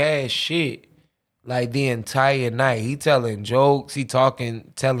talking cash shit like the entire night. He telling jokes,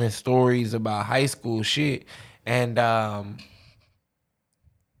 telling stories about high school shit. And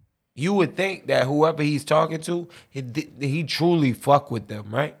you would think that whoever he's talking to, he truly fuck with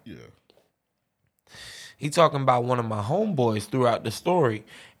them, right? Yeah. He talking about one of my homeboys throughout the story.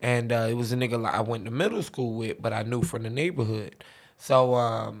 And it was a nigga like I went to middle school with, but I knew from the neighborhood. So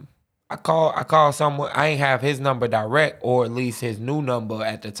I called someone. I ain't have his number direct, or at least his new number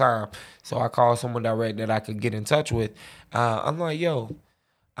at the time. So I called someone direct that I could get in touch with. I'm like, yo,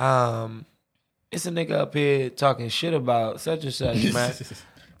 it's a nigga up here talking shit about such and such, man.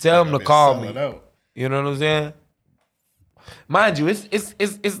 Tell him to call me. You know what I'm saying? Mind you,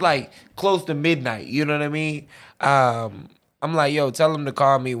 it's like close to midnight. You know what I mean? I'm like, yo, tell him to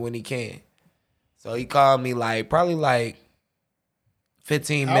call me when he can. So he called me probably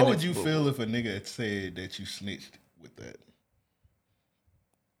 15 How minutes. would you feel if a nigga had said that you snitched with that?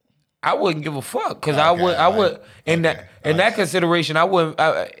 I wouldn't give a fuck because I would in that consideration I wouldn't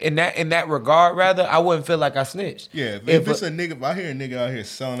in that regard rather I wouldn't feel like I snitched. Yeah, if it's a nigga, if I hear a nigga out here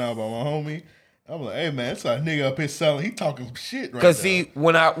selling out by my homie, I'm like, hey man, it's a nigga up here selling. He talking some shit right now. Because see,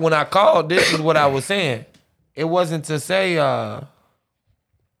 when I called, this is what I was saying. It wasn't to say,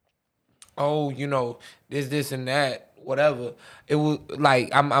 oh, you know, this and that, whatever. It was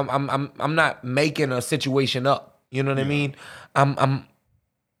like I'm not making a situation up. You know what I mean? I'm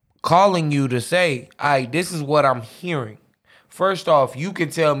calling you to say, all right, this is what I'm hearing. First off, you can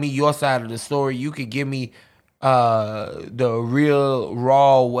tell me your side of the story. You could give me the real,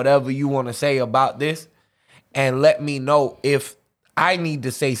 raw, whatever you want to say about this, and let me know if I need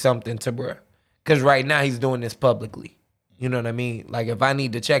to say something to bruh. Because right now he's doing this publicly. You know what I mean? Like, if I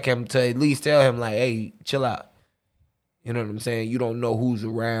need to check him to at least tell him, like, hey, chill out. You know what I'm saying? You don't know who's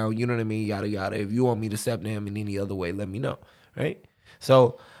around. You know what I mean? Yada, yada. If you want me to step to him in any other way, let me know. Right?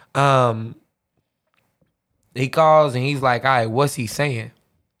 So, he calls and he's like, all right, what's he saying?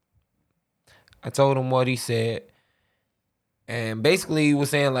 I told him what he said. And basically he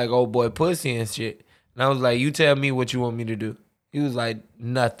was saying like, oh boy, pussy and shit. And I was like, you tell me what you want me to do. He was like,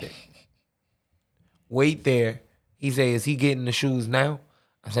 nothing. Wait there. He said, is he getting the shoes now?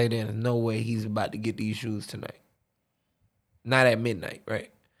 I say, there's no way he's about to get these shoes tonight. Not at midnight, right?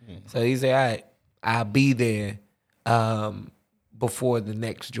 Mm-hmm. So he said, all right, I'll be there before the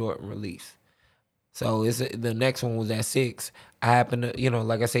next Jordan release. So the next one was at 6. I happen to,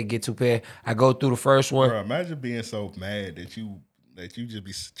 like I said, get 2 pair. I go through the first one. Bro, imagine being so mad that you just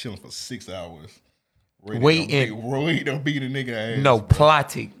be chilling for 6 hours. Waiting to beat a nigga ass. No, bro.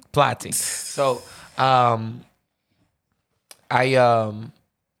 Plotting. So I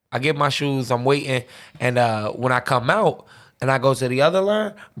get my shoes, I'm waiting, and when I come out and I go to the other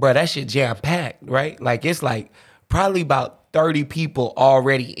line, bro, that shit jam packed, right? Like it's like probably about 30 people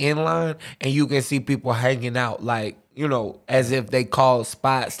already in line, and you can see people hanging out, like, as if they call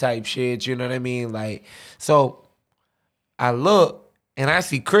spots type shit, you know what I mean? Like, so I look and I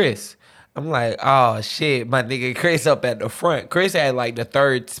see Chris. I'm like, oh shit, my nigga Chris up at the front. Chris had like the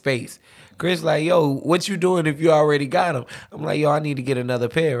 3rd space. Chris like, yo, what you doing if you already got him? I'm like, yo, I need to get another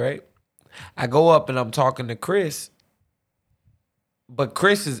pair, right? I go up and I'm talking to Chris, but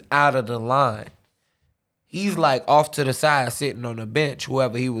Chris is out of the line. He's like off to the side sitting on the bench.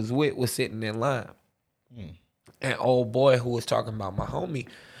 Whoever he was with was sitting in line. Mm. And old boy who was talking about my homie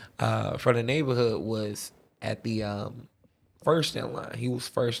from the neighborhood was at the first in line. He was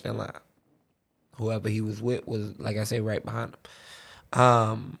first in line. Whoever he was with was, like I say, right behind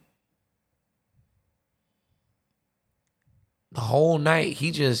him. The whole night,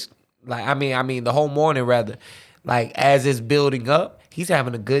 he just, like, I mean, the whole morning, rather, like, as it's building up, he's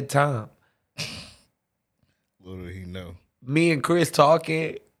having a good time. Little did he know. Me and Chris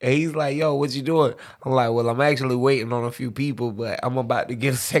talking, and he's like, yo, what you doing? I'm like, well, I'm actually waiting on a few people, but I'm about to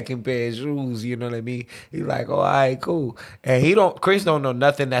get a second pair of shoes, you know what I mean? He's like, oh, all right, cool. And Chris don't know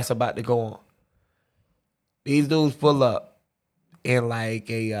nothing that's about to go on. These dudes pull up in like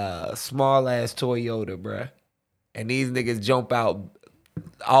a small-ass Toyota, bruh. And these niggas jump out,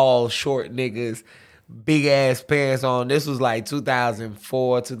 all short niggas, big-ass pants on. This was like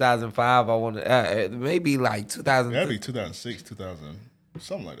 2004, 2005. I want to, maybe like 2000. That'd be 2006, 2000,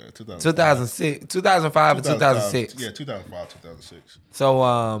 something like that. 2006, 2005 or 2006. Yeah, 2005, 2006. So,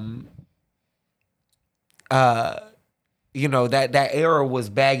 that era was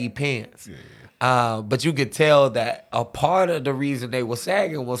baggy pants. Yeah. But you could tell that a part of the reason they were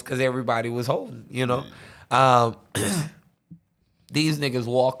sagging was because everybody was holding, Yeah. These niggas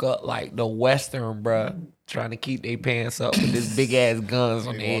walk up like the Western, bruh, trying to keep their pants up with this big ass guns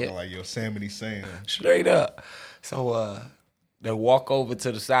on their head. Walking like Yosemite Sam. Straight up. So they walk over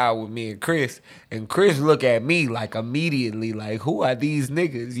to the side with me and Chris look at me like immediately, like, who are these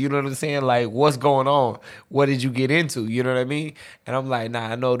niggas? You know what I'm saying? Like, what's going on? What did you get into? You know what I mean? And I'm like,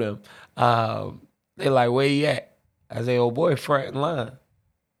 nah, I know them. They're like, where you at? I say, oh boy, front in line.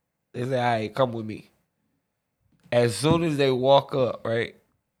 They say, all right, come with me. As soon as they walk up, right,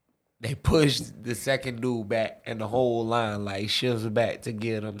 they push the second dude back and the whole line like shifts back to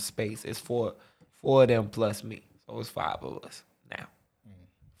give them space. It's four of them plus me. So it's 5 of us now.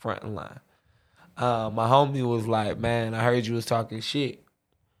 Front in line. My homie was like, man, I heard you was talking shit.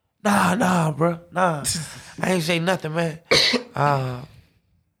 Nah, bro. Nah. I ain't say nothing, man.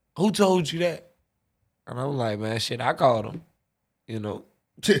 Who told you that? And I'm like, man, shit, I called him.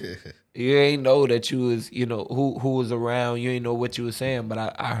 You ain't know that you was, who was around. You ain't know what you was saying, but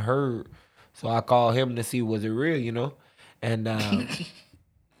I heard. So I called him to see was it real, And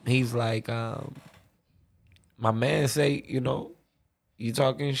he's like, my man say, you know, you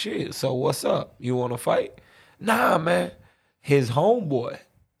talking shit. So what's up? You want to fight? Nah, man. His homeboy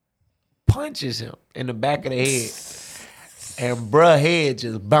punches him in the back of the head. And bruh head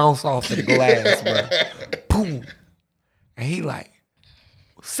just bounced off the glass, bruh. Boom. And he like,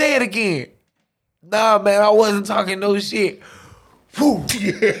 say it again. Nah, man, I wasn't talking no shit. Woo.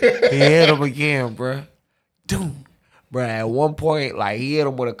 He hit him again, bruh. Dude. Bruh, at one point, like, he hit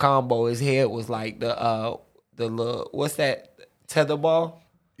him with a combo. His head was like the little, what's that, tether ball?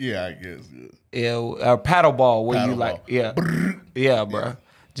 Yeah, I guess. Yeah, a paddle ball where Paddle you like, ball. yeah. Yeah, bruh.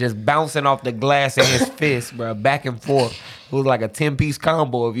 Just bouncing off the glass in his fist, bruh, back and forth. It was like a 10-piece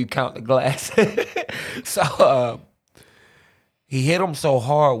combo if you count the glass. So, he hit him so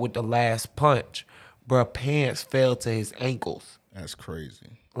hard with the last punch, bruh, pants fell to his ankles. That's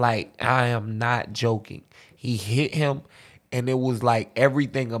crazy. Like, I am not joking. He hit him, and it was like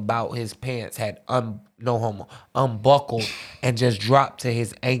everything about his pants had unbuckled and just dropped to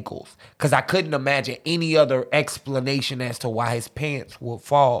his ankles. Because I couldn't imagine any other explanation as to why his pants would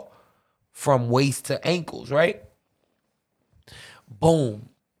fall from waist to ankles, right? Boom.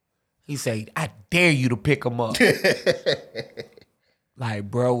 He said, I dare you to pick him up. Like,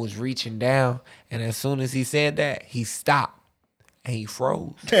 bro was reaching down, and as soon as he said that, he stopped. And he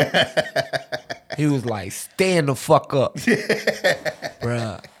froze. He was like, stand the fuck up.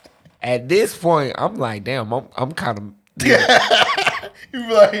 Bruh. At this point, I'm like, damn, I'm kind of... You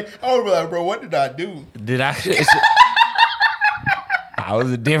be like, I would be like, bro, what did I do? Did I... I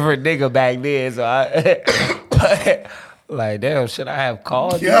was a different nigga back then, so I... But, like, damn, should I have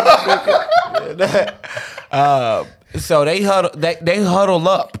called you? So they huddle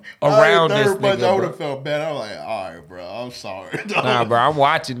up around this nigga. I would have felt bad. I'm like, all right, bro, I'm sorry. Nah, bro, I'm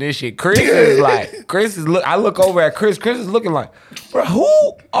watching this shit. I look over at Chris. Chris is looking like, bro,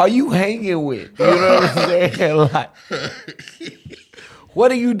 who are you hanging with? You know what I'm saying? Like, what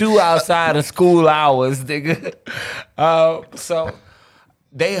do you do outside of school hours, nigga? So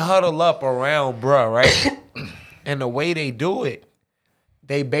they huddle up around, bro, right? And the way they do it,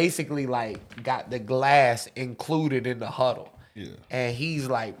 they basically like got the glass included in the huddle. Yeah. And he's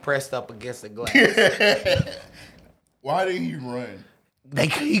like pressed up against the glass. Why didn't he run?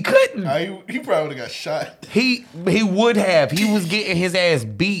 He couldn't. He probably would have got shot. He would have. He was getting his ass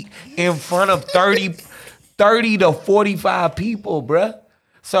beat in front of 30 to 45 people, bruh.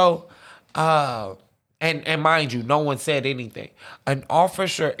 So, and mind you, no one said anything. An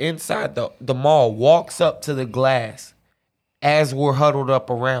officer inside the mall walks up to the glass as we're huddled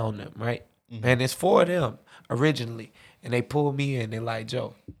up around them, right? Mm-hmm. And it's four of them originally. And they pull me in. They're like,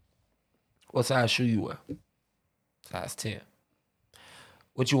 Joe, what size shoe you wear? Size 10.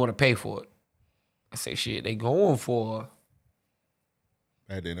 What you want to pay for it? I say, shit, they going for...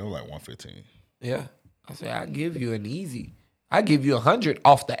 Back then, they were like 115. Yeah. I say, I give you an easy. I give you 100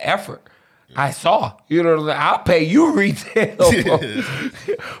 off the effort. Yeah. I saw. You know what I'm saying? I'll pay you retail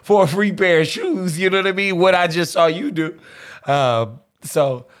for a free pair of shoes. You know what I mean? What I just saw you do.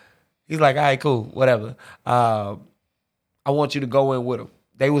 So he's like, all right, cool, whatever. I want you to go in with him.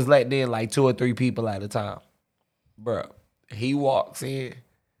 They was letting in like 2 or 3 people at a time. Bro, he walks in.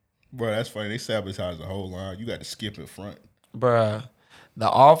 Bro, that's funny. They sabotaged the whole line. You got to skip in front. Bruh, the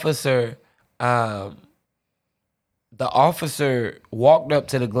officer walked up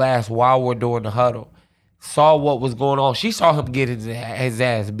to the glass while we're doing the huddle, saw what was going on. She saw him get his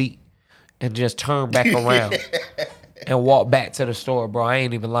ass beat and just turned back around and walked back to the store, bro. I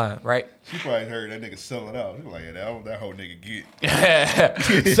ain't even lying, right? She probably heard that nigga selling out. She was like, yeah, that whole nigga get.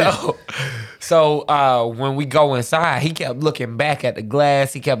 So when we go inside, he kept looking back at the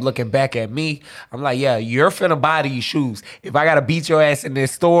glass. He kept looking back at me. I'm like, yeah, you're finna buy these shoes. If I gotta beat your ass in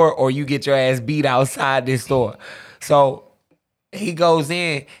this store or you get your ass beat outside this store. So he goes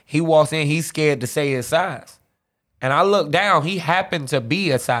in, he walks in, he's scared to say his size. And I look down, he happened to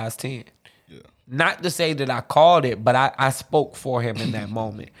be a size 10. Yeah. Not to say that I called it, but I spoke for him in that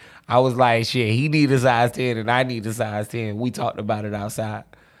moment. I was like, shit, he need a size 10 and I need a size 10. We talked about it outside.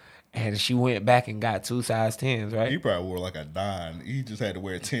 And she went back and got 2 size 10s, right? He probably wore like a 9. He just had to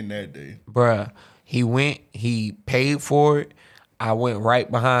wear a 10 that day. Bruh, he went, he paid for it. I went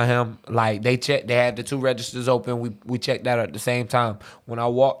right behind him. Like, they had the 2 registers open. We checked that at the same time. When I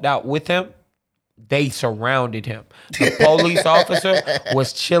walked out with him, they surrounded him. The police officer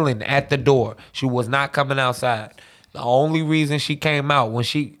was chilling at the door. She was not coming outside. The only reason she came out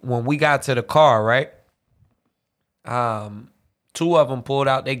when we got to the car, right? 2 of them pulled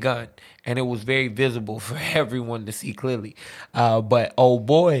out their gun, and it was very visible for everyone to see clearly. But old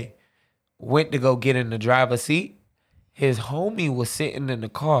boy went to go get in the driver's seat. His homie was sitting in the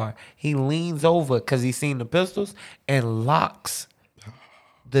car. He leans over because he seen the pistols and locks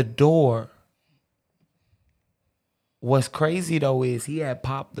the door. What's crazy though is he had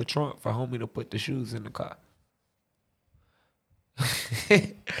popped the trunk for homie to put the shoes in the car.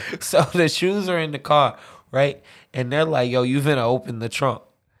 So the shoes are in the car, right? And they're like, yo, you finna open the trunk.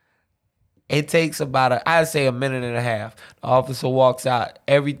 It takes about I'd say a minute and a half. The officer walks out.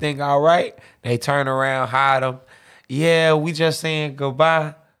 Everything all right? They turn around, hide him. Yeah, we just saying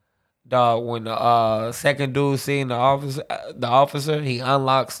goodbye. Dog, when the second dude seen the officer, he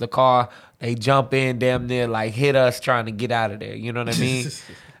unlocks the car. They jump in, damn near like hit us trying to get out of there. You know what I mean?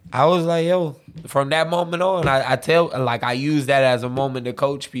 I was like, yo, from that moment on, I use that as a moment to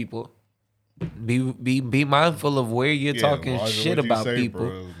coach people. Be mindful of where you're talking shit about people.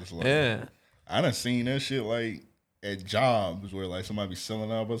 Bro, like, yeah. I done seen that shit like at jobs where like somebody be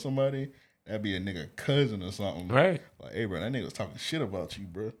selling out about somebody. That'd be a nigga cousin or something. Right. Like, hey, bro, that nigga was talking shit about you,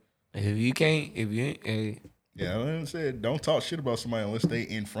 bro. If you ain't, hey. Yeah, I said, don't talk shit about somebody unless they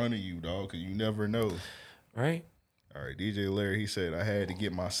in front of you, dog, because you never know. Right. All right, DJ Larry, he said, I had to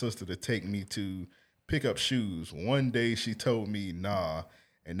get my sister to take me to pick up shoes. One day she told me, nah,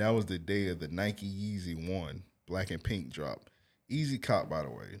 and that was the day of the Nike Yeezy 1, black and pink drop. Easy cop, by the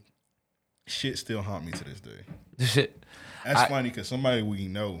way. Shit still haunt me to this day. That's funny because somebody we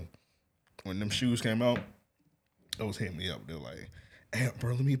know, when them shoes came out, those hit me up. They're like, hey,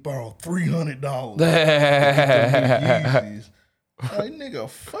 bro, let me borrow $300. Yeezys. I'm like, nigga,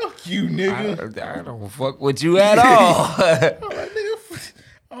 fuck you, nigga. I don't fuck with you at all.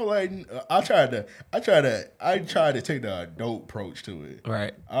 I'm like, I tried to take the adult approach to it.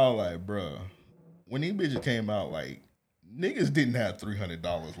 Right. I was like, bro, when these bitches came out, like, niggas didn't have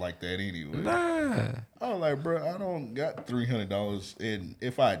 $300 like that anyway. Nah. I was like, bro, I don't got $300, and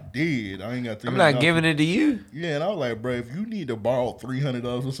if I did, I ain't got $300. I'm not giving it to you. Yeah, and I was like, bro, if you need to borrow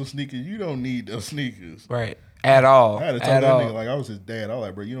 $300 for some sneakers, you don't need those sneakers. Right. At all. I had to tell that nigga like I was his dad. I was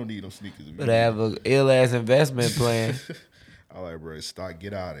like, bro, you don't need those sneakers. But I have a ill ass investment plan. I was like, bro, stop,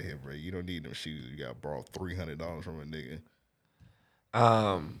 get out of here, bro. You don't need them shoes. You got to borrow $300 from a nigga.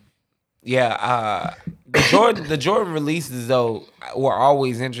 The Jordan releases though were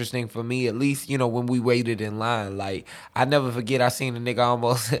always interesting for me. At least when we waited in line. Like I never forget, I seen a nigga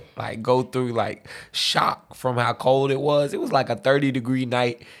almost like go through like shock from how cold it was. It was like a 30-degree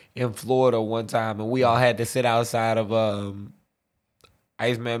night in Florida one time, and we all had to sit outside of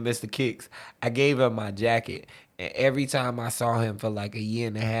Iceman Mr. Kicks. I gave him my jacket, and every time I saw him for like a year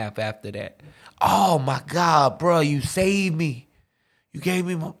and a half after that, oh my God, bro, you saved me. You gave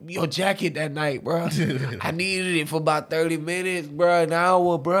me your jacket that night, bro. I needed it for about 30 minutes, bro, an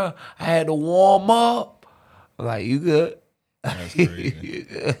hour, bro. I had to warm up. I'm like, you good? That's crazy.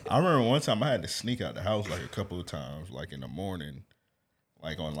 I remember one time I had to sneak out the house like a couple of times, like in the morning,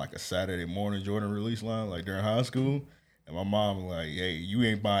 like on like a Saturday morning Jordan release line, like during high school. And my mom was like, hey, you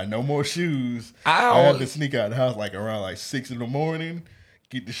ain't buying no more shoes. I had to sneak out the house like around like 6 in the morning,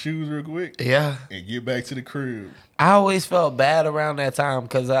 get the shoes real quick. Yeah. And get back to the crib. I always felt bad around that time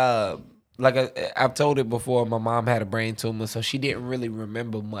because, I've told it before, my mom had a brain tumor, so she didn't really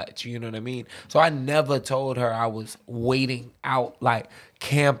remember much. You know what I mean? So I never told her I was waiting out, like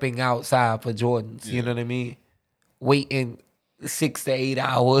camping outside for Jordans. Yeah. You know what I mean? Waiting 6 to 8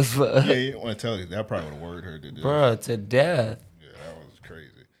 hours for. Yeah, I want to tell you that probably would have worried her to death. Bruh, to death. Yeah, that was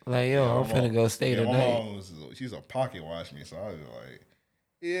crazy. Like, yo, I'm finna go stay tonight. My mom she's a pocket watch me, so I was like,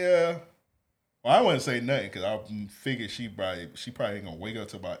 yeah. Well, I wouldn't say nothing because I figured she probably ain't gonna wake up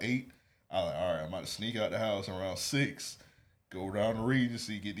till about 8. I was like, all right, I'm about to sneak out the house around 6, go down to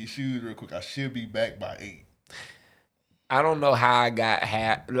Regency, get these shoes real quick. I should be back by 8. I don't know how I got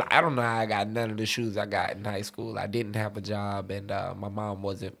none of the shoes I got in high school. I didn't have a job, and my mom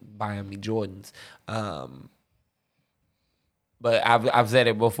wasn't buying me Jordans. But I've said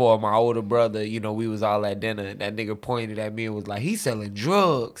it before. My older brother, we was all at dinner, and that nigga pointed at me and was like, he's selling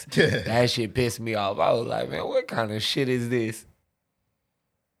drugs. That shit pissed me off. I was like, man, what kind of shit is this?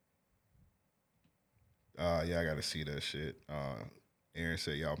 Yeah, I got to see that shit. Aaron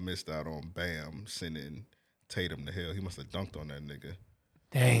said y'all missed out on Bam sending Tatum to hell. He must have dunked on that nigga.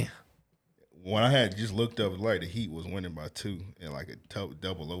 Damn. When I had just looked up, like the Heat was winning by 2 in like a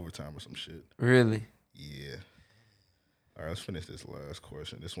double overtime or some shit. Really? Yeah. All right, let's finish this last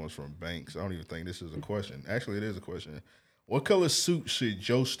question. This one's from Banks. I don't even think this is a question. Actually, it is a question. What color suit should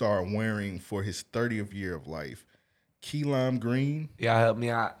Joe start wearing for his 30th year of life? Key lime green? Y'all help me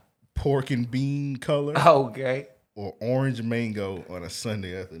out. Pork and bean color? Okay. Or orange mango on a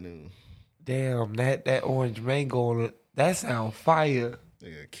Sunday afternoon? Damn, that orange mango, that sound fire.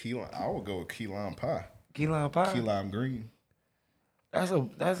 Yeah, key lime. I would go with key lime pie. Key lime pie. Key lime green. That's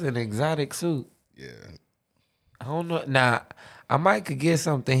an exotic suit. Yeah. I don't know. Nah, I might could get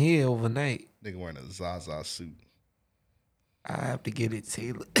something here overnight. Nigga wearing a Zaza suit. I have to get it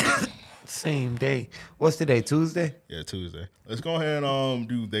tailored. Same day. What's today? Tuesday? Yeah, Tuesday. Let's go ahead and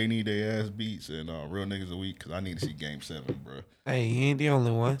do They Need Their Ass Beats and Real Niggas a Week because I need to see Game 7, bro. Hey, you ain't the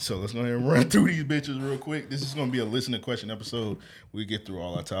only one. So let's go ahead and run through these bitches real quick. This is going to be a listener question episode. We get through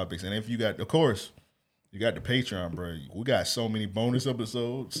all our topics. And if you got, of course, you got the Patreon, bro. We got so many bonus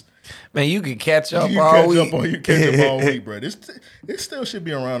episodes. Man, you can catch up all week. You catch up all week, bro. This still should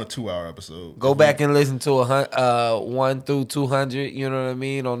be around a 2-hour episode. Go back and listen to 1 through 200. You know what I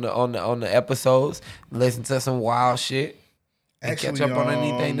mean on the episodes. Listen to some wild shit. And Actually, catch up on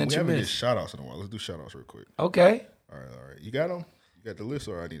anything that we you haven't missed. did shout outs in a while. Let's do shout outs real quick. Okay. All right. You got them? You got the list,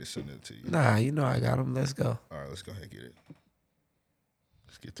 or I need to send it to you? Nah, you know I got them. Let's go. All right, let's go ahead and get it.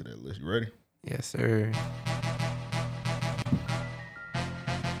 Let's get to that list. You ready? Yes, sir.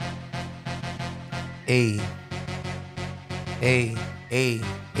 Hey.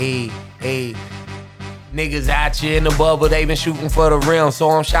 Niggas out here in the bubble, they been shooting for the rim. So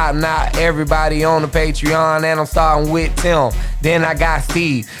I'm shouting out everybody on the Patreon, and I'm starting with Tim. Then I got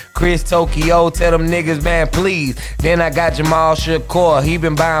Steve, Chris Tokyo, tell them niggas, man, please. Then I got Jamal Shakur, he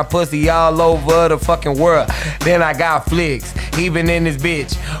been buying pussy all over the fucking world. Then I got Flicks, he been in this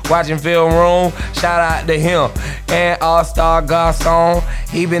bitch, watching film room, shout out to him. And All-Star Garçon,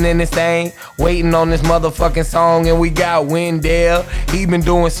 he been in this thing, waiting on this motherfucking song. And we got Wendell, he been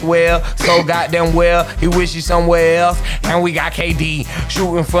doing swell, so goddamn well, he wish he somewhere else. And we got KD,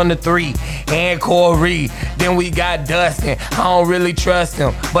 shooting from the 3, and Corey. Then we got Dustin, I don't really trust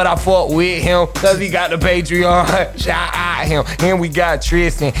him, but I fuck with him, cause he got the Patreon, shout out him. And we got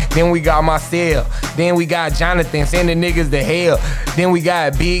Tristan, then we got Marcel, then we got Jonathan, sending niggas to hell. Then we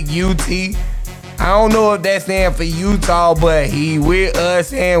got Big UT, I don't know if that stand for Utah, but he with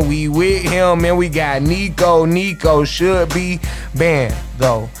us and we with him. And we got Nico should be banned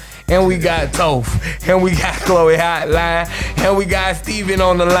though. And we got Toph, and we got Chloe Hotline, and we got Steven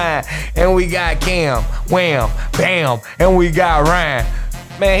on the line, and we got Cam, Wham, Bam, and we got Ryan.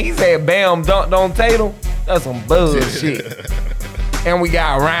 Man, he said Bam, don't Tatum. That's some bullshit. And we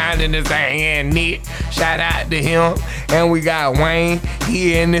got Ryan in this thing, and Nick, shout out to him. And we got Wayne,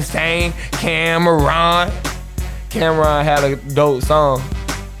 he in this thing. Cameron had a dope song.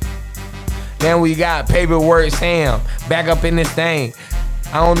 Then we got Paperwork Sam, back up in this thing.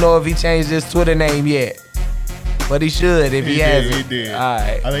 I don't know if he changed his Twitter name yet, but he should if he hasn't. He did. All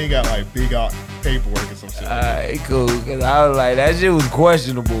right. I think he got like big out paperwork or some shit. All right, cool. Cause I was like, that shit was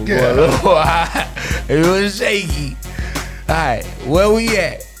questionable. Yeah. Boy. It was shaky. All right, where we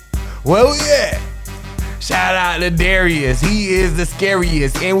at? Shout out to Darius. He is the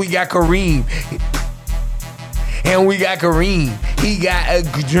scariest. And we got Kareem. He got a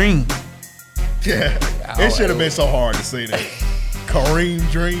dream. Yeah. It should have been so hard to say that. Kareem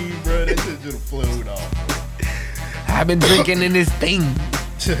Dream, bro. That shit just flowed off. I've been drinking in this thing.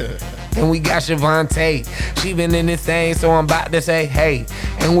 And we got Shavante. She been in this thing, so I'm about to say, hey.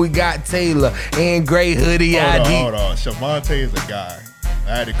 And we got Taylor and Gray Hoodie ID. Hold on. Shavante is a guy.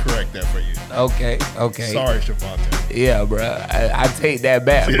 I had to correct that for you. Okay. Sorry, Shavante. Yeah, bro. I take that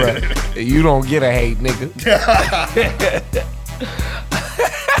back, bro. You don't get a hate, nigga.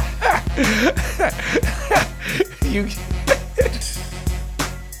 You.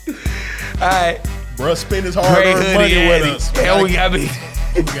 All right. Bro, spend his hard-earned money with us. And we got we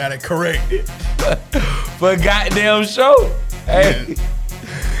got it corrected. For goddamn show. Hey. Yeah.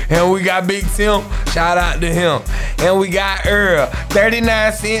 And we got Big Tim. Shout out to him. And we got Earl.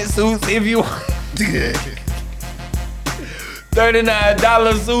 39-cent suits if you want.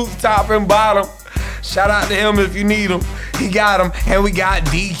 $39 suits, top and bottom. Shout out to him if you need them. He got them. And we got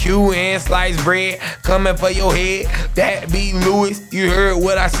DQ and sliced bread coming for your head. That be Lewis. You heard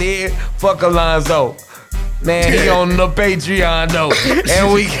what I said. Fuck Alonzo. Man, he on the Patreon though.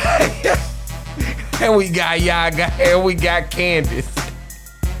 And we got Yaga. And we got Candace.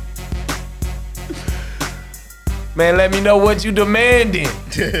 Man, let me know what you demanding.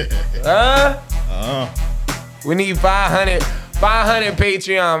 Huh? We need 500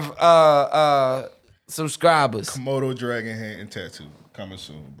 Patreon subscribers. Komodo dragon hand and tattoo coming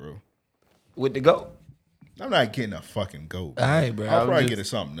soon, bro. With the goat? I'm not getting a fucking goat. All right, bro. I'll probably get it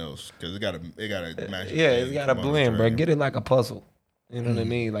something else because it gotta match. Yeah, it's gotta blend, bro. Get it like a puzzle. You know what I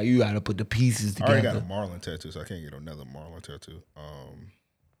mean? Like you gotta put the pieces together. I already got a Marlin tattoo, so I can't get another Marlin tattoo.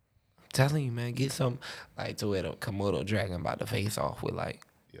 Telling you, man, get some like to where the Komodo dragon about to face off with like.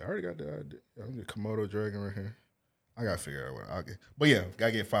 Yeah, I already got the Komodo dragon right here. I gotta figure out what I'll get. But yeah,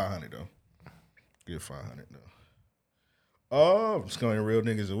 gotta get 500 though. get 500 though. Just going to Real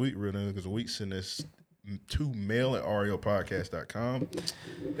Niggas a Week. Real Niggas a Week. Send this to mail@ariopodcast.com.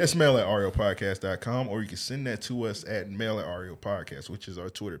 That's mail@ariopodcast.com, or you can send that to us at mail@ariopodcast, which is our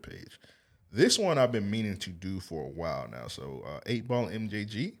Twitter page. This one I've been meaning to do for a while now. So 8 Ball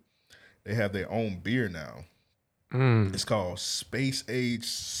MJG, they have their own beer now. It's called Space Age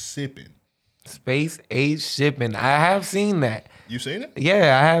Sippin'. Space Age Shipping. I have seen that. You seen it?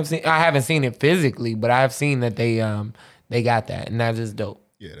 Yeah, I have seen. I haven't seen it physically, but I've seen that they got that, and that's just dope.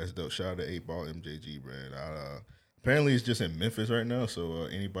 Yeah, that's dope. Shout out to 8 Ball MJG, man. Apparently it's just in Memphis right now, so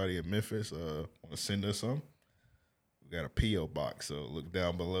anybody in Memphis want to send us some? We got a P.O. box, so look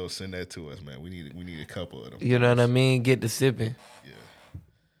down below, send that to us, man. We need a couple of them. You know what I mean? Get the sipping. Yeah.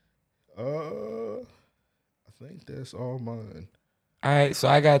 I think that's all mine. All right, so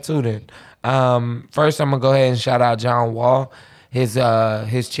I got 2 then. First, I'm gonna go ahead and shout out John Wall, his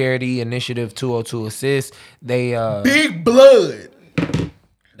charity initiative 202 Assists. They Big Blood.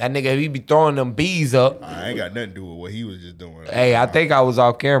 That nigga, he be throwing them bees up. I ain't got nothing to do with what he was just doing. Hey, I think I was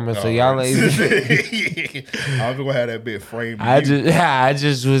off camera, so y'all ain't. I'm gonna have that bit framed. I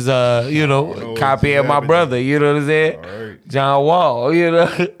just was copying my brother. You know what I'm saying? All right. John Wall. You know.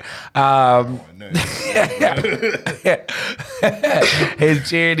 His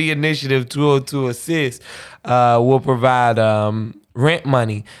charity initiative 202 Assists will provide rent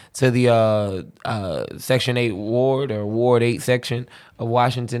money to the Section 8 Ward or Ward 8 section of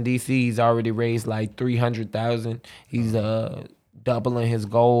Washington, D.C. He's already raised like $300,000. He's doubling his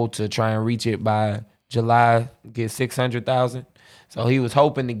goal to try and reach it by July, get $600,000. So he was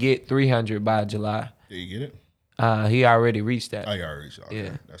hoping to get $300 by July. Did you get it? He already reached that. Oh, you already reached it. Okay.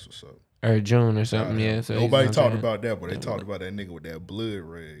 Yeah. That's what's up. Or June or something, yeah. So nobody talked about that, but they talked about that nigga with that blood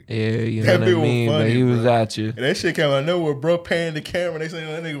rig. Yeah, you know what I mean? Funny, but he was bro. out you. And that shit came out of nowhere, bro. Panning the camera. They saying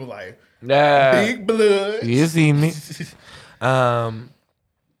that nigga was like, big blood. You see me.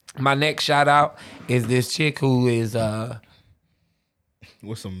 My next shout out is this chick who is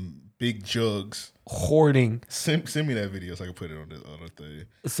with some big jugs. Hoarding. Send me that video so I can put it on the other thing.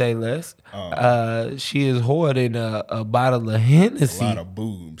 Say less. She is hoarding a bottle of Hennessy. A lot of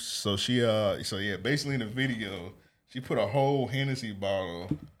boobs. So she basically in the video, she put a whole Hennessy bottle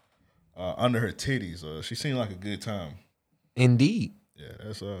under her titties. She seemed like a good time. Indeed. Yeah,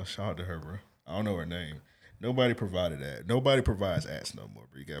 that's shout out to her, bro. I don't know her name. Nobody provided that. Nobody provides ads no more,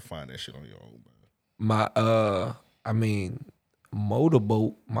 bro. You gotta find that shit on your own, bro.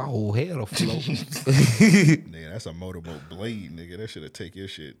 Motorboat, my whole head will float. Nigga, that's a motorboat blade, nigga. That shit'll take your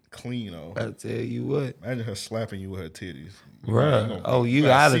shit clean off. I tell you what. Imagine her slapping you with her titties. Bruh. Oh, you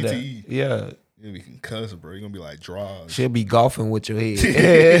out of that. Yeah. You'll be concussed, bro. You're gonna be like draws. She'll be golfing with your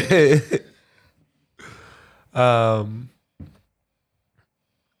head.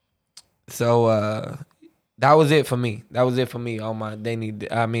 So that was it for me. All my Real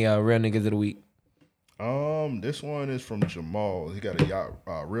Niggas of the Week. This one is from Jamal. He got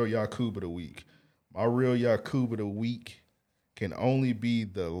a Real Yakub of the Week. My Real Yakub of the Week can only be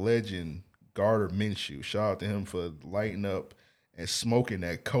the legend Gardner Minshew. Shout out to him for lighting up and smoking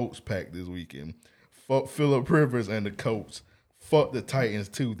that Colts pack this weekend. Fuck Phillip Rivers and the Colts. Fuck the Titans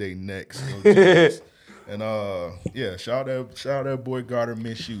too. They next. And shout out that boy Gardner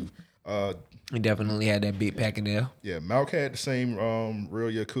Minshew. He definitely had that big pack in there. Yeah, Malk had the same Real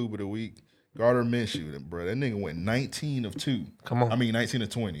Yakub of the Week. Gardner Minshew, bro. That nigga went 19 of 2. Come on. 19 of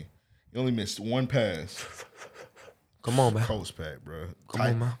 20. He only missed one pass. Come on, man. Colts pack, bro. Come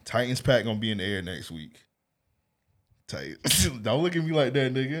on, man. Titans pack gonna be in the air next week. Don't look at me like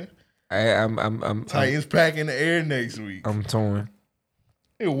that, nigga. I'm Titans pack in the air next week. I'm torn.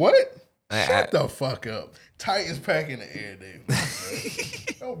 Hey, what? Shut the fuck up. Titans pack in the air next week.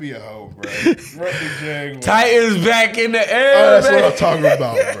 Don't be a hoe, bro. Titans back in the air. Oh, that's what I'm talking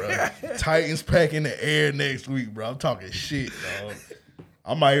about, bro. Titans pack in the air next week, bro. I'm talking shit, dog.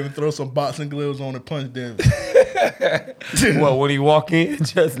 I might even throw some boxing gloves on and punch them. What, when he walk in,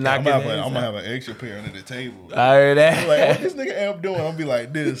 just knock his I'm gonna have an extra pair under the table. I heard that. Like, what this nigga Amp doing? I'll be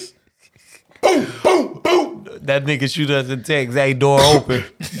like this. Boom, boom, boom. That nigga shoot us in text. Hey, door open.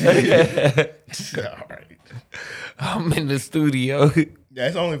 All right. I'm in the studio. Yeah,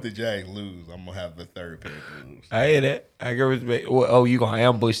 it's only if the Jags lose. I'm gonna have the third pair of gloves. I hear that. I can respect. Oh, you gonna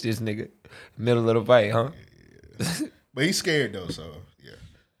ambush this nigga middle of the fight, huh? Yeah. But he's scared though, so yeah,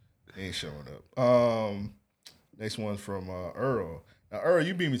 he ain't showing up. Next one's from Earl. Now, Earl,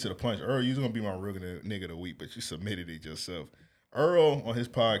 you beat me to the punch. Earl, you're gonna be my real nigga of the week, but you submitted it yourself. Earl on his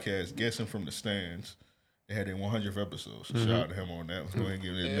podcast, Guessing from the Stands, they had their 100th episode. So shout out to him on that. Let's go ahead and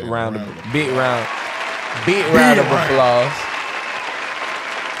give him a big round of applause.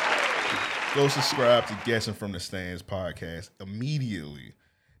 Go subscribe to Guessing from the Stands podcast immediately.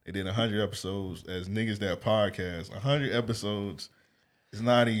 They did 100 episodes as niggas that podcast. 100 episodes is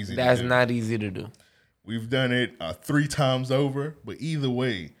not easy. That's not easy to do. We've done it 3 times over, but either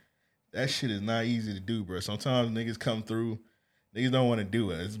way, that shit is not easy to do, bro. Sometimes niggas come through, niggas don't want to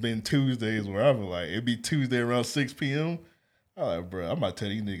do it. It's been Tuesdays where I be like, it'd be Tuesday around 6 p.m. I'm like, bro, I'm about to tell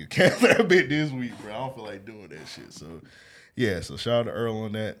these niggas cancel that bit this week, bro. I don't feel like doing that shit. So, yeah, so shout out to Earl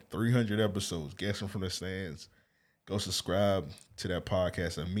on that. 300 episodes, Guessing from the Stands. Go subscribe to that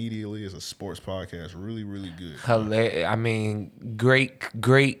podcast immediately. It's a sports podcast. Really, really good. I mean, great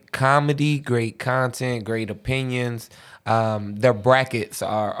comedy, great content, great opinions. Their brackets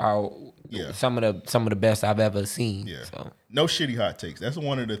are some of the best I've ever seen. Yeah. So. No shitty hot takes. That's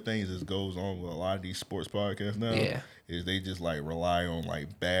one of the things that goes on with a lot of these sports podcasts now. Yeah. Is they just like rely on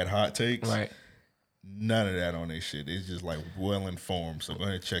like bad hot takes. Right. None of that on their shit. It's just like well informed. So go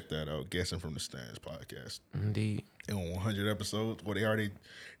ahead and check that out. Guessing from the Stands podcast. Indeed. And 100 episodes. Well, the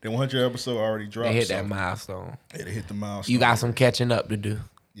 100 episode already dropped. They hit that milestone. Yeah, they hit the milestone. You got some catching up to do.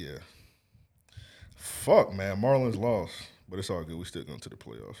 Yeah. Fuck, man. Marlins lost. But it's all good. We still going to the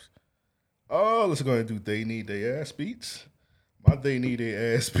playoffs. Oh, let's go ahead and do They Need Their Ass Beats. My They Need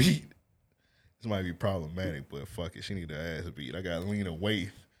Their Ass Beat. This might be problematic, but fuck it. She need her ass beat. I got Lena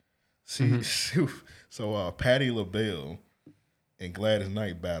Waithe. So Patti LaBelle and Gladys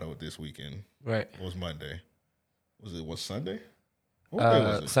Knight battled this weekend. Right. It was Monday. Was Sunday?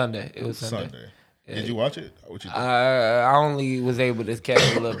 Sunday. It was Sunday. Did you watch it? What you think? I only was able to catch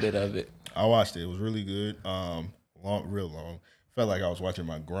a little bit of it. I watched it. It was really good. Real long. Felt like I was watching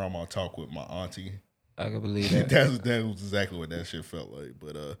my grandma talk with my auntie. I can believe that. That was exactly what that shit felt like.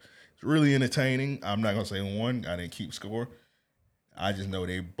 But it's really entertaining. I'm not gonna say won. I didn't keep score. I just know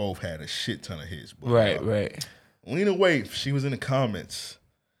they both had a shit ton of hits. But, Right. Lena Waithe, she was in the comments.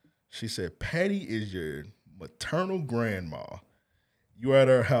 She said, Patty is your maternal grandma. You at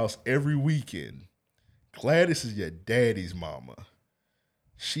her house every weekend. Gladys is your daddy's mama.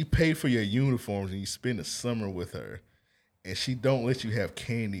 She paid for your uniforms and you spend the summer with her. And she don't let you have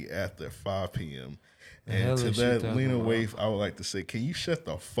candy after 5 p.m. And to that, Lena Waithe, I would like to say, can you shut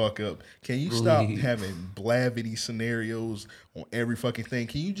the fuck up? Can you stop having blavity scenarios on every fucking thing?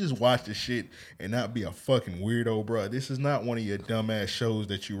 Can you just watch the shit and not be a fucking weirdo, bro? This is not one of your dumbass shows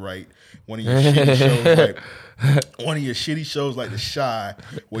that you write. One of your shitty shows like The Shy,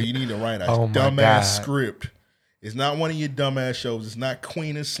 where you need to write a dumbass script. It's not one of your dumbass shows. It's not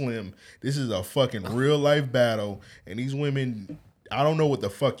Queen and Slim. This is a fucking real life battle, and these women, I don't know what the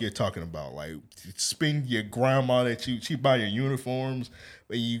fuck you're talking about. Like, spend your grandma that she buy your uniforms,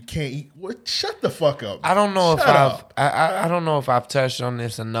 but you can't eat. What? Shut the fuck up. I don't know I don't know if I've touched on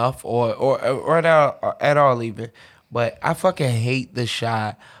this enough or at all even, but I fucking hate The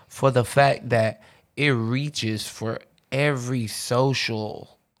Shy for the fact that it reaches for every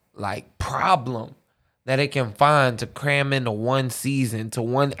social like problem that it can find to cram into one season, to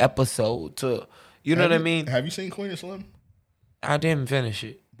one episode, to you know what I mean? Have you seen Queen and Slim? I didn't finish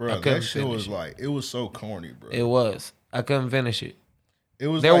it. Bro, that shit was like, it was so corny, bro. It was. I couldn't finish it. It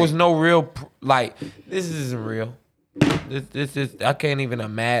was. There was no real like. This isn't real. This is. I can't even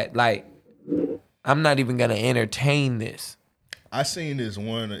imagine. Like, I'm not even gonna entertain this. I seen this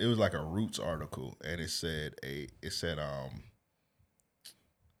one. It was like a Roots article, and it said a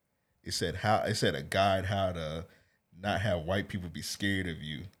guide how to not have white people be scared of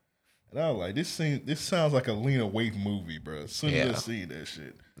you. And I was like, this sounds like a Lena Waithe movie, bro. As soon as I seen that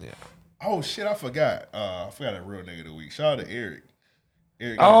shit. Yeah. Oh shit, I forgot. I forgot a real nigga of the week. Shout out to Eric.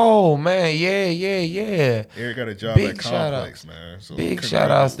 Man, yeah. Eric got a job at Complex, man. So big shout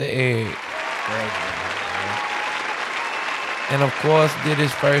outs to Eric. And of course, did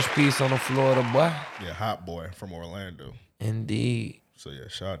his first piece on the Florida boy. Yeah, Hot Boy from Orlando. Indeed. So yeah,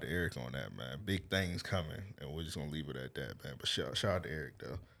 shout out to Eric on that, man. Big things coming, and we're just gonna leave it at that, man. But shout out to Eric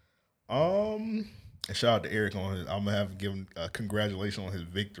though. And shout out to Eric on his. I'm gonna have to give him congratulations on his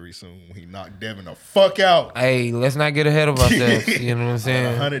victory soon when he knocked Devin the fuck out. Hey, let's not get ahead of ourselves. You know what I'm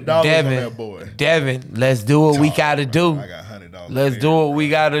saying? $100 on that boy. Devin, let's do what we gotta do. I got $100. Let's do what we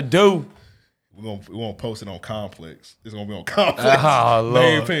gotta do. We're gonna post it on Complex. It's gonna be on Complex. Oh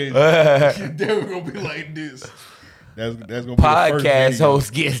Lord. Page. Then we're gonna be like this. That's gonna be podcast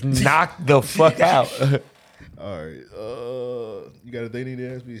host gets knocked the fuck out. All right. You got a They Need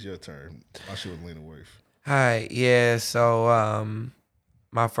Their Ass Beat? It's your turn. My shit with Lena Waithe. All right, yeah. So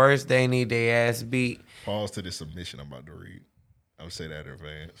my first They Need Their Ass Beat. Pause to the submission I'm about to read. I'm gonna say that in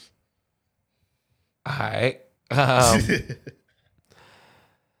advance. All right.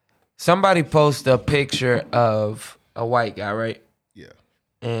 Somebody posted a picture of a white guy, right? Yeah.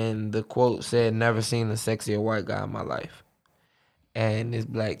 and the quote said, "Never seen a sexier white guy in my life." And this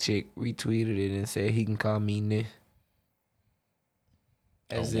black chick retweeted it and said, "He can call me Nick."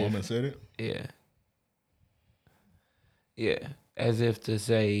 A woman said it? Yeah. Yeah. As if to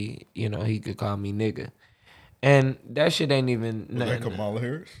say, you know, he could call me nigga. And that shit ain't even... Was that Kamala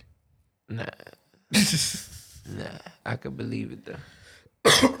Harris? Nah. Nah. I could believe it, though.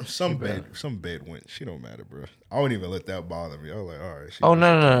 some bad went. She don't matter, bro. I wouldn't even let that bother me. I was like, all right. Oh,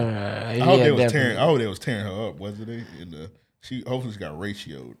 no. I hope they was tearing her up, wasn't they? She hopefully she got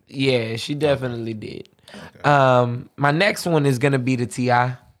ratioed. Yeah, she definitely did. Okay. My next one is gonna be the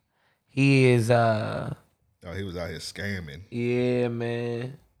T.I. He is he was out here scamming. Yeah,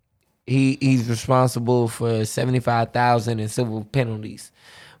 man. He's responsible for $75,000 in civil penalties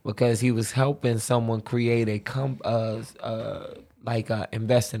because he was helping someone create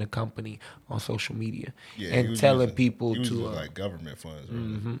invest in a company on social media and telling people to like government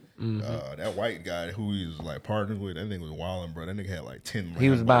funds. That white guy who he was like partnering with, that nigga was wilding, bro. That nigga had like 10. He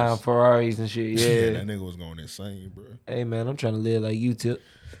was buying Ferraris and shit. Yeah, that nigga was going insane, bro. Hey man, I'm trying to live like you, Tip.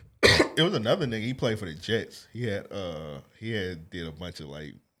 It was another nigga. He played for the Jets. He had did a bunch of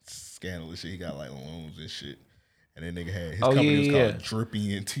like scandalous shit. He got like loans and shit. And that nigga had his company was called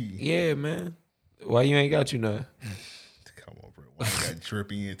Drippy and T. Yeah, man. Why you ain't got you none? Come on, bro. Why you got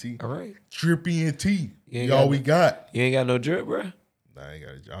Drippy and T? All right. Drippy and T. All we got. You ain't got no drip, bro? Nah, I ain't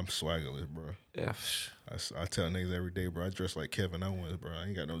got. I'm swaggerless, bro. Yeah. I tell niggas every day, bro. I dress like Kevin Owens, bro. I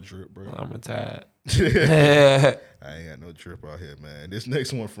ain't got no drip, bro. I'm retired. I ain't got no drip out here, man. This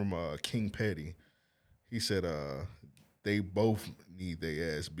next one from King Petty. He said, they both need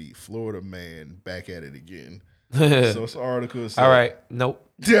their ass beat. Florida man back at it again. So it's an article. Said, all right. Nope.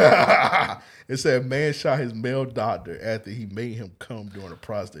 It said man shot his male doctor after he made him come during a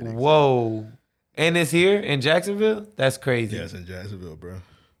prostate exam. Whoa. And it's here in Jacksonville? That's crazy. Yeah, it's in Jacksonville, bro.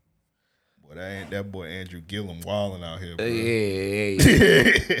 Boy, that boy Andrew Gillum wilding out here, bro. Yeah.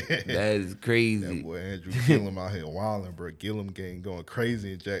 That is crazy. That boy Andrew Gillum out here wilding, bro. Gillum gang going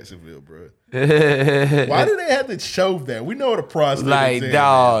crazy in Jacksonville, bro. Why do they have to show that? We know what a prostate like, is.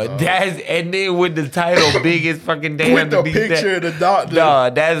 Dog, that's and then with the title biggest fucking damn with the picture of the doctor.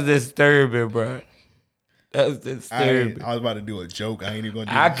 Dog, that's disturbing, bro. That's disturbing. I was about to do a joke. I ain't even gonna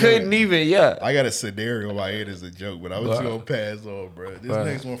do I couldn't even, yeah. I got a scenario in my head as a joke, but I was gonna pass on, bro. This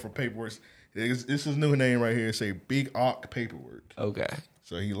next one for Paperwork. This is his new name right here. Say Big Ock Paperwork. Okay.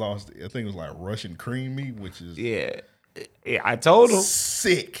 So he lost, I think it was like Russian cream meat, which is... Yeah, I told him.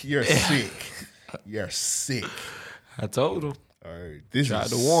 Sick. You're sick. You're sick. I told him. All right. This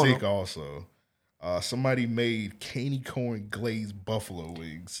is sick also. Somebody made candy corn glazed buffalo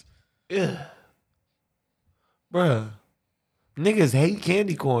wings. Yeah. Bruh. Niggas hate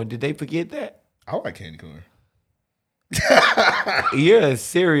candy corn. Did they forget that? I like candy corn. You're a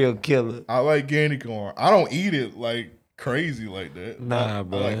serial killer. I like candy corn. I don't eat it like crazy like that. Nah,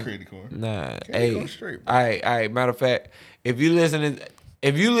 bro. I like candy corn. Nah. Candy corn straight, bro. All right. Matter of fact, if you listening to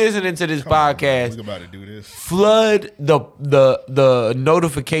this podcast, we about to do this. Flood the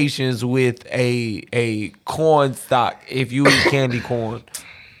notifications with a corn stock if you eat candy corn.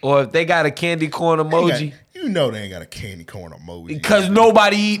 Or if they got a candy corn emoji. You know they ain't got a candy corn emoji. Because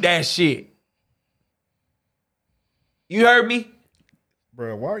nobody eat that shit. You heard me?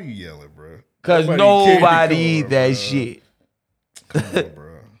 Bro, why are you yelling, bro? Because nobody eat that shit. Come on,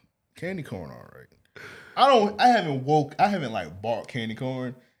 bro. Candy corn, all right. I haven't like bought candy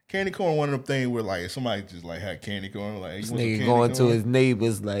corn. Candy corn, one of them things where like somebody just like had candy corn. Like, hey, this nigga going to his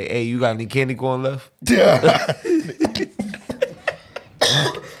neighbors like, hey, you got any candy corn left? Yeah.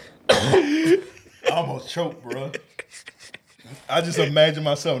 I almost choked, bro. I just imagine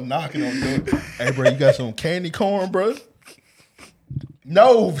myself knocking on the door. Hey, bro, you got some candy corn, bro?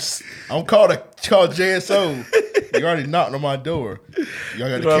 No, I'm called JSO. You already knocked on my door. Y'all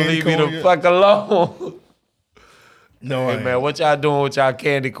got the candy corn? Leave me the fuck alone. No, hey, man, what y'all doing with y'all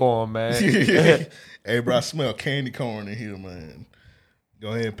candy corn, man? Hey, bro, I smell candy corn in here, man. Go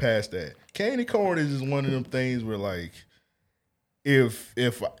ahead and pass that. Candy corn is just one of them things where, like, if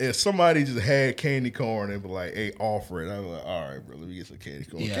somebody just had candy corn and be like, hey, offer it, I'm like, all right, bro, let me get some candy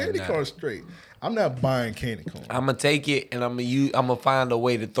corn. Yeah, candy corn straight. I'm not buying candy corn. I'm gonna take it and I'm gonna find a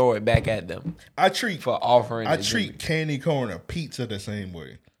way to throw it back at them. I treat candy corn and pizza the same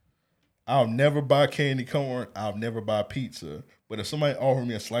way. I'll never buy candy corn. I'll never buy pizza. But if somebody offers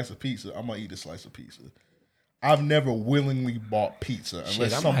me a slice of pizza, I'm gonna eat a slice of pizza. I've never willingly bought pizza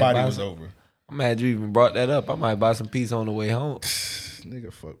unless somebody was over. I'm mad you even brought that up. I might buy some pizza on the way home.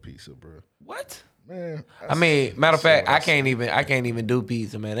 Nigga, fuck pizza, bro. What? Man. I mean, matter of fact, I can't even do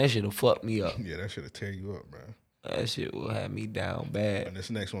pizza, man. That shit'll fuck me up. Yeah, that shit'll tear you up, man. That shit will have me down bad. And this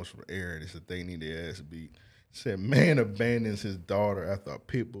next one's from Aaron. It's a They Need Their Ass Beat. Said, man abandons his daughter after a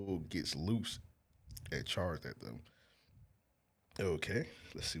pit bull gets loose and charged at them. Okay,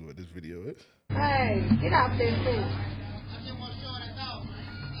 let's see what this video is. Hey, get out there, too.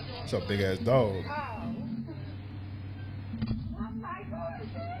 It's a big ass dog.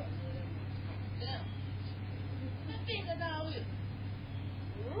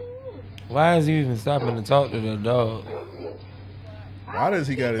 Why is he even stopping to talk to the dog? Why does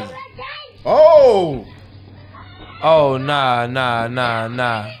he got his... Oh! Oh, nah.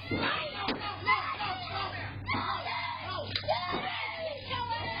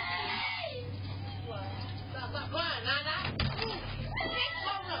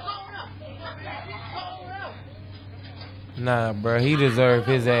 Nah, bro, he deserved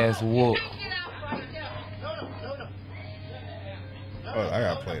his ass whooped. Oh, I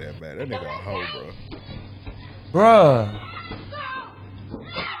gotta play that back. That nigga a hoe, bro.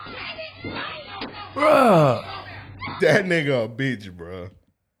 Bruh. That nigga a bitch, bro.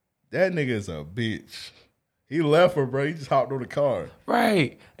 That nigga is a bitch. He left her, bro. He just hopped on the car.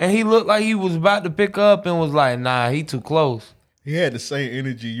 Right. And he looked like he was about to pick up and was like, nah, he too close. He had the same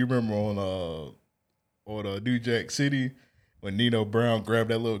energy. You remember on New Jack City when Nino Brown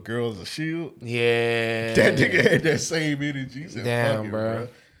grabbed that little girl as a shield? Yeah. That nigga had that same energy. He said, damn, fuck it, bro.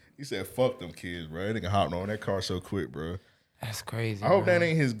 He said, fuck them kids, bro. That nigga hopped on that car so quick, bro. That's crazy. I hope bro. that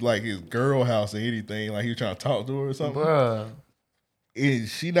ain't his girl house or anything. Like he was trying to talk to her or something. Bruh.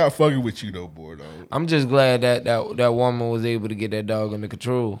 She not fucking with you no more, though. I'm just glad that woman was able to get that dog under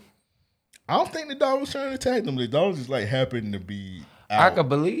control. I don't think the dog was trying to attack them. The dog just happened to be out. I could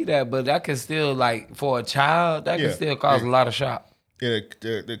believe that, but that could still for a child, that could still cause a lot of shock. Yeah,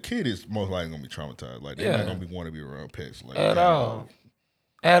 the kid is most likely gonna be traumatized. Like they're not gonna want to be around pets like at that. all.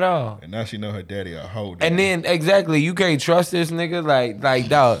 At all. And now she know her daddy a hoe. And then exactly, you can't trust this nigga. Like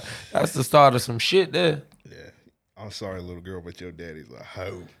dog, that's the start of some shit there. Yeah. I'm sorry, little girl, but your daddy's a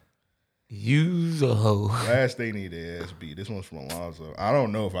hoe. You's a hoe. Last They Need Their Ass Beat. This one's from Alonzo. I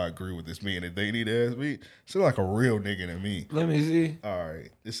don't know if I agree with this being that They Need Their Ass Beat. Seems like a real nigga to me. Let me see. All right.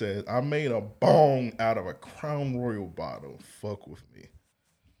 It says, I made a bong out of a Crown Royal bottle. Fuck with me.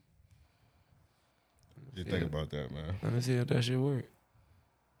 What you think about that, man? Let me see how that shit work.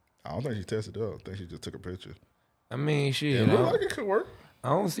 I don't think she tested it out. I think she just took a picture. I mean, shit. It looked like it could work. I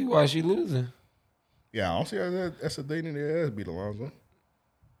don't see why she losing. Yeah, I don't see how that's a They Need Their Ass Beat, Alonzo.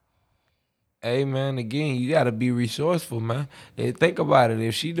 Hey, man, again, you got to be resourceful, man. And think about it.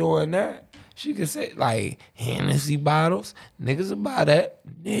 If she doing that, she could say, Hennessy bottles. Niggas will buy that.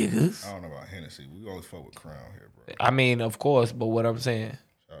 Niggas. I don't know about Hennessy. We always fuck with Crown here, bro. I mean, of course, but what I'm saying.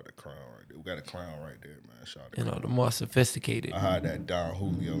 Shout out to Crown right there. We got a Crown right there, man. Shout out to Crown. The more sophisticated. I had that Don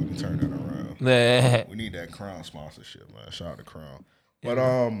Julio. Let me turn that around. Yeah. We need that Crown sponsorship, man. Shout out to Crown. But,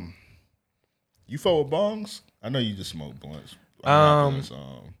 you fuck with bongs? I know you just smoke blunts.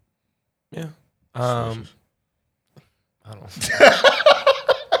 Yeah. I don't.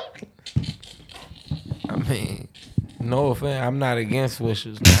 I mean, no offense. I'm not against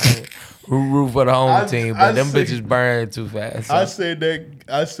swishers. Root for the home team, but them bitches burn too fast. So. I said that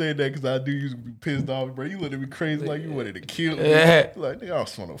because I do used to be pissed off, bro. You looked at me crazy like you wanted to kill me. Like, nigga, I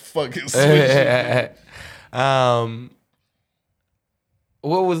just want to fucking switch.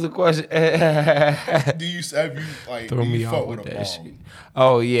 What was the question? Have you throw me off with that shit?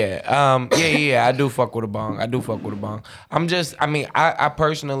 Oh yeah, yeah. I do fuck with a bong. I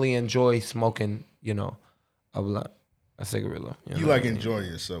personally enjoy smoking. A blunt, a cigarette. You like enjoying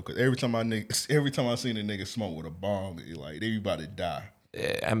yourself because every time I seen a nigga smoke with a bong, they about to die.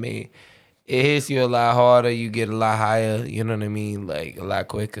 Yeah, I mean, it hits you a lot harder. You get a lot higher. You know what I mean? Like a lot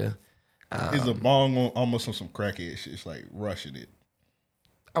quicker. Is a bong almost on some crackhead shit? It's like rushing it.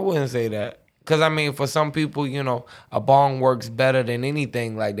 I wouldn't say that. Because, I mean, for some people, a bong works better than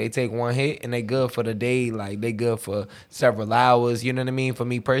anything. Like, they take one hit and they good for the day. Like, they good for several hours. You know what I mean? For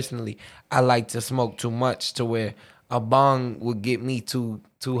me personally, I like to smoke too much to where a bong would get me too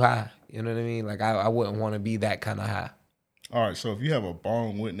high. You know what I mean? Like, I wouldn't want to be that kind of high. All right, so if you have a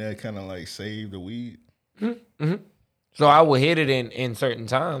bong, wouldn't that kind of, save the weed? Mm-hmm. So I would hit it in certain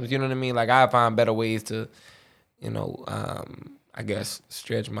times. You know what I mean? Like, I find better ways to, I guess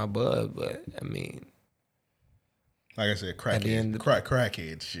stretch my bud, but I mean, like I said,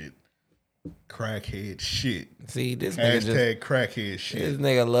 crackhead shit. Crackhead shit. See, this hashtag nigga crackhead shit. This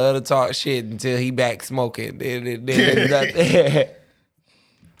nigga love to talk shit until he back smoking.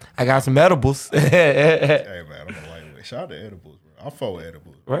 I got some edibles. Hey man, I'm a lightweight. Shout out to edibles, bro. I'm for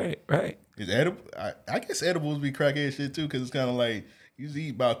edibles. Bro. Right. Is edible? I guess edibles be crackhead shit too, because it's kind of like You just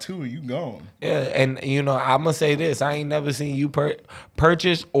eat about 2 and you gone. Yeah, and I'm gonna say this: I ain't never seen you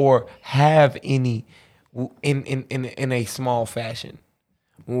purchase or have any in a small fashion.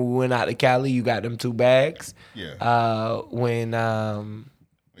 When we went out to Cali, you got them 2 bags. Yeah. When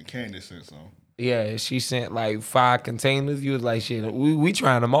Candace sent some. Yeah, she sent like 5 containers. You was like, shit, we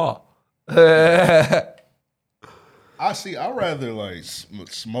trying them all. I rather like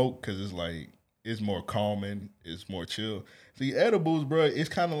smoke because it's like it's more calming, it's more chill. See, edibles, bro, it's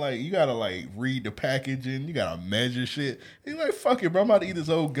kind of like you gotta like read the packaging, you gotta measure shit. You're like, fuck it, bro, I'm about to eat this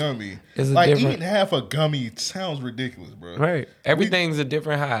old gummy. Like eating half a gummy sounds ridiculous, bro. Right, everything's a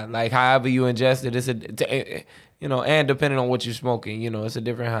different high. Like however you ingest it, it's and depending on what you're smoking, it's a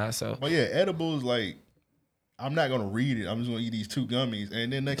different high. So, but yeah, edibles, like I'm not gonna read it. I'm just gonna eat these 2 gummies,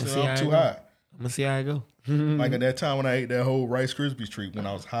 and then next thing I'm too high. I'm gonna see how I go. Like at that time when I ate that whole Rice Krispies treat when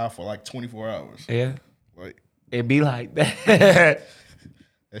I was high for like 24 hours. Yeah. Like it be like that.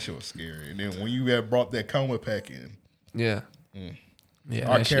 That shit was scary. And then when you had brought that coma pack in. Yeah. Yeah.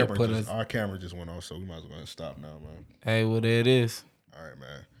 Our camera just went off, so we might as well stop now, man. Hey, well there it is. All right,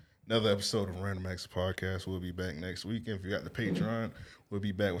 man. Another episode of Random Acts Podcast. We'll be back next week. If you got the Patreon, we'll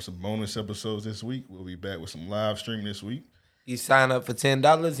be back with some bonus episodes this week. We'll be back with some live stream this week. You sign up for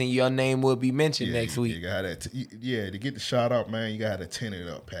 $10 and your name will be mentioned next week. You got that. To get the shout out, man, you got to 10 it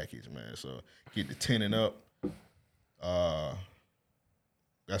up package, man. So get the 10 and up. We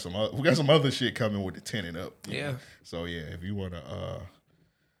got some other shit coming with the 10 and up. Yeah. So yeah, if you wanna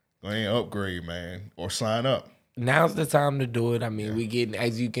go ahead and upgrade, man, or sign up. Now's the time to do it. I mean, we getting,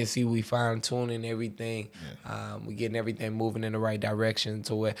 as you can see, we fine tuning everything. We getting everything moving in the right direction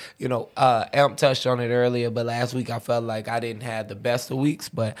to where, Amp touched on it earlier, but last week I felt like I didn't have the best of weeks,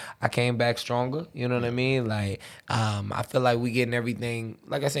 but I came back stronger. You know what I mean? Like, I feel like we getting everything,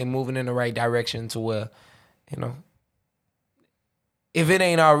 like I say, moving in the right direction to where, if it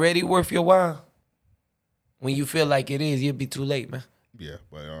ain't already worth your while, when you feel like it is, you'll be too late, man. Yeah,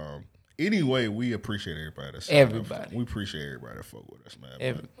 but anyway, we appreciate everybody. We appreciate everybody that fuck with us, man.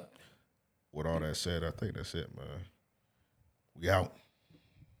 Everybody. But with all that said, I think that's it, man. We out.